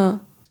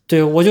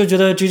对，我就觉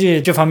得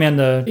GG 这方面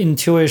的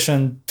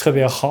intuition 特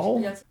别好。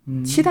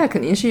期待肯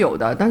定是有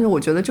的，但是我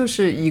觉得就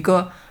是一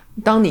个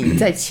当你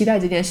在期待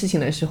这件事情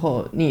的时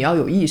候，你要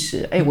有意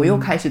识，我又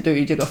开始对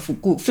于这个赋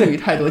予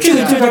太多期待。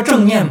这个就叫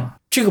正念嘛。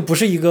这个不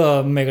是一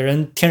个每个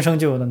人天生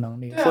就有的能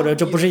力，或者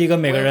这不是一个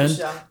每个人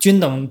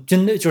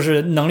就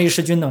是能力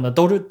是均等的，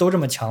都这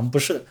么强，不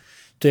是的。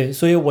对，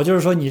所以我就是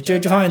说你这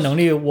方面能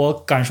力我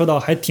感受到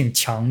还挺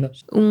强的。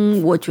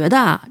我觉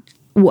得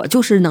我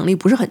就是能力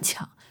不是很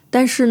强，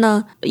但是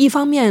呢，一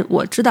方面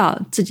我知道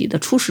自己的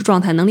初始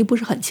状态能力不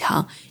是很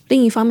强，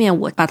另一方面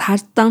我把它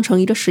当成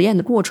一个实验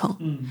的过程。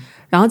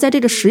然后在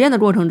这个实验的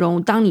过程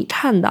中，当你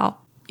看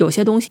到有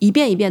些东西一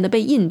遍一遍的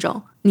被印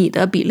证，你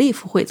的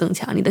belief 会增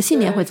强，你的信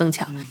念会增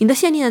强，你的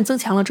信念增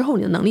强了之后，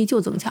你的能力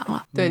就增强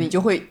了。对，你就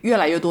会越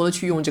来越多的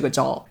去用这个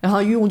招，然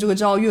后用这个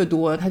招越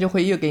多，它就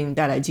会越给你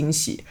带来惊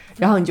喜，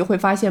然后你就会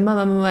发现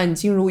慢慢你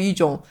进入一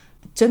种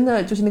真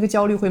的就是那个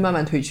焦虑会慢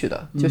慢退去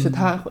的，就是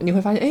你会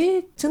发现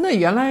真的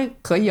原来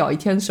可以一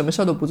天什么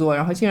事都不做，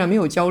然后竟然没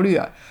有焦虑。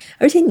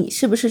而且你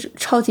是不是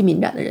超级敏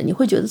感的人？你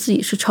会觉得自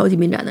己是超级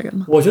敏感的人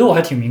吗？我觉得我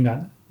还挺敏感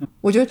的。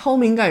我觉得超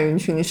敏感人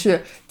群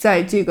是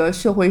在这个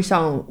社会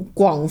上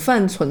广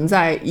泛存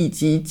在，以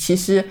及其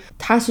实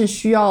它是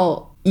需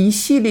要一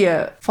系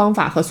列方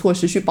法和措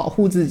施去保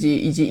护自己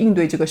以及应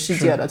对这个世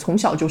界的，从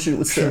小就是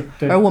如此。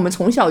而我们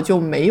从小就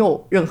没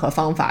有任何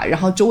方法，然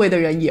后周围的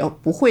人也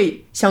不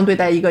会像对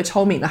待一个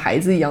超敏的孩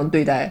子一样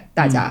对待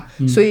大家，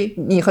所以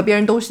你和别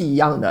人都是一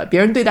样的，别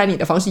人对待你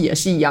的方式也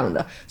是一样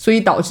的，所以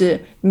导致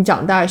你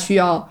长大需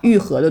要愈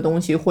合的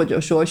东西，或者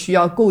说需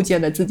要构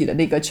建的自己的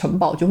那个城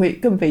堡就会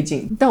更费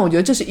劲。但我觉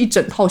得这是一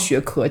整套学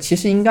科，其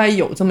实应该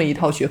有这么一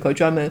套学科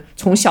专门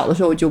从小的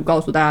时候就告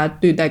诉大家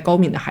对待高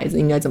敏的孩子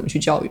应该怎么去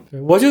教育。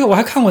我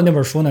还看过那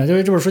本书呢，就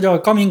是这本书叫《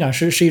高敏感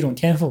是一种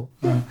天赋》。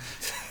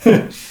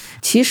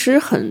其实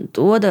很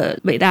多的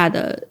伟大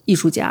的艺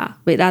术家、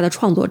伟大的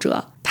创作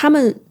者，他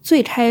们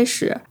最开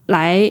始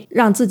来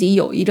让自己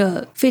有一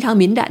个非常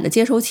敏感的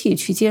接收器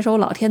去接收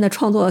老天的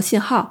创作信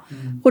号，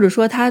或者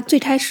说他最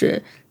开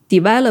始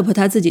develop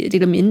他自己的这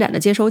个敏感的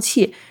接收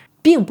器，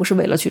并不是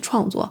为了去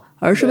创作，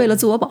而是为了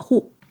自我保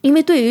护。因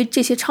为对于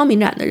这些超敏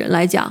感的人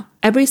来讲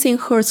 ，everything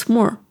hurts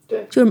more。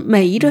对，就是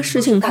每一个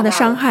事情它的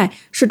伤害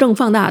是更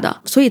放大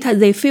的，所以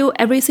they feel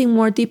everything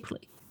more deeply。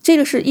这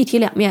个是一体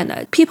两面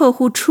的。People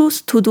who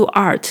choose to do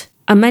art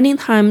are many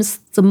times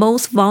the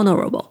most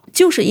vulnerable。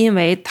就是因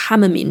为他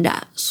们敏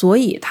感，所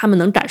以他们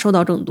能感受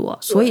到更多，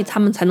所以他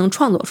们才能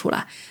创作出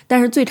来。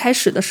但是最开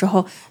始的时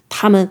候，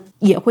他们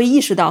也会意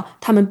识到，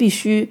他们必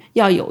须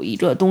要有一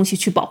个东西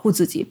去保护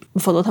自己，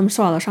否则他们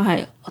受到的伤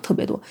害特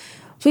别多。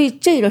所以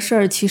这个事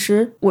儿，其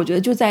实我觉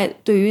得就在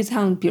对于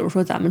像比如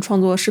说咱们创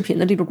作视频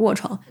的这个过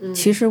程，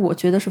其实我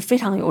觉得是非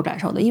常有感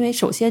受的。因为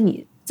首先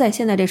你在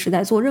现在这时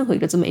代做任何一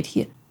个自媒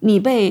体，你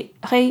被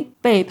黑、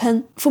被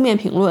喷、负面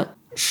评论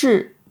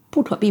是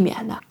不可避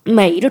免的。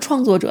每一个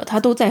创作者他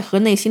都在和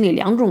内心里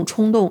两种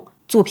冲动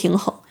做平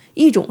衡，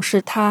一种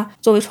是他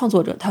作为创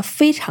作者，他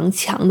非常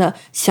强的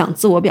想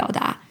自我表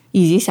达，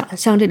以及想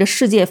向这个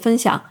世界分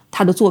享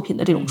他的作品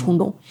的这种冲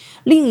动。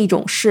另一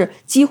种是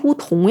几乎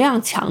同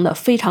样强的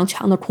非常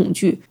强的恐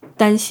惧、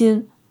担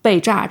心被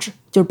judge，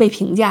就是被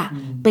评价、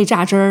被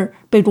榨汁儿、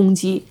被攻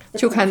击，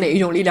就看哪一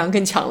种力量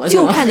更强了，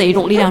就看哪一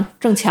种力量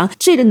更强。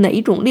这个哪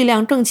一种力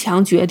量更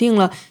强决定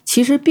了，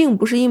其实并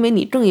不是因为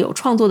你更有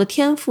创作的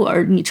天赋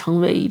而你成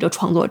为一个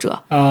创作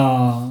者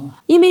啊，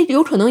因为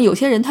有可能有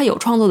些人他有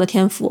创作的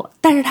天赋，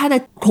但是他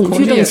的恐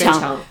惧更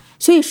强，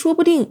所以说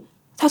不定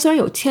他虽然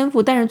有天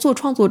赋，但是做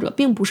创作者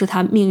并不是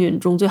他命运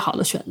中最好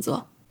的选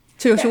择。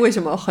这就是为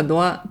什么很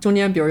多中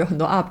间比如有很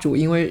多 UP 主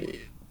因为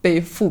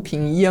被负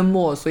评淹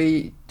没，所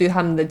以对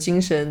他们的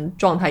精神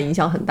状态影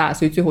响很大，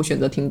所以最后选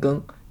择停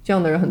更。这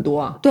样的人很多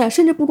啊。对啊，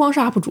甚至不光是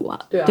UP 主啊，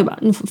对吧？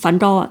樊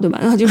昭啊，对吧？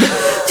然后就是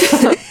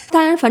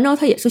当然樊昭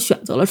他也是选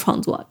择了创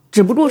作，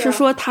只不过是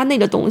说他那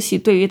个东西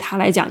对于他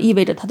来讲意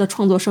味着他的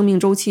创作生命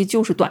周期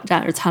就是短暂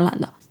而灿烂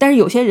的。但是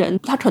有些人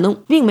他可能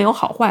并没有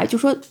好坏，就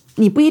说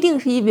你不一定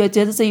是因为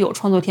觉得自己有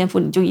创作天赋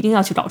你就一定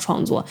要去搞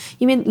创作，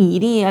因为你一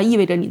定也要意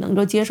味着你能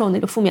够接受那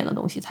个负面的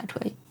东西才可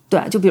以。对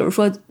啊，就比如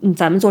说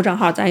咱们做账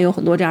号咱也有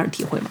很多这样的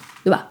体会嘛，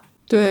对吧？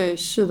对，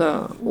是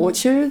的。我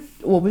其实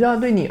我不知道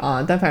对你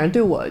啊，但反正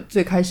对我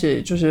最开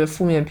始就是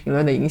负面评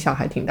论的影响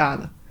还挺大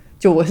的，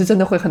就我是真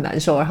的会很难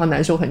受，然后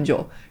难受很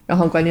久。然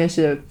后关键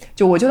是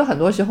就我觉得很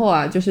多时候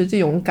啊，就是这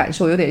种感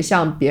受有点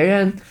像别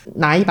人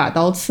拿一把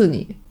刀刺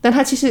你，但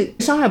他其实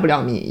伤害不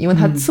了你，因为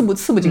他刺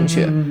不进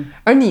去，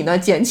而你呢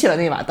捡起了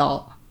那把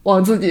刀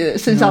往自己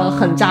身上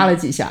狠扎了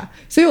几下。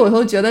所以我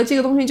都觉得这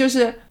个东西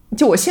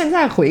就我现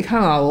在回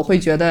看啊，我会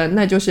觉得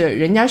那就是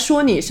人家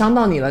说你伤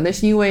到你了，那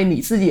是因为你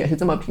自己也是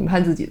这么评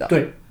判自己的。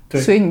对，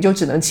所以你就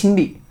只能清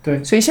理。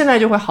对，所以现在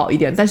就会好一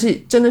点，但是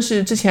真的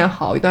是之前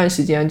好一段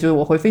时间，就是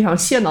我会非常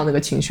陷到那个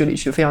情绪里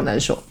去，非常难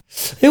受。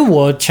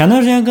我前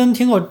段时间跟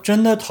听友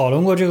真的讨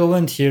论过这个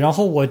问题，然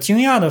后我惊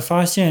讶的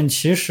发现，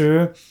其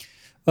实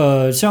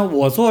像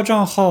我做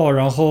账号，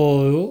然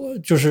后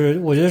就是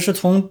我觉得是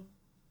从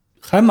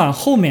还蛮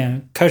后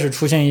面开始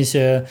出现一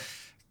些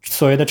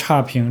所谓的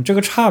差评。这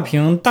个差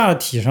评大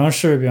体上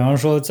是比方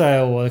说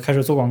在我开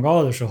始做广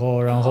告的时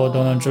候，然后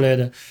等等之类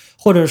的，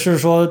或者是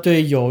说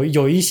对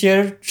有一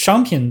些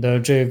商品的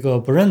这个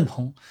不认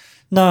同。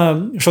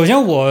那首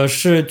先我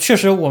是确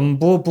实我们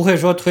不会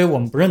说推我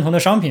们不认同的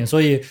商品，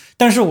所以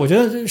但是我觉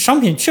得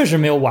商品确实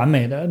没有完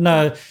美的，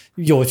那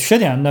有缺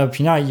点的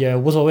评价也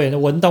无所谓。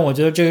但我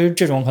觉得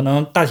这种可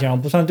能大体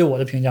上不算对我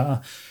的评价啊。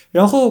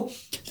然后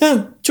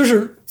但就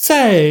是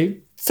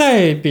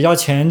在比较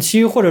前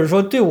期，或者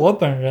说对我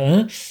本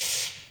人，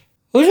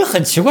我觉得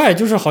很奇怪，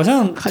就是好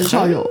像很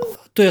少有，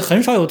对，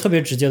很少有特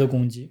别直接的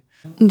攻击。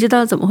你知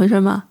道怎么回事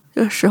吗？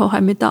这个时候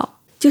还没到，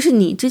就是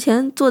你之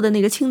前做的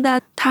那个清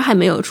单，它还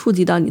没有触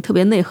及到你特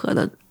别内核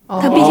的，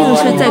它毕竟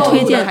是在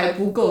推荐，还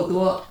不够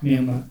多。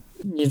明白？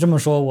你这么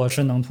说我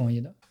是能同意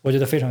的，我觉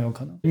得非常有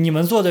可能。你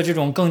们做的这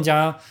种更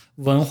加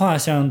文化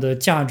向的、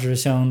价值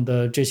向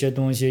的这些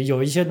东西，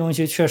有一些东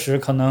西确实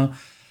可能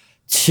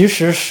其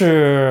实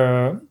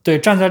是对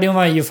站在另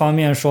外一方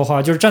面说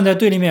话，就是站在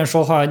对立面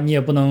说话，你也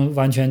不能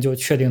完全就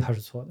确定它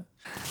是错的。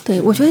对，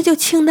我觉得就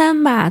清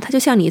单吧，它就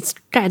像你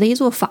盖的一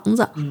座房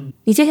子，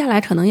你接下来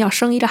可能要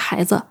生一个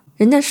孩子，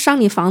人家伤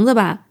你房子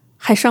吧，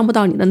还伤不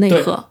到你的内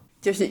核。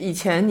就是以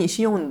前你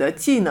是用你的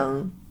技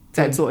能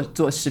在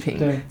做视频，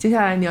对，接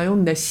下来你要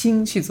用你的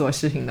心去做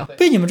视频的。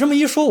被你们这么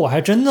一说，我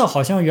还真的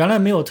好像原来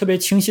没有特别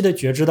清晰的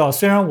觉知到，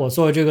虽然我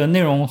做这个内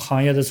容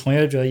行业的从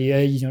业者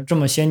也已经这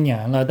么些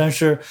年了，但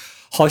是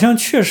好像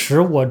确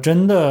实我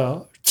真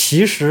的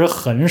其实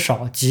很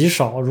少极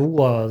少，如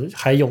果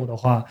还有的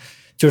话，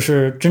就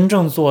是真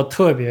正做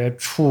特别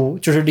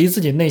就是离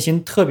自己内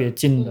心特别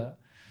近的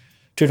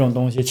这种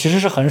东西其实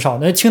是很少。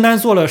那清单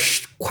做了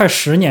快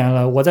10年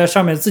了，我在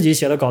上面自己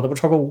写的稿子不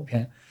超过5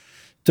篇，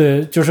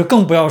对，就是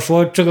更不要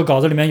说这个稿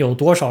子里面有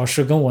多少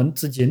是跟我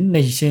自己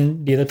内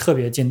心离得特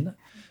别近的。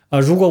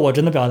如果我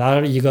真的表达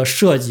了一个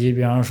涉及，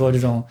比方说这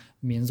种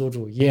民族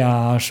主义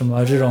啊，什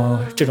么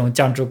这种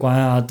价值观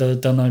啊等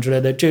等之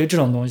类的这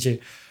种东西，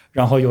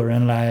然后有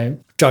人来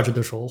judge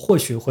的时候，或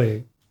许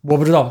会，我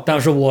不知道，但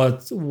是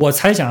我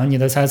猜想你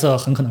的猜测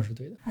很可能是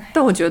对的。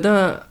但我觉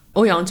得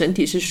欧阳整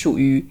体是属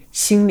于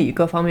心理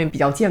各方面比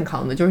较健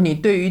康的，就是你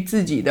对于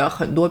自己的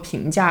很多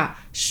评价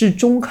是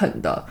中肯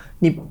的，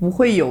你不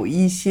会有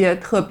一些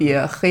特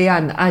别黑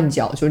暗的暗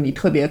角，就是你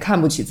特别看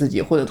不起自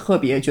己或者特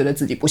别觉得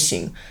自己不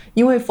行，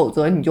因为否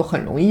则你就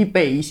很容易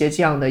被一些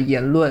这样的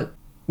言论，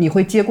你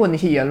会接过那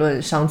些言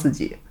论伤自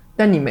己。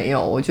但你没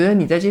有，我觉得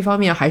你在这方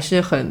面还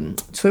是很，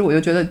所以我就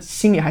觉得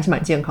心里还是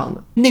蛮健康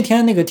的。那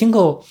天那个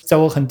Tinko 在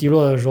我很低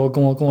落的时候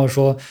跟我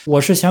说，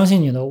我是相信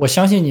你的，我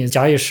相信你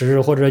假以时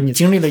日，或者你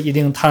经历了一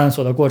定探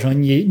索的过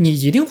程，你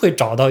一定会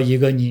找到一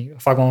个你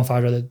发光发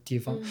热的地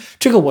方，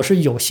这个我是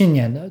有信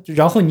念的，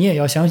然后你也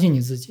要相信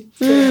你自己。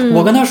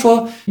我跟他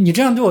说，你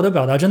这样对我的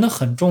表达真的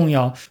很重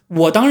要，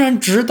我当然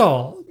知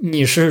道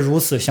你是如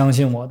此相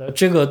信我的，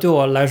这个对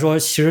我来说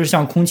其实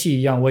像空气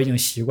一样，我已经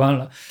习惯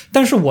了，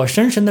但是我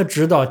深深的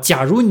知道，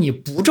假如你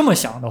不这么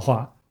想的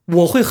话，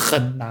我会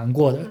很难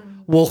过的，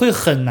我会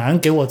很难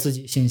给我自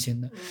己信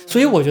心的。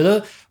所以我觉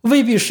得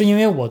未必是因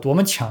为我多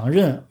么强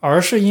韧，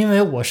而是因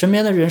为我身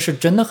边的人是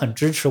真的很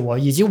支持我，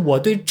以及我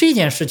对这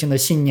件事情的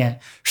信念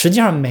实际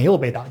上没有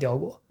被打掉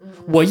过。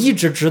我一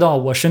直知道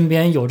我身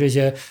边有这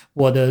些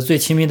我的最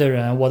亲密的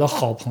人，我的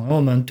好朋友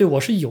们对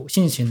我是有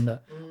信心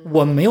的，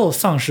我没有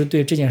丧失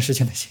对这件事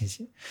情的信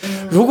心。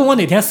如果我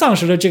哪天丧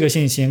失了这个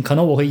信心，可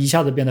能我会一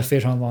下子变得非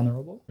常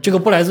vulnerable。 这个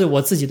不来自于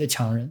我自己的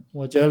强韧，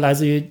我觉得来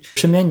自于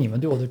身边你们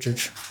对我的支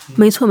持。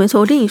没错没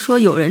错，我跟你说，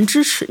有人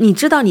支持你，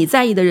知道你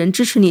在意的人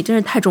支持你，真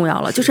是太重要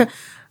了。就是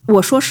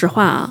我说实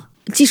话啊，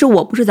即使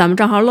我不是咱们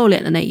账号露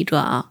脸的那一个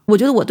啊，我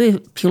觉得我对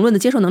评论的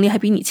接受能力还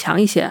比你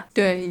强一些。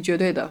对，你绝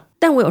对的。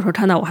但我有时候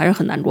看到我还是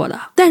很难过的。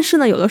但是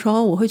呢，有的时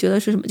候我会觉得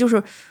是什么，就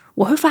是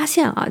我会发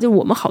现啊，就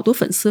我们好多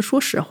粉丝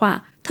说实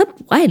话他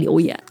不爱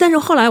留言，但是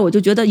后来我就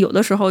觉得有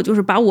的时候就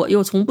是把我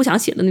又从不想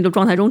写的那种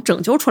状态中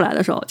拯救出来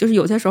的时候，就是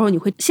有些时候你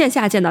会线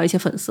下见到一些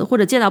粉丝，或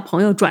者见到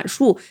朋友转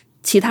述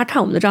其他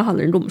看我们的账号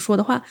的人跟我们说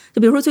的话。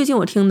就比如说最近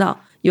我听到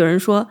有人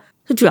说，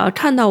他只要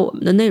看到我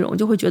们的内容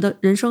就会觉得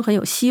人生很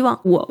有希望。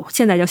我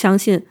现在就相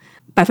信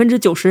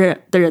90%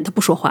的人他不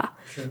说话，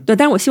对，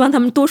但是我希望他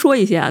们多说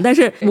一些啊。但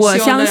是我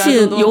相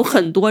信有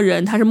很多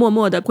人他是默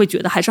默的会觉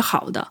得还是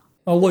好的。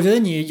我觉得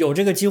你有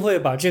这个机会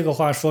把这个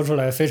话说出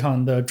来非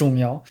常的重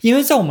要，因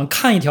为在我们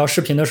看一条视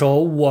频的时候，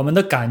我们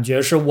的感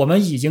觉是我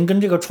们已经跟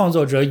这个创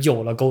作者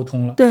有了沟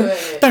通了。对，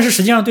但是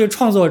实际上对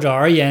创作者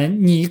而言，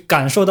你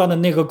感受到的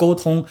那个沟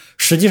通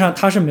实际上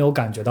他是没有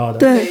感觉到的。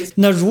对，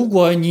那如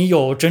果你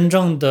有真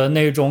正的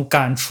那种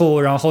感触，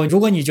然后如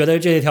果你觉得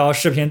这条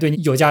视频对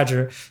你有价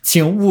值，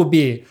请务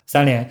必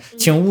3连，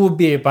请务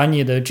必把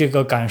你的这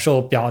个感受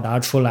表达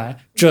出来，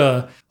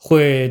这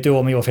会对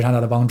我们有非常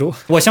大的帮助。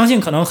我相信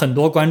可能很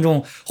多观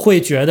众会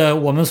觉得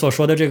我们所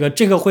说的这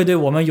个会对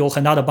我们有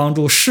很大的帮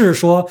助，是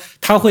说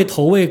它会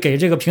投喂给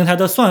这个平台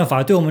的算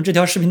法，对我们这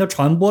条视频的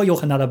传播有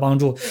很大的帮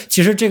助。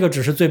其实这个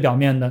只是最表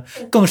面的，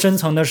更深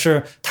层的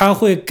是它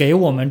会给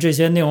我们这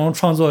些内容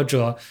创作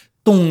者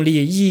动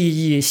力、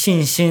意义、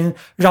信心，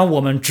让我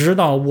们知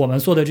道我们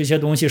做的这些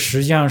东西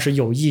实际上是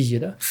有意义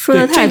的。说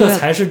得太对了，这个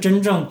才是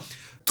真正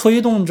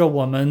推动着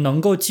我们能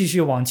够继续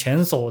往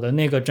前走的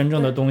那个真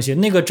正的东西。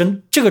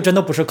这个真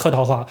的不是客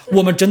套话，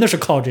我们真的是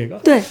靠这个。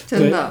对，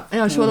真的。哎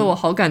呀，说的我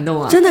好感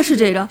动啊！真的是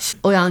这个。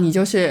欧阳，你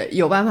就是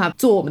有办法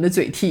做我们的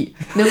嘴替，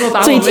能够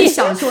把我们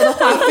想说的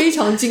话非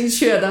常精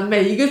确的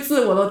每一个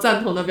字我都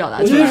赞同的表达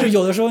出来。我觉得是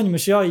有的时候你们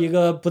需要一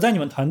个不在你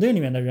们团队里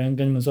面的人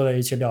跟你们坐在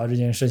一起聊这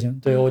件事情。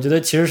对，我觉得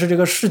其实是这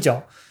个视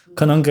角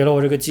可能给了我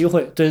这个机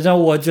会。对，但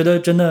我觉得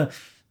真的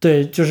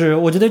对，就是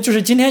我觉得就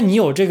是今天你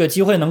有这个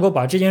机会能够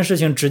把这件事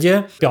情直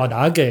接表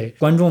达给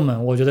观众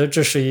们，我觉得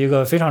这是一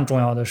个非常重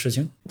要的事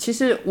情。其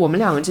实我们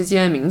两个之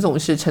间，明总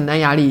是承担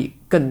压力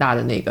更大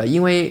的那个，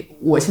因为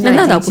我现在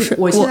那倒不是，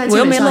我现在基本上已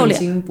我又没露脸，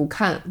经不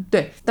看，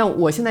对，但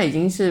我现在已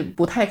经是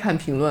不太看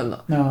评论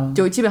了，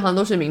就基本上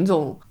都是明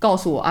总告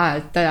诉我啊，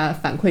大家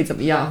反馈怎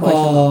么样或者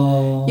什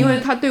么，因为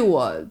他对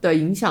我的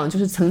影响就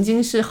是曾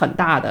经是很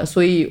大的，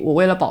所以我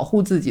为了保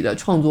护自己的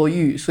创作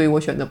欲，所以我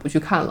选择不去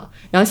看了。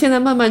然后现在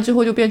慢慢之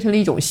后就变成了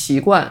一种习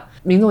惯，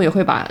明总也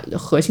会把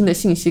核心的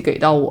信息给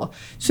到我，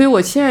所以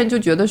我现在就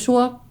觉得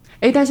说，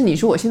哎，但是你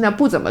说我现在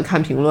不怎么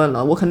看评论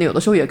了，我可能有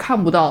的时候也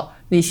看不到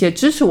那些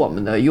支持我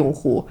们的用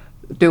户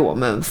对我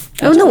们，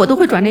那我都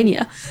会转给你。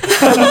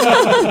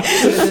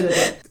对，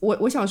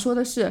我想说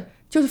的是，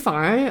就是反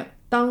而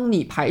当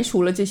你排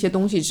除了这些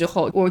东西之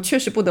后，我确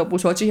实不得不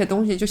说，这些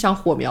东西就像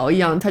火苗一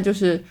样，它就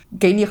是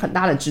给你很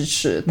大的支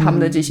持，他们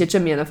的这些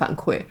正面的反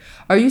馈。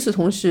而与此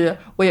同时，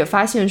我也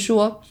发现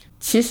说，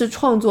其实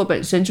创作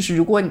本身就是，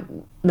如果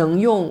能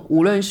用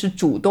无论是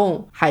主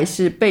动还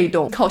是被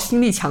动，靠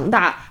心力强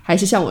大，还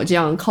是像我这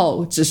样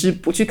靠只是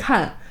不去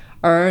看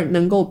而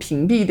能够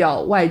屏蔽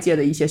掉外界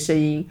的一些声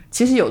音。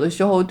其实有的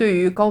时候对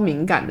于高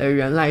敏感的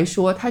人来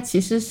说，它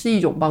其实是一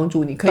种帮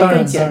助，你可以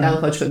更简单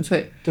和纯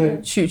粹对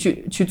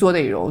去做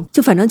内容。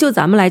就反正就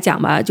咱们来讲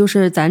吧，就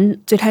是咱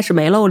最开始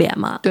没露脸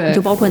嘛，对，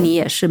就包括你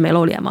也是没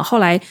露脸嘛。后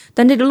来，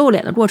但这个露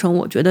脸的过程，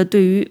我觉得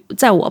对于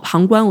在我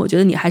旁观，我觉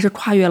得你还是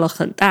跨越了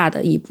很大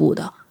的一步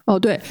的。哦，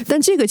对，但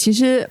这个其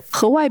实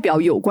和外表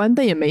有关，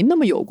但也没那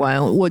么有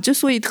关。我之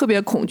所以特别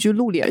恐惧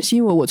露脸，是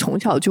因为我从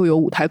小就有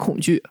舞台恐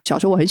惧。小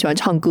时候我很喜欢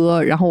唱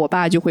歌，然后我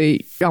爸就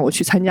会让我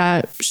去参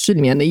加市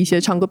里面的一些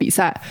唱歌比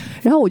赛，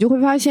然后我就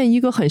会发现一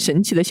个很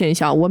神奇的现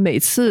象，我每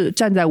次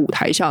站在舞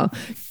台上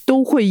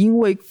都会因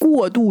为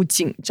过度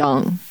紧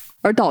张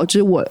而导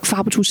致我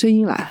发不出声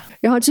音来。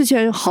然后之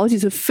前好几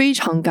次非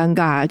常尴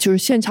尬，就是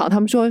现场他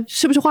们说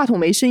是不是话筒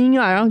没声音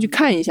啊，然后去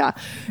看一下，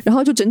然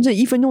后就整整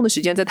1分钟的时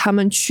间，在他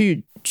们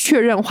去确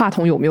认话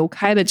筒有没有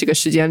开的这个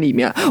时间里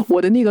面，我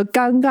的那个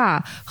尴尬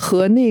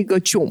和那个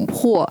窘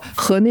迫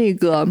和那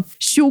个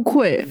羞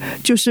愧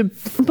就是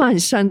漫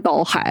山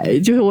倒海，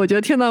就是我觉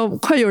得天哪，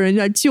快有人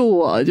来救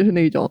我，就是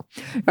那种。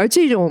而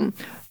这种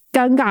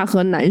尴尬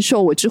和难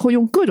受，我之后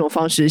用各种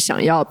方式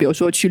想要，比如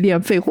说去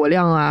练肺活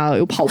量啊，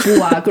有跑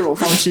步啊，各种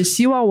方式，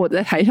希望我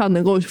在台上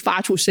能够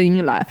发出声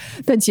音来，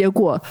但结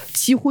果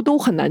几乎都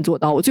很难做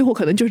到。我最后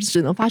可能就是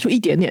只能发出一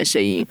点点声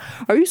音。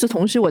而与此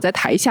同时，我在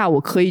台下我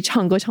可以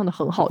唱歌唱得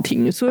很好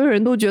听，所有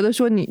人都觉得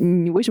说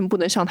你为什么不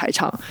能上台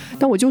唱？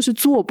但我就是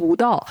做不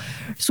到。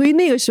所以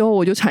那个时候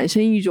我就产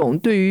生一种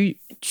对于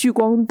聚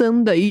光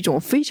灯的一种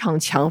非常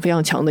强非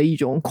常强的一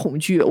种恐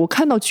惧。我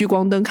看到聚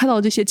光灯，看到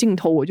这些镜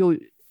头，我就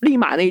立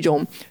马那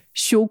种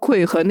羞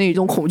愧和那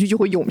种恐惧就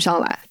会涌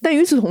上来。但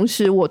与此同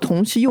时，我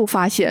同时又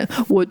发现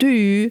我对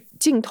于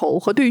镜头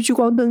和对于聚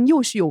光灯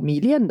又是有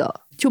迷恋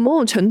的。就某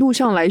种程度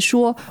上来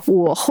说，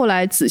我后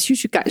来仔细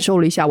去感受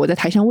了一下我在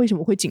台上为什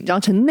么会紧张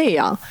成那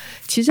样，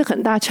其实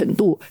很大程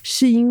度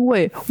是因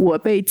为我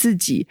被自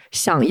己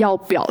想要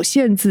表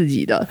现自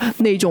己的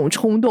那种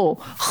冲动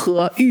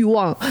和欲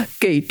望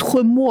给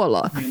吞没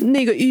了。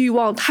那个欲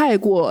望太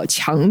过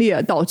强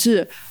烈，导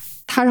致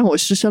它让我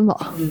失声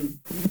了。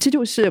这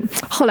就是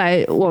后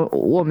来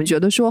我们觉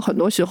得说，很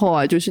多时候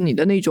啊，就是你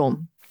的那种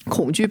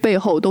恐惧背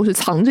后都是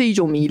藏着一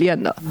种迷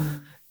恋的。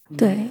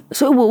对，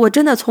所以我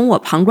真的从我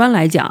旁观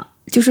来讲，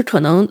就是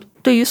可能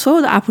对于所有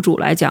的 UP 主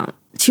来讲，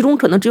其中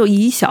可能只有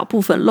一小部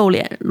分露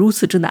脸如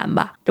此之难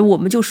吧。这我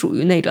们就属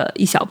于那个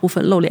一小部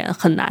分露脸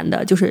很难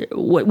的。就是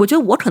我觉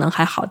得我可能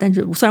还好，但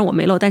是虽然我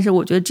没露，但是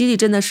我觉得 GG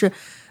真的是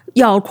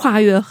要跨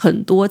越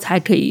很多才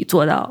可以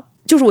做到。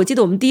就是我记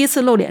得我们第一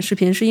次露脸视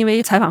频是因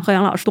为采访贺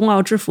阳老师冬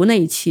奥制服那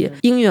一期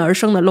应运而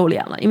生的露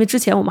脸了。因为之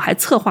前我们还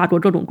策划过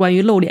各种关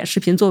于露脸视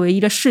频作为一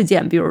个事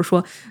件，比如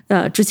说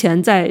之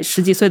前在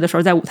10几岁的时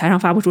候在舞台上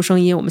发不出声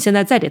音，我们现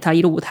在再给他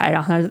一个舞台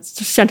让他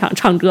现场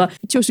唱歌，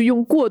就是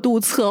用过度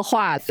策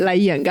划来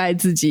掩盖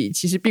自己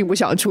其实并不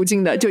想出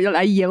镜的，就要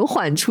来延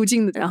缓出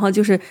镜的。然后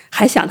就是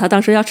还想他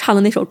当时要唱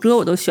的那首歌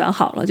我都选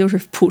好了，就是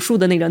朴树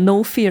的那个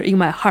No Fear in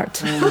My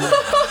Heart。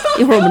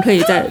一会儿我们可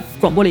以在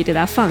广播里给大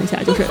家放一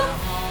下，就是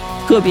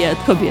特别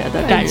特别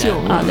的感人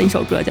啊的一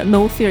首歌叫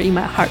No Fear in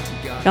My Heart。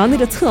 然后那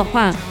个策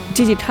划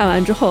GG 看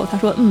完之后他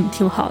说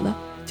挺好的，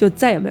就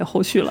再也没有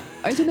后续了。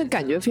而且那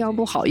感觉非常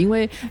不好，因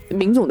为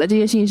明总在这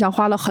件事情上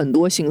花了很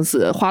多心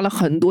思，花了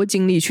很多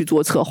精力去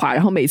做策划，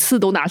然后每次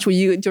都拿出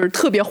一个就是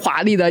特别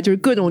华丽的，就是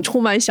各种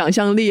充满想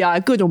象力啊，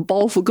各种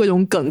包袱，各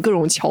种梗，各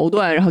种桥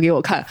段，然后给我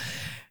看。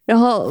然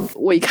后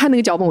我一看那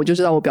个脚本，我就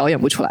知道我表演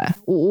不出来，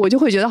我就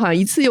会觉得好像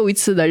一次又一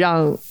次的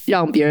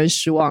让别人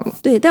失望。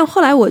对，但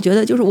后来我觉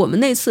得就是我们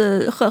那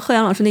次贺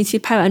阳老师那期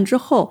拍完之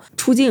后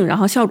出镜，然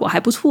后效果还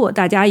不错，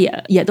大家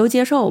也都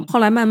接受。后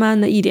来慢慢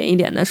的一点一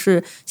点的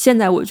是，现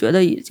在我觉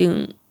得已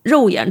经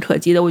肉眼可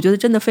及的，我觉得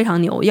真的非常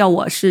牛。要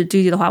我是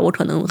GG 的话，我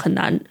可能很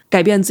难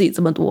改变自己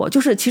这么多。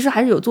就是其实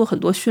还是有做很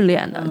多训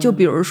练的，就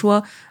比如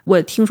说我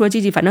听说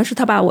GG 反正是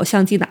他把我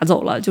相机拿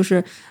走了，就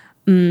是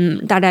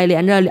大概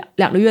连着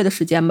两个月的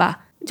时间吧，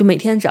就每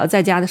天只要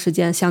在家的时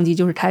间相机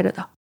就是开着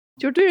的，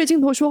就是对着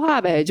镜头说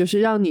话呗，就是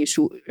让你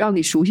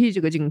熟悉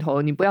这个镜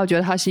头，你不要觉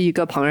得它是一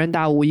个庞然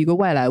大物，一个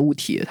外来物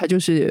体，它就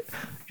是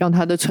让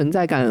它的存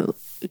在感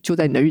就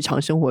在你的日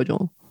常生活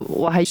中。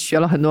我还学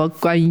了很多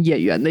关于演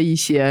员的一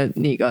些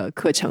那个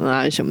课程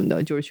啊什么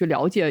的，就是去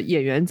了解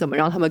演员怎么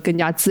让他们更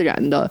加自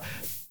然的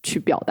去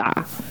表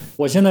达。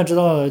我现在知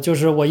道的就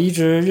是我一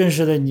直认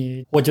识的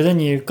你，我觉得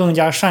你更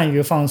加善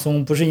于放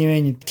松，不是因为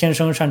你天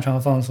生擅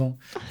长放松，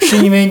是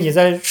因为你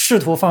在试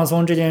图放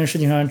松这件事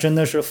情上真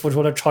的是付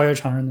出了超越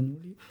常人的努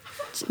力。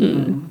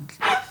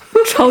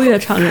超越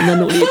常人的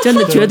努力，真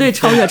的绝对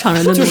超越常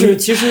人的努力。就是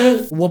其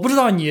实我不知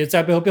道你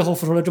在背后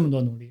付出了这么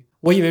多努力，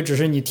我以为只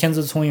是你天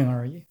资聪颖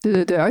而已。对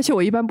对对，而且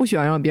我一般不喜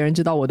欢让别人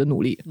知道我的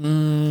努力。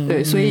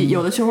对，所以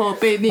有的时候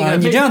被那个、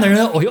你这样的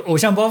人偶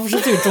像包袱是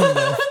最重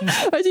的。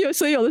而且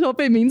所以有的时候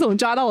被明总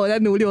抓到我在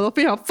努力，我都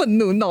非常愤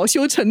怒，恼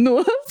羞成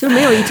怒。就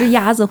没有一只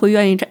鸭子会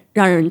愿意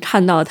让人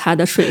看到它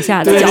的水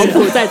下的脚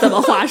蹼在怎么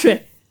划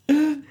水。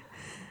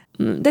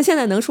但现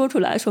在能说出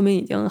来，说明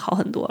已经好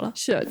很多了。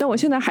是，但我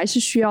现在还是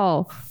需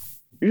要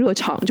热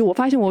场，就我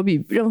发现我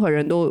比任何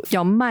人都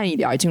要慢一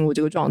点进入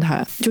这个状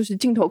态，就是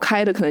镜头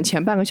开的可能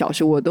前半个小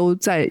时我都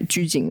在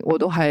拘谨，我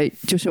都还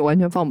就是完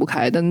全放不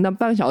开，但那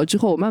半个小时之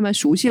后我慢慢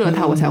熟悉了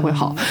它，我才会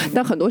好。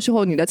但很多时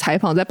候你的采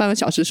访在半个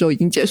小时的时候已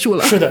经结束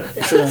了。是的，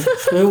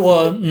所以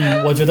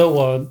我觉得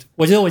我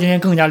今天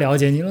更加了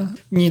解你了，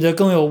你的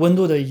更有温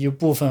度的一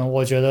部分，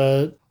我觉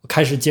得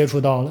开始接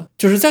触到了。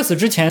就是在此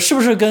之前是不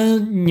是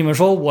跟你们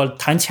说我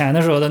谈钱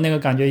的时候的那个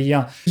感觉一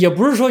样，也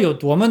不是说有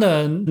多么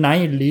的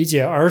难以理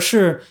解，而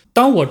是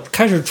当我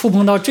开始触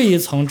碰到这一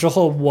层之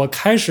后，我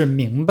开始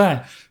明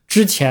白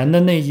之前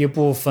的那一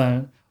部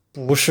分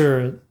不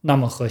是那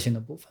么核心的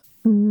部分。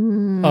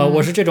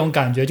我是这种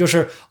感觉，就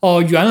是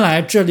原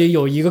来这里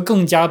有一个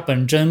更加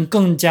本真、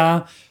更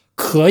加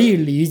可以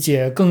理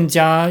解、更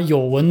加有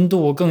温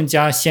度、更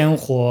加鲜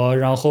活，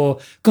然后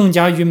更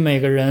加与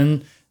每个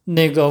人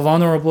那个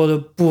vulnerable 的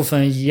部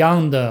分一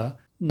样的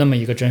那么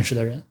一个真实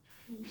的人。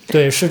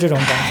对，是这种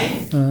感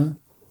觉。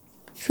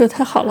说得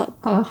太好了，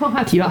好了，换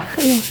话题了。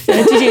哎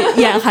呦，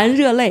这眼含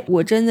热泪。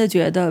我真的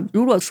觉得，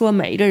如果说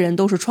每一个人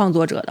都是创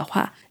作者的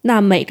话，那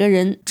每个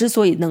人之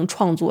所以能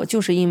创作，就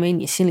是因为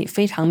你心里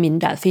非常敏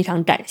感、非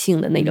常感性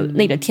的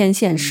那个天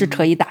线是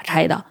可以打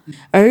开的。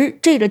而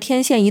这个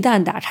天线一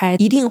旦打开，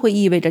一定会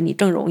意味着你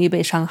更容易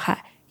被伤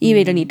害，意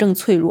味着你更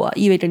脆弱，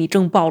意味着你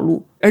更暴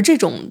露。而这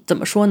种怎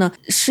么说呢？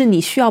是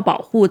你需要保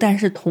护，但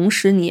是同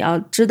时你要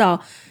知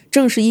道，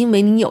正是因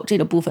为你有这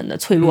个部分的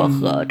脆弱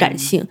和感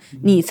性，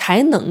你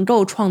才能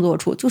够创作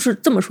出，就是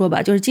这么说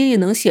吧，就是GG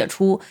能写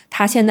出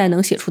他现在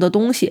能写出的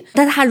东西。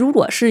但他如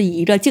果是以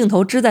一个镜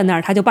头支在那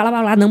儿，他就巴拉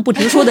巴拉能不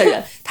停说的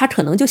人，他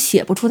可能就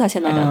写不出他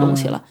现在的东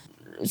西了。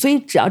所以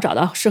只要找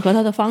到适合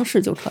他的方式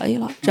就可以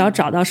了，只要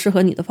找到适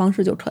合你的方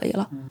式就可以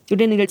了。就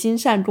跟那个金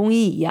善公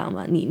益一样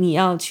嘛，你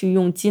要去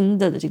用金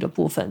的这个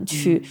部分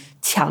去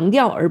强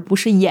调，而不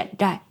是掩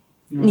盖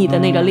你的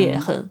那个裂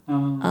痕。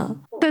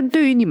但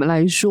对于你们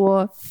来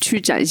说，去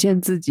展现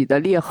自己的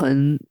裂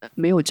痕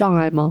没有障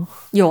碍吗？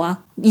有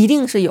啊，一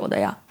定是有的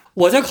呀。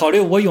我在考虑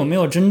我有没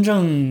有真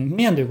正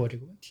面对过这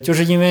个问题，就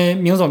是因为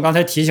明总刚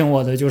才提醒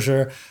我的，就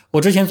是我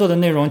之前做的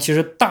内容其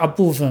实大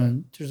部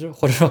分就是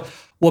或者说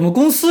我们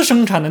公司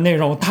生产的内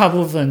容大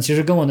部分其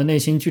实跟我的内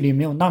心距离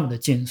没有那么的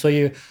近，所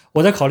以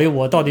我在考虑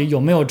我到底有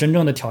没有真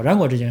正的挑战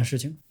过这件事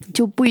情。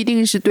就不一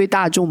定是对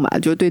大众嘛，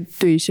就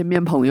对身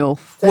边朋友。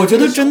我觉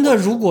得真的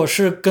如果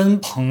是跟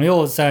朋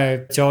友在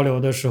交流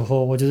的时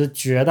候，我觉得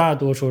绝大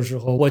多数时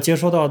候我接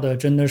收到的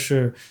真的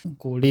是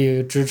鼓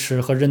励、支持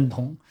和认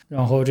同，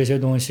然后这些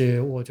东西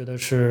我觉得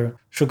是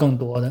更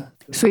多的。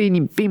所以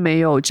你并没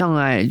有障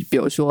碍，比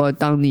如说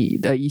当你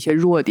的一些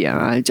弱点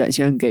啊展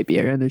现给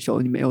别人的时候，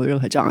你没有任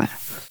何障碍。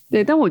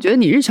对，但我觉得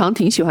你日常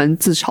挺喜欢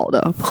自嘲的，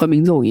和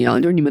明总一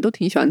样，就是你们都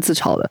挺喜欢自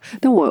嘲的，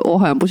但我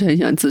好像不是很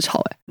喜欢自嘲。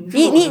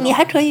你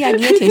还可以啊，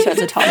你也挺喜欢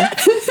自嘲的。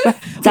不是，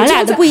咱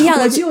俩的不一样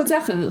的，我只有在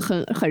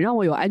很让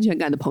我有安全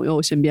感的朋友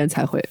身边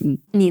才会。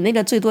你那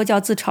个最多叫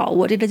自嘲，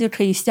我这个就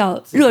可以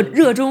叫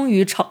热衷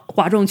于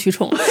哗众取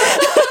宠。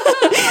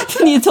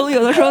你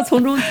有的时候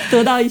从中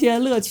得到一些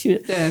乐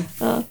趣。对，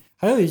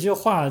还有一句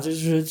话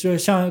就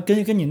像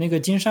跟你那个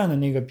金善的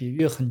那个比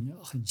喻很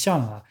像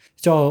啊，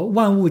叫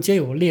万物皆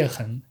有裂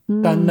痕，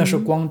但那是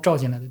光照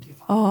进来的地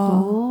方。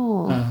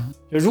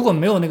如果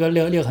没有那个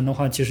裂痕的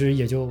话，其实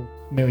也就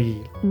没有意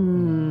义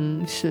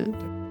了。是。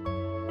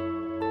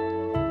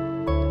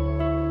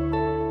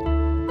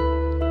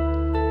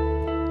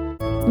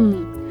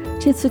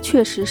这次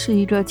确实是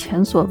一个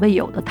前所未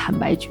有的坦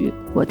白局。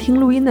我听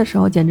录音的时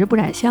候简直不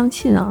敢相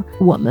信啊，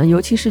我们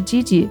尤其是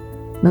GG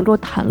能够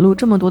袒露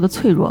这么多的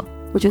脆弱，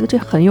我觉得这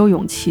很有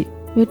勇气。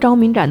因为高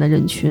敏感的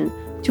人群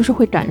就是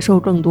会感受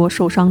更多、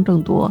受伤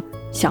更多、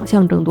想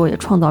象更多，也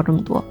创造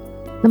更多。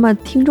那么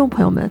听众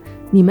朋友们，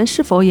你们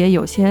是否也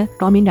有些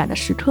高敏感的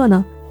时刻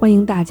呢？欢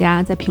迎大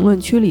家在评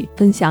论区里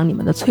分享你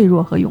们的脆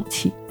弱和勇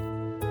气。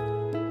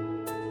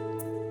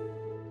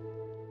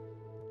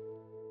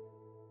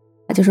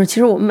就是其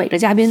实我们每个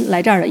嘉宾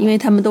来这儿的，因为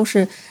他们都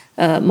是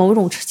某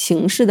种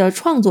形式的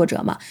创作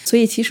者嘛，所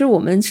以其实我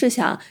们是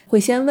想会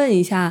先问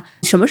一下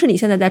什么是你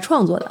现在在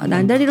创作的，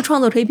但这个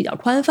创作可以比较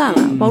宽泛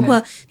了，包括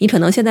你可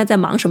能现在在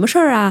忙什么事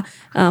儿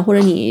啊，或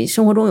者你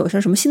生活中有些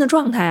什么新的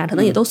状态啊，可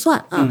能也都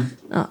算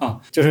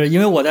就是因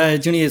为我在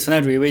经历存在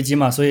主义危机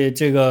嘛，所以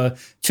这个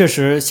确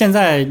实现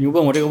在你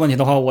问我这个问题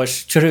的话，我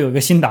确实有一个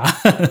心答。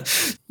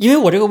因为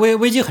我这个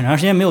危机很长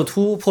时间没有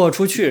突破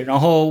出去，然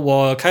后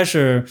我开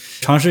始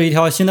尝试一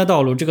条新的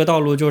道路，这个道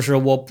路就是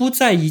我不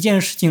在一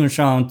件事情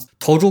上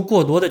投注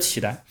过多的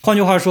期待。换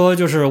句话说，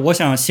就是我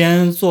想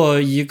先做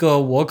一个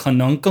我可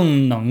能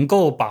更能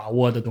够把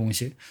握的东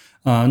西。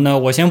那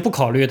我先不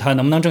考虑它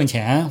能不能挣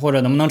钱，或者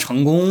能不能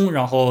成功，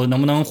然后能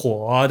不能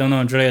火等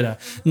等之类的。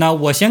那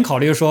我先考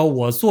虑说，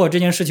我做这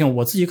件事情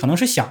我自己可能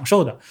是享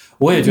受的，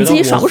我也觉得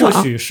我或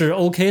许是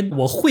OK，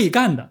 我会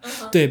干的。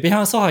对，别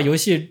像骚话游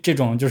戏这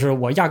种，就是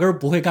我压根儿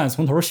不会干，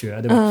从头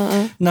学，对吧？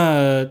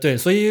那对，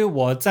所以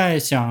我在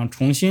想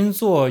重新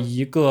做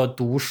一个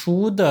读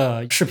书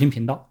的视频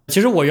频道。其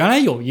实我原来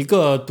有一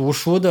个读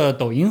书的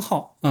抖音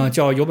号，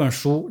叫有本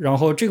书，然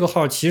后这个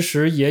号其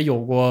实也有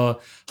过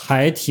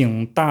还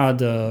挺大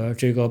的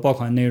这个爆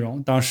款内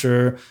容，当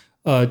时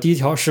第一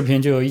条视频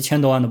就有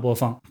1000多万的播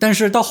放。但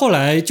是到后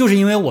来，就是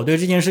因为我对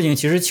这件事情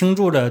其实倾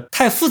注着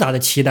太复杂的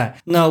期待，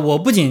那我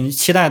不仅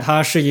期待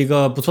它是一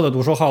个不错的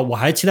读书号，我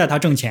还期待它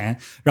挣钱，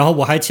然后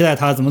我还期待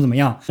它怎么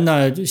样。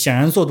那显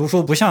然做读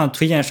书不像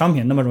推荐商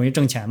品那么容易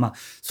挣钱嘛，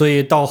所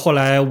以到后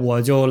来我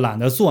就懒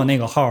得做那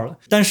个号了。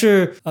但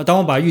是当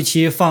我把预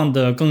期放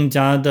得更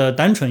加的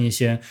单纯一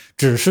些，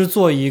只是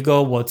做一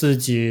个我自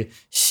己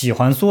喜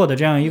欢做的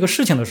这样一个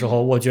事情的时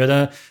候，我觉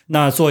得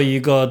那做一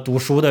个读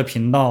书的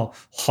频道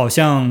好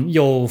像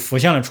又浮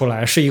现了出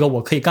来，是一个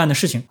我可以干的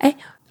事情。哎，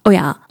欧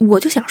阳，我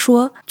就想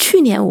说，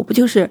去年我不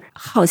就是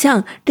好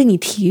像跟你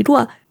提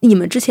过，你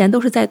们之前都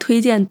是在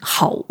推荐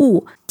好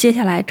物，接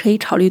下来可以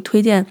考虑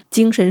推荐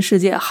精神世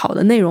界好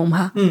的内容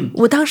吗？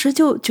我当时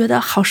就觉得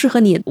好适合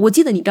你。我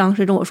记得你当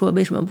时跟我说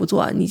为什么不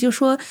做，你就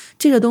说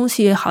这个东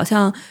西好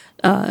像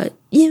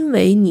因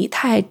为你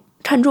太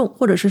看重，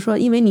或者是说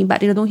因为你把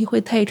这个东西会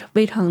take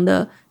非常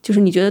的，就是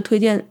你觉得推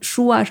荐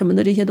书啊什么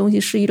的这些东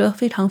西是一个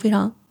非常非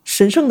常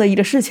神圣的一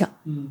个事情，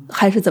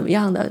还是怎么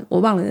样的，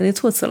我忘了那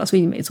措辞了，所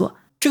以你没做。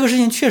这个事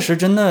情确实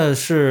真的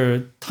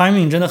是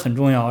timing 真的很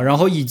重要，然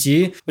后以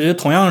及我觉得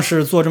同样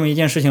是做这么一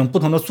件事情，不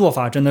同的做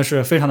法真的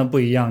是非常的不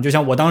一样。就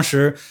像我当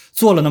时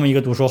做了那么一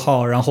个读书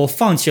号，然后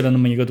放弃了那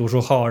么一个读书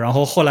号，然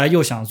后后来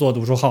又想做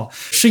读书号，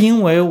是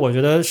因为我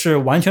觉得是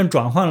完全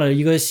转换了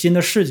一个新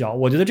的视角。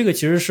我觉得这个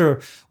其实是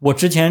我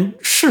之前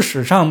事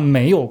实上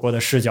没有过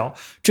的视角，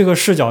这个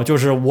视角就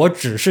是我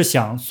只是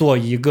想做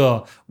一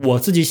个我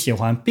自己喜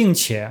欢并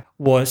且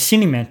我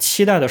心里面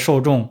期待的受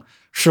众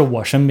是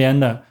我身边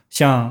的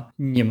像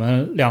你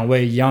们2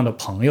位一样的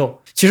朋友。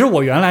其实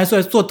我原来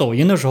在做抖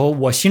音的时候，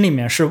我心里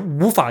面是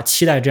无法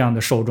期待这样的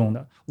受众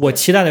的，我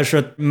期待的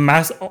是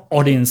mass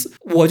audience，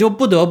 我就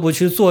不得不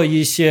去做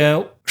一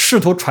些试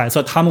图揣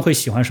测他们会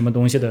喜欢什么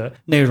东西的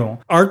内容，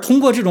而通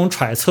过这种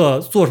揣测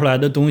做出来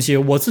的东西，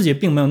我自己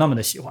并没有那么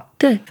的喜欢。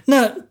对，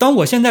那当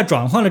我现在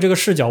转换了这个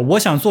视角，我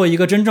想做一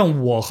个真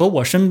正我和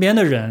我身边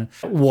的人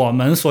我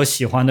们所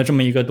喜欢的这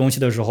么一个东西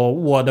的时候，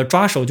我的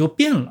抓手就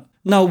变了。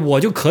那我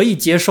就可以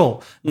接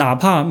受，哪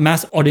怕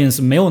mass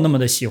audience 没有那么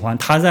的喜欢，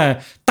他在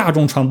大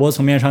众传播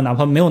层面上哪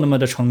怕没有那么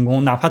的成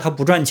功，哪怕他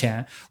不赚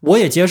钱，我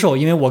也接受，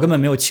因为我根本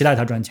没有期待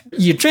他赚钱。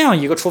以这样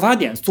一个出发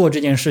点做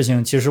这件事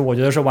情，其实我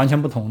觉得是完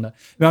全不同的。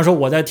比方说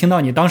我在听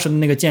到你当时的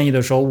那个建议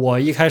的时候，我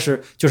一开始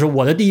就是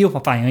我的第一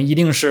反应一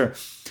定是，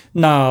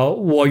那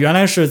我原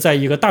来是在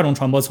一个大众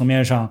传播层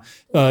面上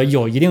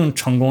有一定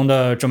成功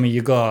的这么一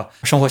个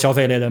生活消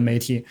费类的媒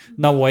体，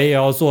那我也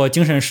要做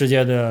精神世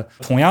界的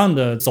同样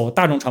的走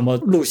大众传播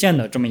路线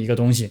的这么一个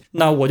东西，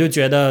那我就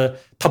觉得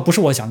它不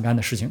是我想干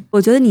的事情。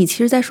我觉得你其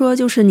实在说，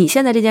就是你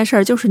现在这件事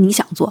儿就是你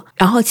想做，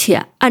然后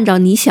且按照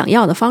你想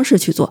要的方式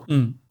去做，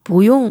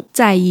不用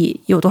在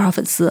意有多少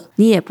粉丝，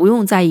你也不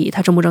用在意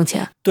它挣不挣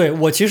钱。对，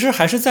我其实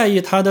还是在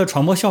意它的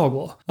传播效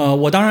果，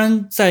我当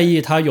然在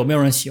意它有没有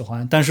人喜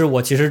欢，但是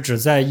我其实只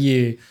在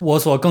意我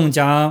所更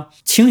加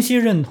清晰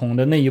认同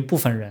的那一部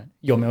分人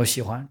有没有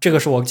喜欢，这个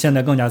是我现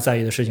在更加在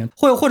意的事情。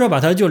或者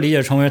把它就理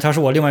解成为它是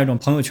我另外一种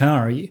朋友圈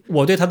而已，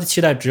我对它的期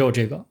待只有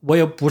这个，我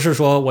也不是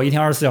说我一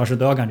天24小时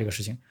都要干这个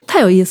事情。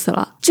太有意思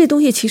了，这东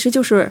西其实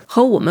就是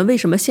和我们为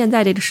什么现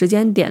在这个时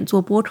间点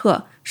做播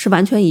客是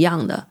完全一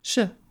样的。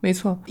是没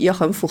错，也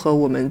很符合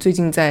我们最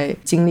近在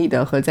经历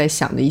的和在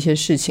想的一些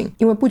事情。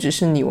因为不只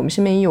是你，我们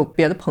身边也有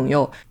别的朋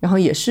友，然后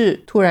也是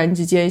突然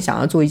之间想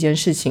要做一件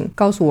事情，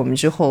告诉我们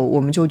之后，我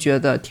们就觉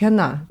得天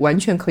哪，完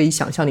全可以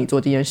想象你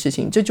做这件事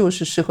情，这就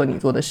是适合你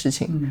做的事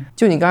情。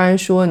就你刚才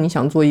说你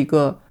想做一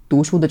个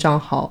读书的账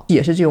号，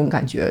也是这种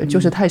感觉，就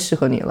是太适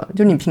合你了。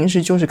就你平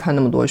时就是看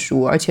那么多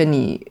书，而且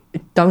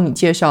当你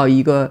介绍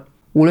一个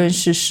无论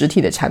是实体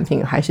的产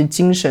品还是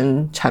精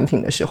神产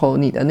品的时候，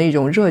你的那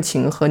种热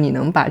情和你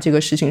能把这个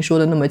事情说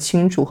得那么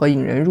清楚和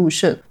引人入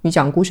胜，你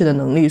讲故事的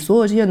能力，所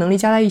有这些能力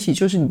加在一起，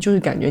就是你就是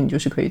感觉你就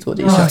是可以做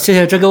这些事。谢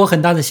谢，这给我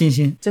很大的信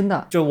心。真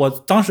的，就我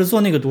当时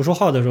做那个读书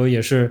号的时候，也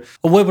是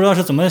我也不知道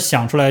是怎么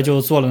想出来就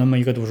做了那么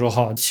一个读书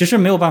号，其实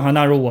没有办法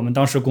纳入我们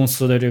当时公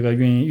司的这个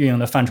运营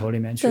的范畴里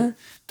面去。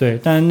对，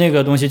但那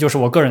个东西就是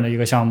我个人的一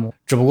个项目，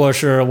只不过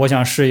是我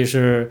想试一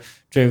试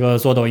这个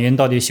做抖音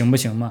到底行不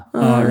行嘛，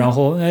然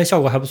后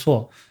效果还不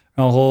错，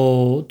然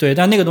后对，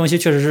但那个东西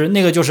确实是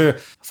那个就是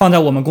放在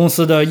我们公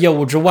司的业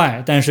务之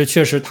外，但是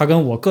确实它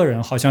跟我个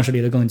人好像是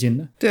离得更近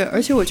的。对，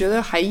而且我觉得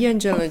还验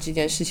证了这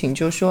件事情，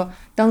就是说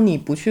当你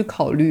不去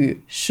考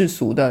虑世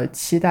俗的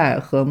期待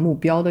和目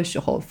标的时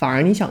候，反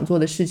而你想做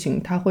的事情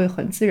它会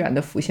很自然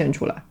的浮现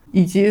出来。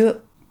以及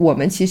我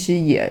们其实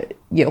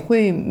也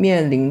会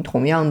面临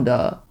同样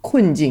的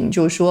困境，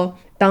就是说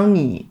当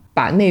你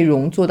把内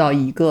容做到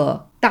一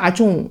个大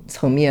众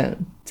层面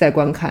在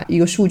观看一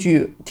个数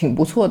据挺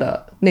不错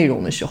的内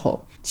容的时候，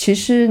其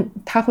实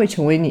它会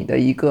成为你的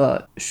一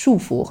个束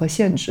缚和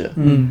限制。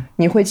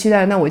你会期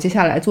待那我接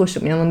下来做什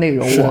么样的内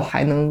容我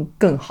还能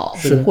更好，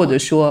或者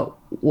说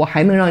我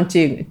还能让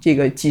这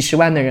个几十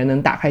万的人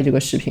能打开这个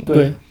视频。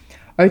对，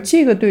而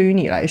这个对于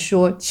你来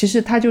说，其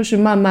实它就是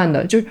慢慢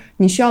的，就是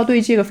你需要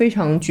对这个非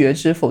常觉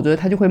知，否则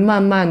它就会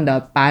慢慢的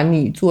把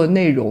你做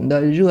内容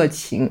的热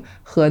情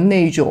和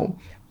那种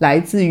来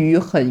自于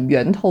很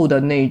源头的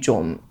那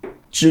种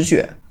直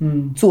觉，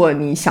做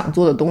你想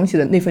做的东西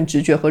的那份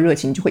直觉和热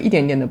情，就会一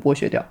点点的剥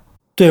削掉。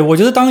对，我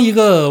觉得当一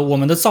个我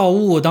们的造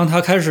物，当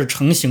它开始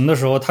成型的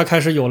时候，它开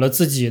始有了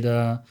自己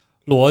的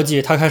逻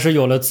辑，它开始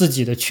有了自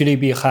己的趋利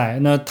避害，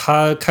那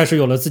它开始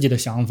有了自己的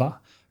想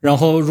法。然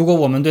后如果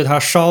我们对它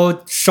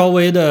稍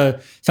微的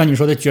像你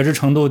说的觉知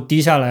程度低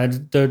下来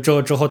的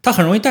之后，它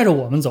很容易带着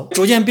我们走，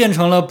逐渐变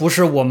成了不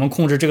是我们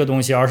控制这个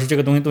东西，而是这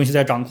个东西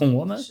在掌控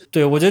我们。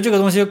对，我觉得这个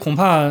东西恐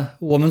怕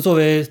我们作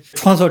为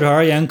创作者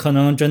而言，可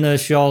能真的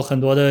需要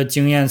很多的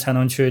经验才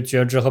能去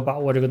觉知和把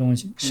握这个东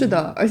西。是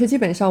的，而且基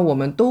本上我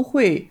们都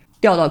会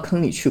掉到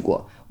坑里去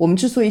过。我们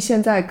之所以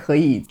现在可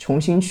以重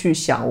新去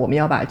想我们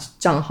要把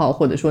账号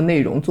或者说内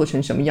容做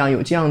成什么样，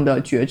有这样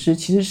的觉知，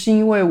其实是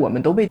因为我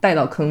们都被带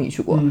到坑里去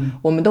过，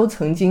我们都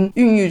曾经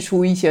孕育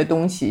出一些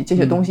东西，这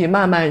些东西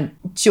慢慢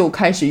就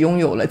开始拥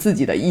有了自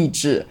己的意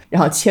志，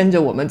然后牵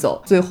着我们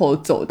走，最后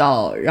走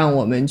到让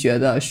我们觉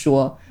得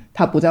说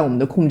它不在我们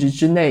的控制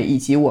之内，以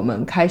及我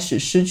们开始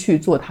失去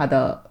做它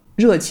的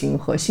热情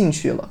和兴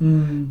趣了。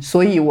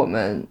所以我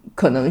们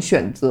可能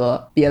选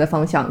择别的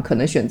方向，可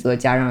能选择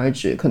戛然而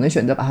止，可能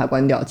选择把它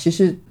关掉，其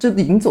实这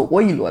已经走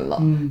过一轮了。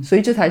所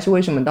以这才是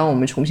为什么当我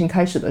们重新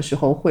开始的时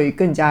候会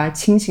更加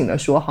清醒的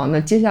说，好，那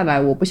接下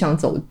来我不想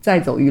再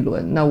走一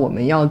轮，那我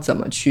们要怎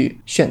么去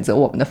选择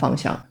我们的方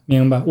向。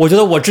明白。我觉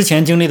得我之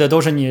前经历的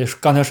都是你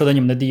刚才说的你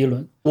们的第一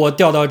轮，我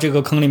掉到这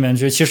个坑里面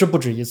去其实不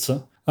止一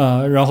次，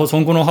然后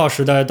从公众号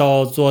时代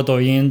到做抖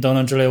音等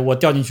等之类，我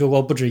掉进去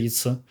过不止一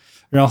次。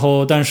然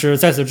后但是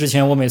在此之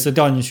前，我每次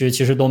掉进去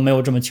其实都没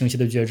有这么清晰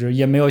的觉知，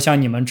也没有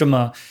像你们这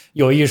么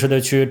有意识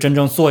的去真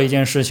正做一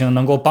件事情，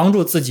能够帮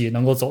助自己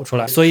能够走出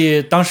来。所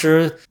以当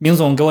时明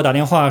总给我打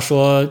电话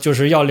说就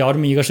是要聊这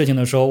么一个事情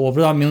的时候，我不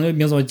知道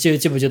明总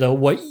记不记得，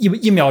我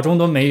一秒钟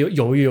都没有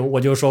犹豫，我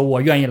就说我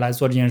愿意来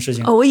做这件事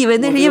情。我以为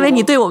那是因为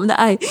你对我们的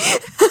爱。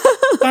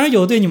当然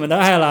有对你们的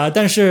爱了，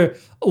但是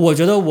我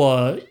觉得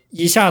我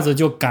一下子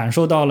就感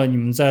受到了你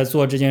们在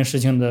做这件事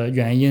情的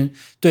原因。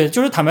对，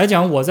就是坦白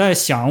讲，我在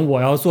想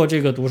我要做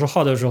这个读书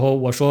号的时候，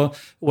我说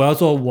我要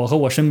做我和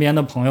我身边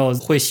的朋友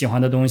会喜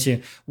欢的东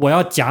西，我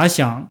要假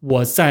想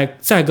我在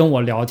跟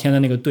我聊天的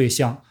那个对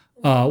象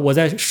我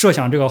在设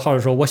想这个号的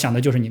时候，我想的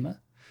就是你们。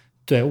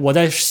对，我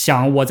在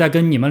想我在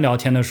跟你们聊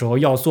天的时候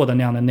要做的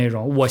那样的内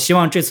容，我希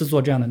望这次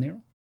做这样的内容。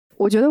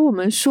我觉得我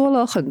们说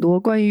了很多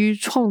关于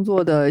创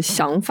作的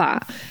想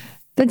法，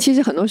但其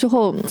实很多时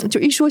候就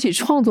一说起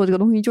创作这个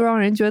东西，就让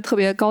人觉得特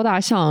别高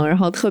大上，然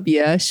后特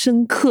别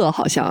深刻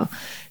好像。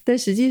但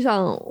实际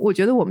上我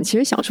觉得我们其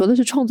实想说的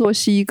是，创作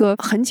是一个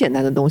很简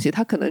单的东西，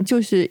它可能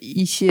就是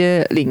一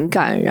些灵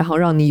感，然后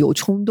让你有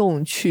冲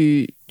动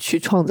去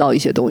创造一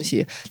些东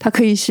西。它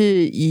可以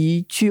是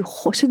一句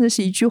甚至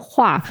是一句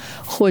话，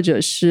或者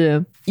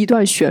是一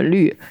段旋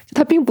律，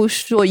它并不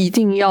是说一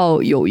定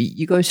要有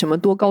一个什么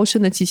多高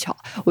深的技巧。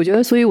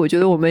所以我觉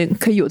得我们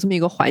可以有这么一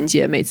个环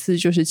节，每次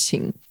就是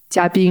请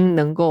嘉宾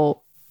能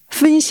够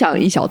分享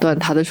一小段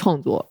他的创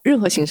作，任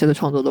何形式的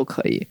创作都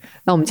可以。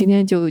那我们今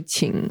天就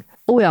请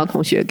欧阳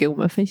同学给我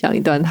们分享一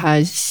段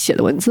他写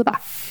的文字吧。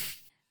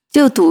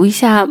就读一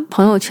下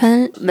朋友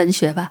圈文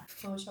学吧。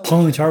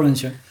朋友圈文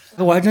学，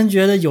我还真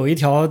觉得有一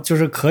条就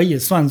是可以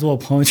算作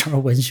朋友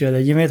圈文学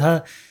的，因为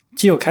它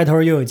既有开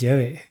头又有结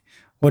尾。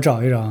我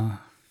找一找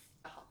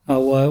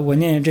我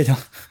念念这条。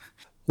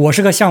我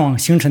是个向往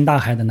星辰大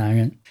海的男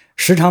人，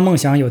时常梦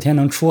想有天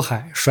能出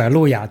海，甩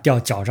路亚钓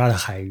狡诈的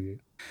海鱼。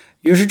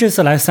于是这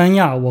次来三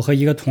亚，我和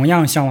一个同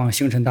样向往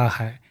星辰大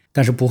海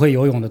但是不会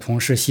游泳的同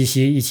事西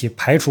西一起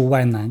排除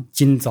万难，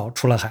今早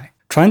出了海。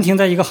船停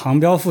在一个航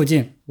标附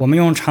近，我们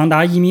用长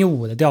达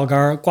1.5米的钓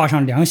竿挂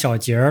上2小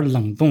节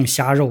冷冻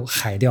虾肉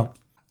海钓。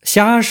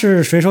虾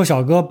是水手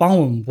小哥帮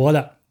我们剥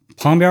的，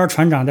旁边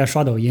船长在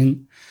刷抖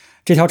音。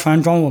这条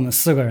船装我们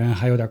4个人，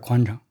还有点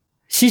宽敞。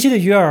西西的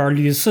鱼饵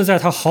屡次在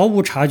他毫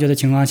无察觉的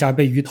情况下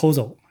被鱼偷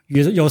走，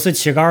有次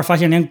起竿发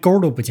现连钩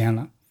都不见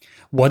了。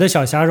我的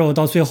小虾肉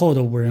到最后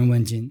都无人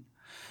问津。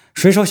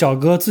水手小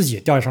哥自己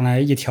钓上来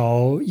一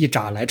条1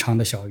拃来长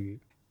的小鱼。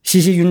西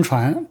西晕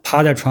船，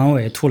趴在船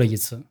尾吐了1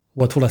次，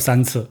我吐了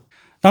3次。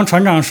当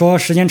船长说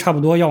时间差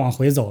不多要往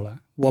回走了，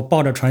我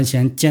抱着船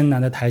舷艰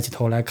难地抬起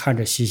头来看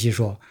着西西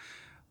说，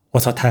我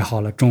操，太好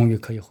了，终于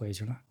可以回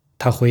去了。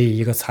他回以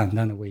一个惨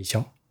淡的微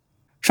笑。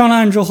上了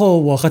岸之后，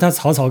我和他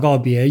草草告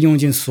别，用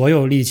尽所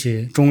有力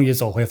气，终于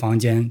走回房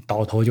间，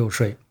倒头就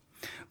睡。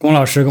龚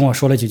老师跟我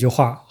说了几句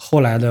话，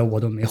后来的我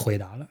都没回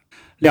答了。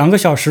2个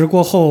小时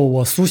过后，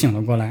我苏醒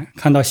了过来，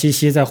看到西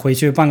西在回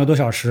去半个多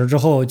小时之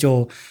后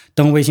就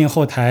登微信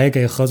后台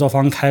给合作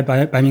方开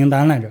白名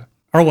单来着，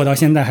而我到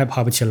现在还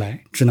爬不起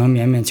来，只能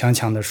勉勉强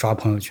强的刷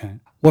朋友圈。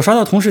我刷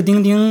到同事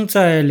丁丁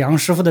在梁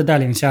师傅的带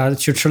领下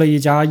去吃了一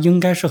家应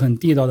该是很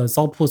地道的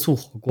糟粕醋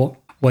火锅。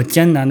我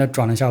艰难地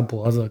转了下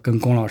脖子，跟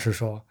龚老师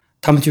说，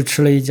他们去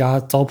吃了一家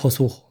糟粕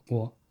醋火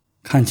锅，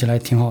看起来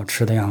挺好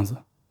吃的样子，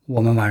我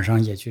们晚上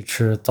也去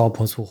吃糟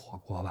粕醋火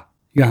锅吧。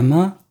远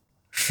吗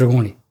？10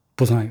公里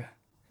不算远，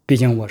毕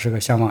竟我是个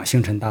向往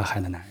星辰大海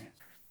的男人。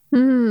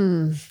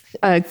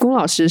龚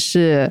老师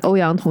是欧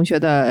阳同学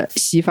的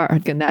媳妇儿，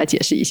跟大家解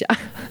释一下。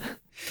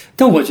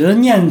但我觉得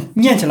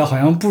念起来好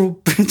像不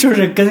就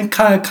是跟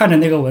看着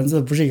那个文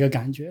字不是一个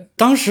感觉。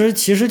当时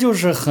其实就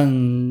是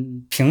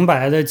很平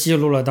白的记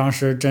录了当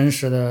时真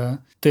实的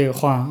对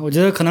话，我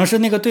觉得可能是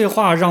那个对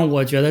话让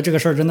我觉得这个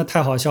事儿真的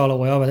太好笑了，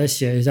我要把它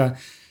写一下。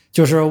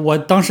就是我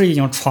当时已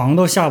经床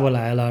都下不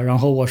来了，然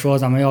后我说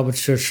咱们要不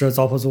去吃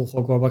糟粕醋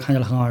火锅吧，看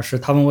起来很好吃。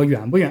他问我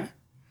远不远，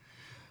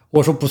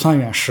我说不算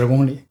远，10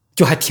公里。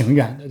就还挺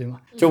远的，对吗？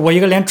就我一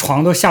个连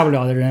床都下不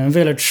了的人，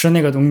为了吃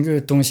那个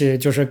东西，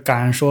就是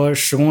敢说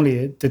10公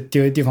里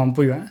的地方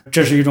不远，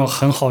这是一种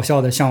很好笑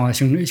的向往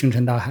星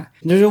辰大海。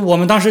就是我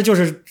们当时就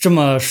是这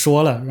么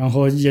说了，然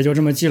后也就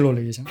这么记录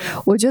了一下。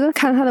我觉得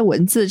看他的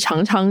文字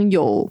常常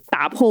有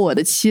打破我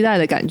的期待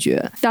的感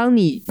觉。当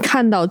你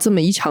看到这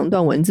么一长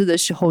段文字的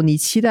时候，你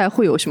期待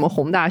会有什么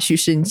宏大叙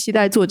事？你期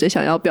待作者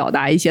想要表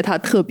达一些他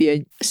特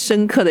别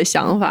深刻的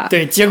想法。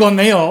对，结果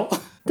没有。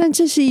但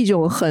这是一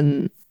种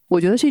我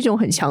觉得是一种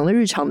很强的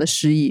日常的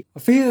诗意。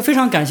非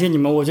常感谢你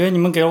们，我觉得你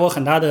们给了我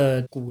很大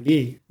的鼓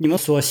励。你们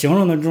所形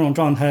容的这种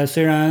状态，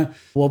虽然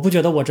我不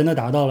觉得我真的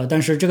达到了，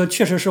但是这个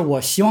确实是我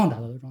希望达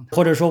到的状态，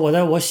或者说我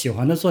在我喜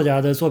欢的作家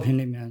的作品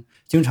里面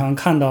经常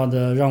看到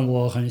的，让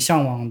我很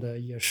向往的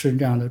也是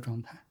这样的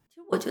状态。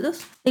我觉得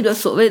那个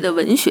所谓的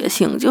文学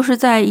性，就是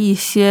在一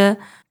些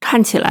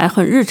看起来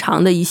很日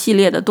常的一系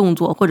列的动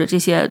作或者这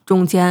些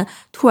中间，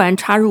突然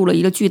插入了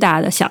一个巨大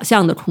的想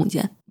象的空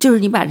间，就是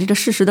你把这个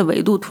事实的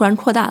维度突然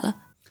扩大了。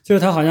就是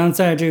他好像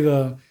在这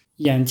个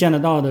眼见得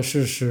到的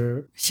事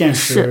实、现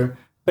实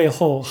背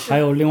后，还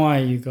有另外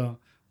一个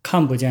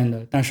看不见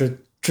的，但是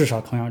至少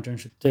同样真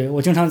实。对，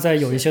我经常在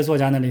有一些作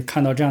家那里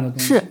看到这样的东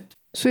西。是，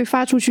所以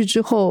发出去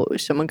之后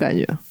什么感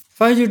觉？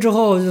发出去之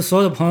后，所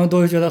有的朋友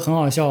都会觉得很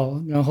好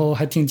笑，然后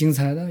还挺精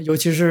彩的。尤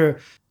其是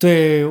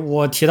对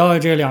我提到的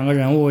这2个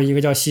人物，一个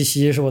叫西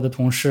西是我的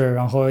同事，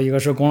然后一个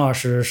是龚老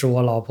师是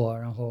我老婆，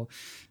然后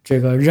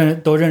这个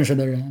都认识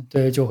的人，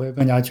对，就会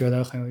更加觉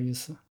得很有意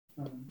思。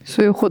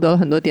所以获得了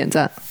很多点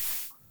赞。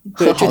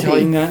对，这条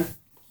应该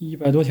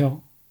100多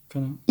条，可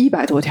能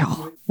100多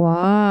条。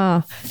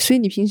哇！所以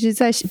你平时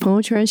在朋友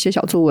圈写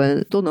小作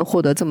文都能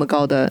获得这么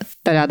高的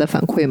大家的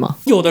反馈吗？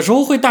有的时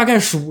候会大概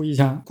数一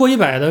下，过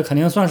100的肯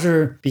定算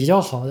是比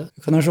较好的。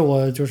可能是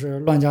我就是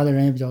乱加的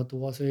人也比较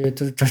多，所以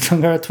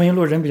整个通讯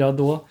录人比较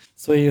多，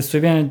所以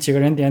随便几个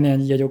人点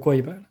点也就过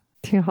100了。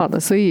挺好的，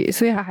所以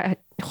还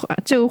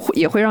这个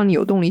也会让你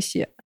有动力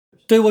写。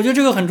对，我觉得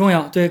这个很重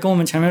要。对，跟我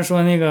们前面说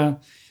的那个，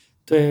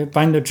对，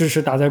把你的知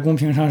识打在公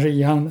屏上是一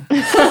样的。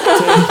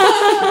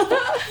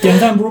点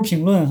赞不如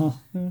评论哈。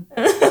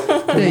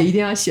对，一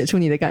定要写出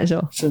你的感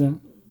受。是的，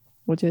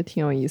我觉得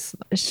挺有意思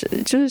的，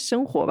就是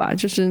生活吧，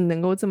就是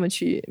能够这么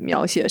去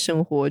描写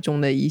生活中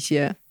的一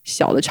些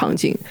小的场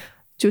景，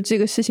就这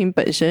个事情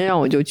本身让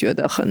我就觉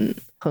得很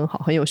好，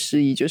很有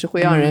诗意，就是会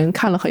让人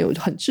看了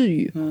很治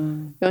愈，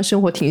让生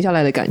活停下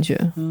来的感觉。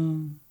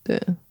对。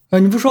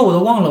你不说我都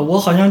忘了，我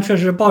好像确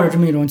实抱着这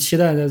么一种期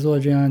待在做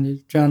这样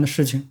的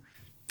事情。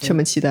什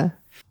么期待？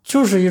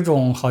就是一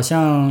种好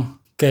像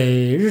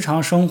给日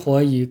常生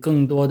活以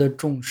更多的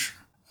重视，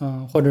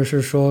或者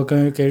是说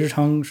给日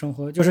常生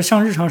活，就是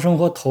向日常生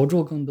活投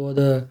注更多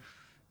的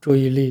注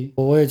意力。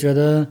我也觉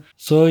得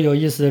所有有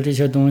意思的这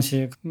些东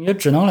西也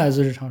只能来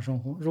自日常生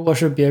活，如果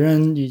是别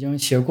人已经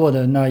写过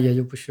的，那也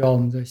就不需要我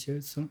们再写一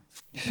次了。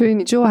所以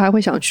你之后还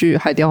会想去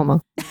海钓吗？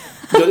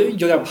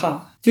有点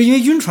怕，就因为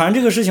晕船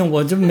这个事情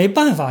我就没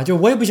办法，就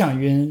我也不想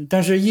晕，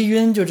但是一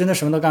晕就真的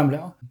什么都干不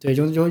了。对，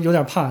就有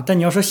点怕。但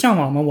你要说向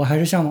往吗？我还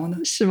是向往的。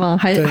是吗？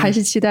还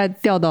是期待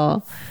钓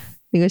到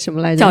那个什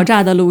么来着？狡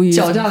诈的鲈鱼。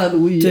狡诈的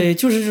鲈鱼。对，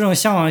就是这种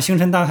向往星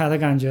辰大海的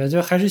感觉，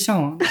就还是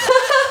向往的。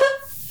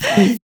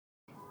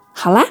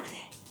好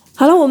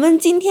了，我们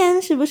今天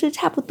是不是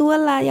差不多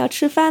了？要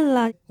吃饭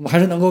了。我还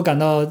是能够感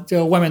到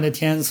这外面的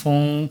天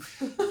从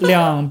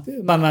亮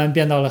慢慢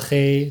变到了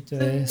黑。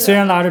对，虽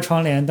然拉着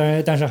窗帘，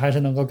但是还是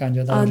能够感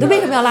觉到。那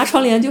为什么要拉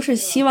窗帘？就是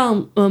希望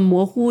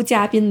模糊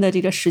嘉宾的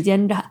这个时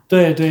间感。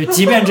对，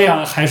即便这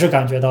样，还是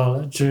感觉到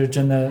了，这是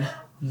真的。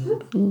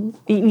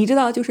你知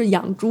道，就是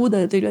养猪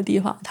的这个地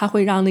方，它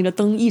会让那个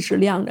灯一直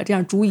亮着，这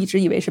样猪一直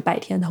以为是白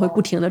天，它会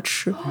不停的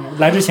吃。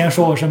来之前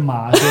说我是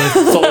马，对，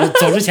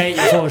走之前已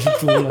经说我是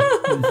猪了。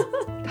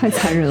太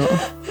残忍了。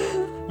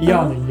一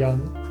样的。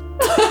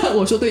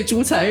我说对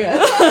猪残忍。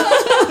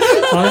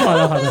好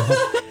的。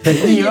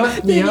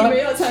你没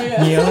有残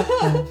忍。你了。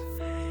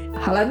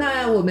好了，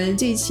那我们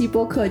这一期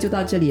播客就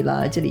到这里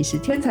了。这里是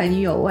天才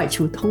女友外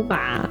出偷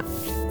马。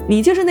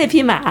你就是那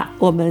匹马，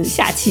我们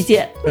下期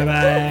见，拜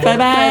拜，拜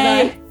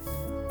拜。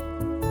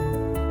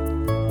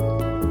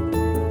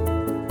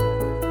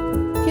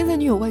天才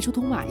女友外出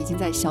通马已经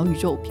在小宇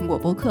宙、苹果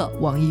播客、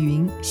网易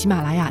云、喜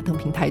马拉雅等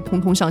平台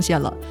通通上线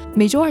了，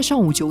每周二上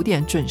午9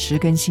点准时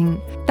更新，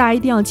大家一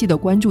定要记得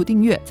关注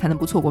订阅，才能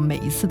不错过每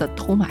一次的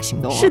偷马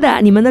行动。是的，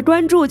你们的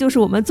关注就是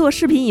我们做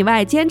视频以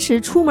外坚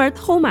持出门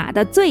偷马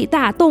的最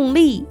大动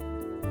力。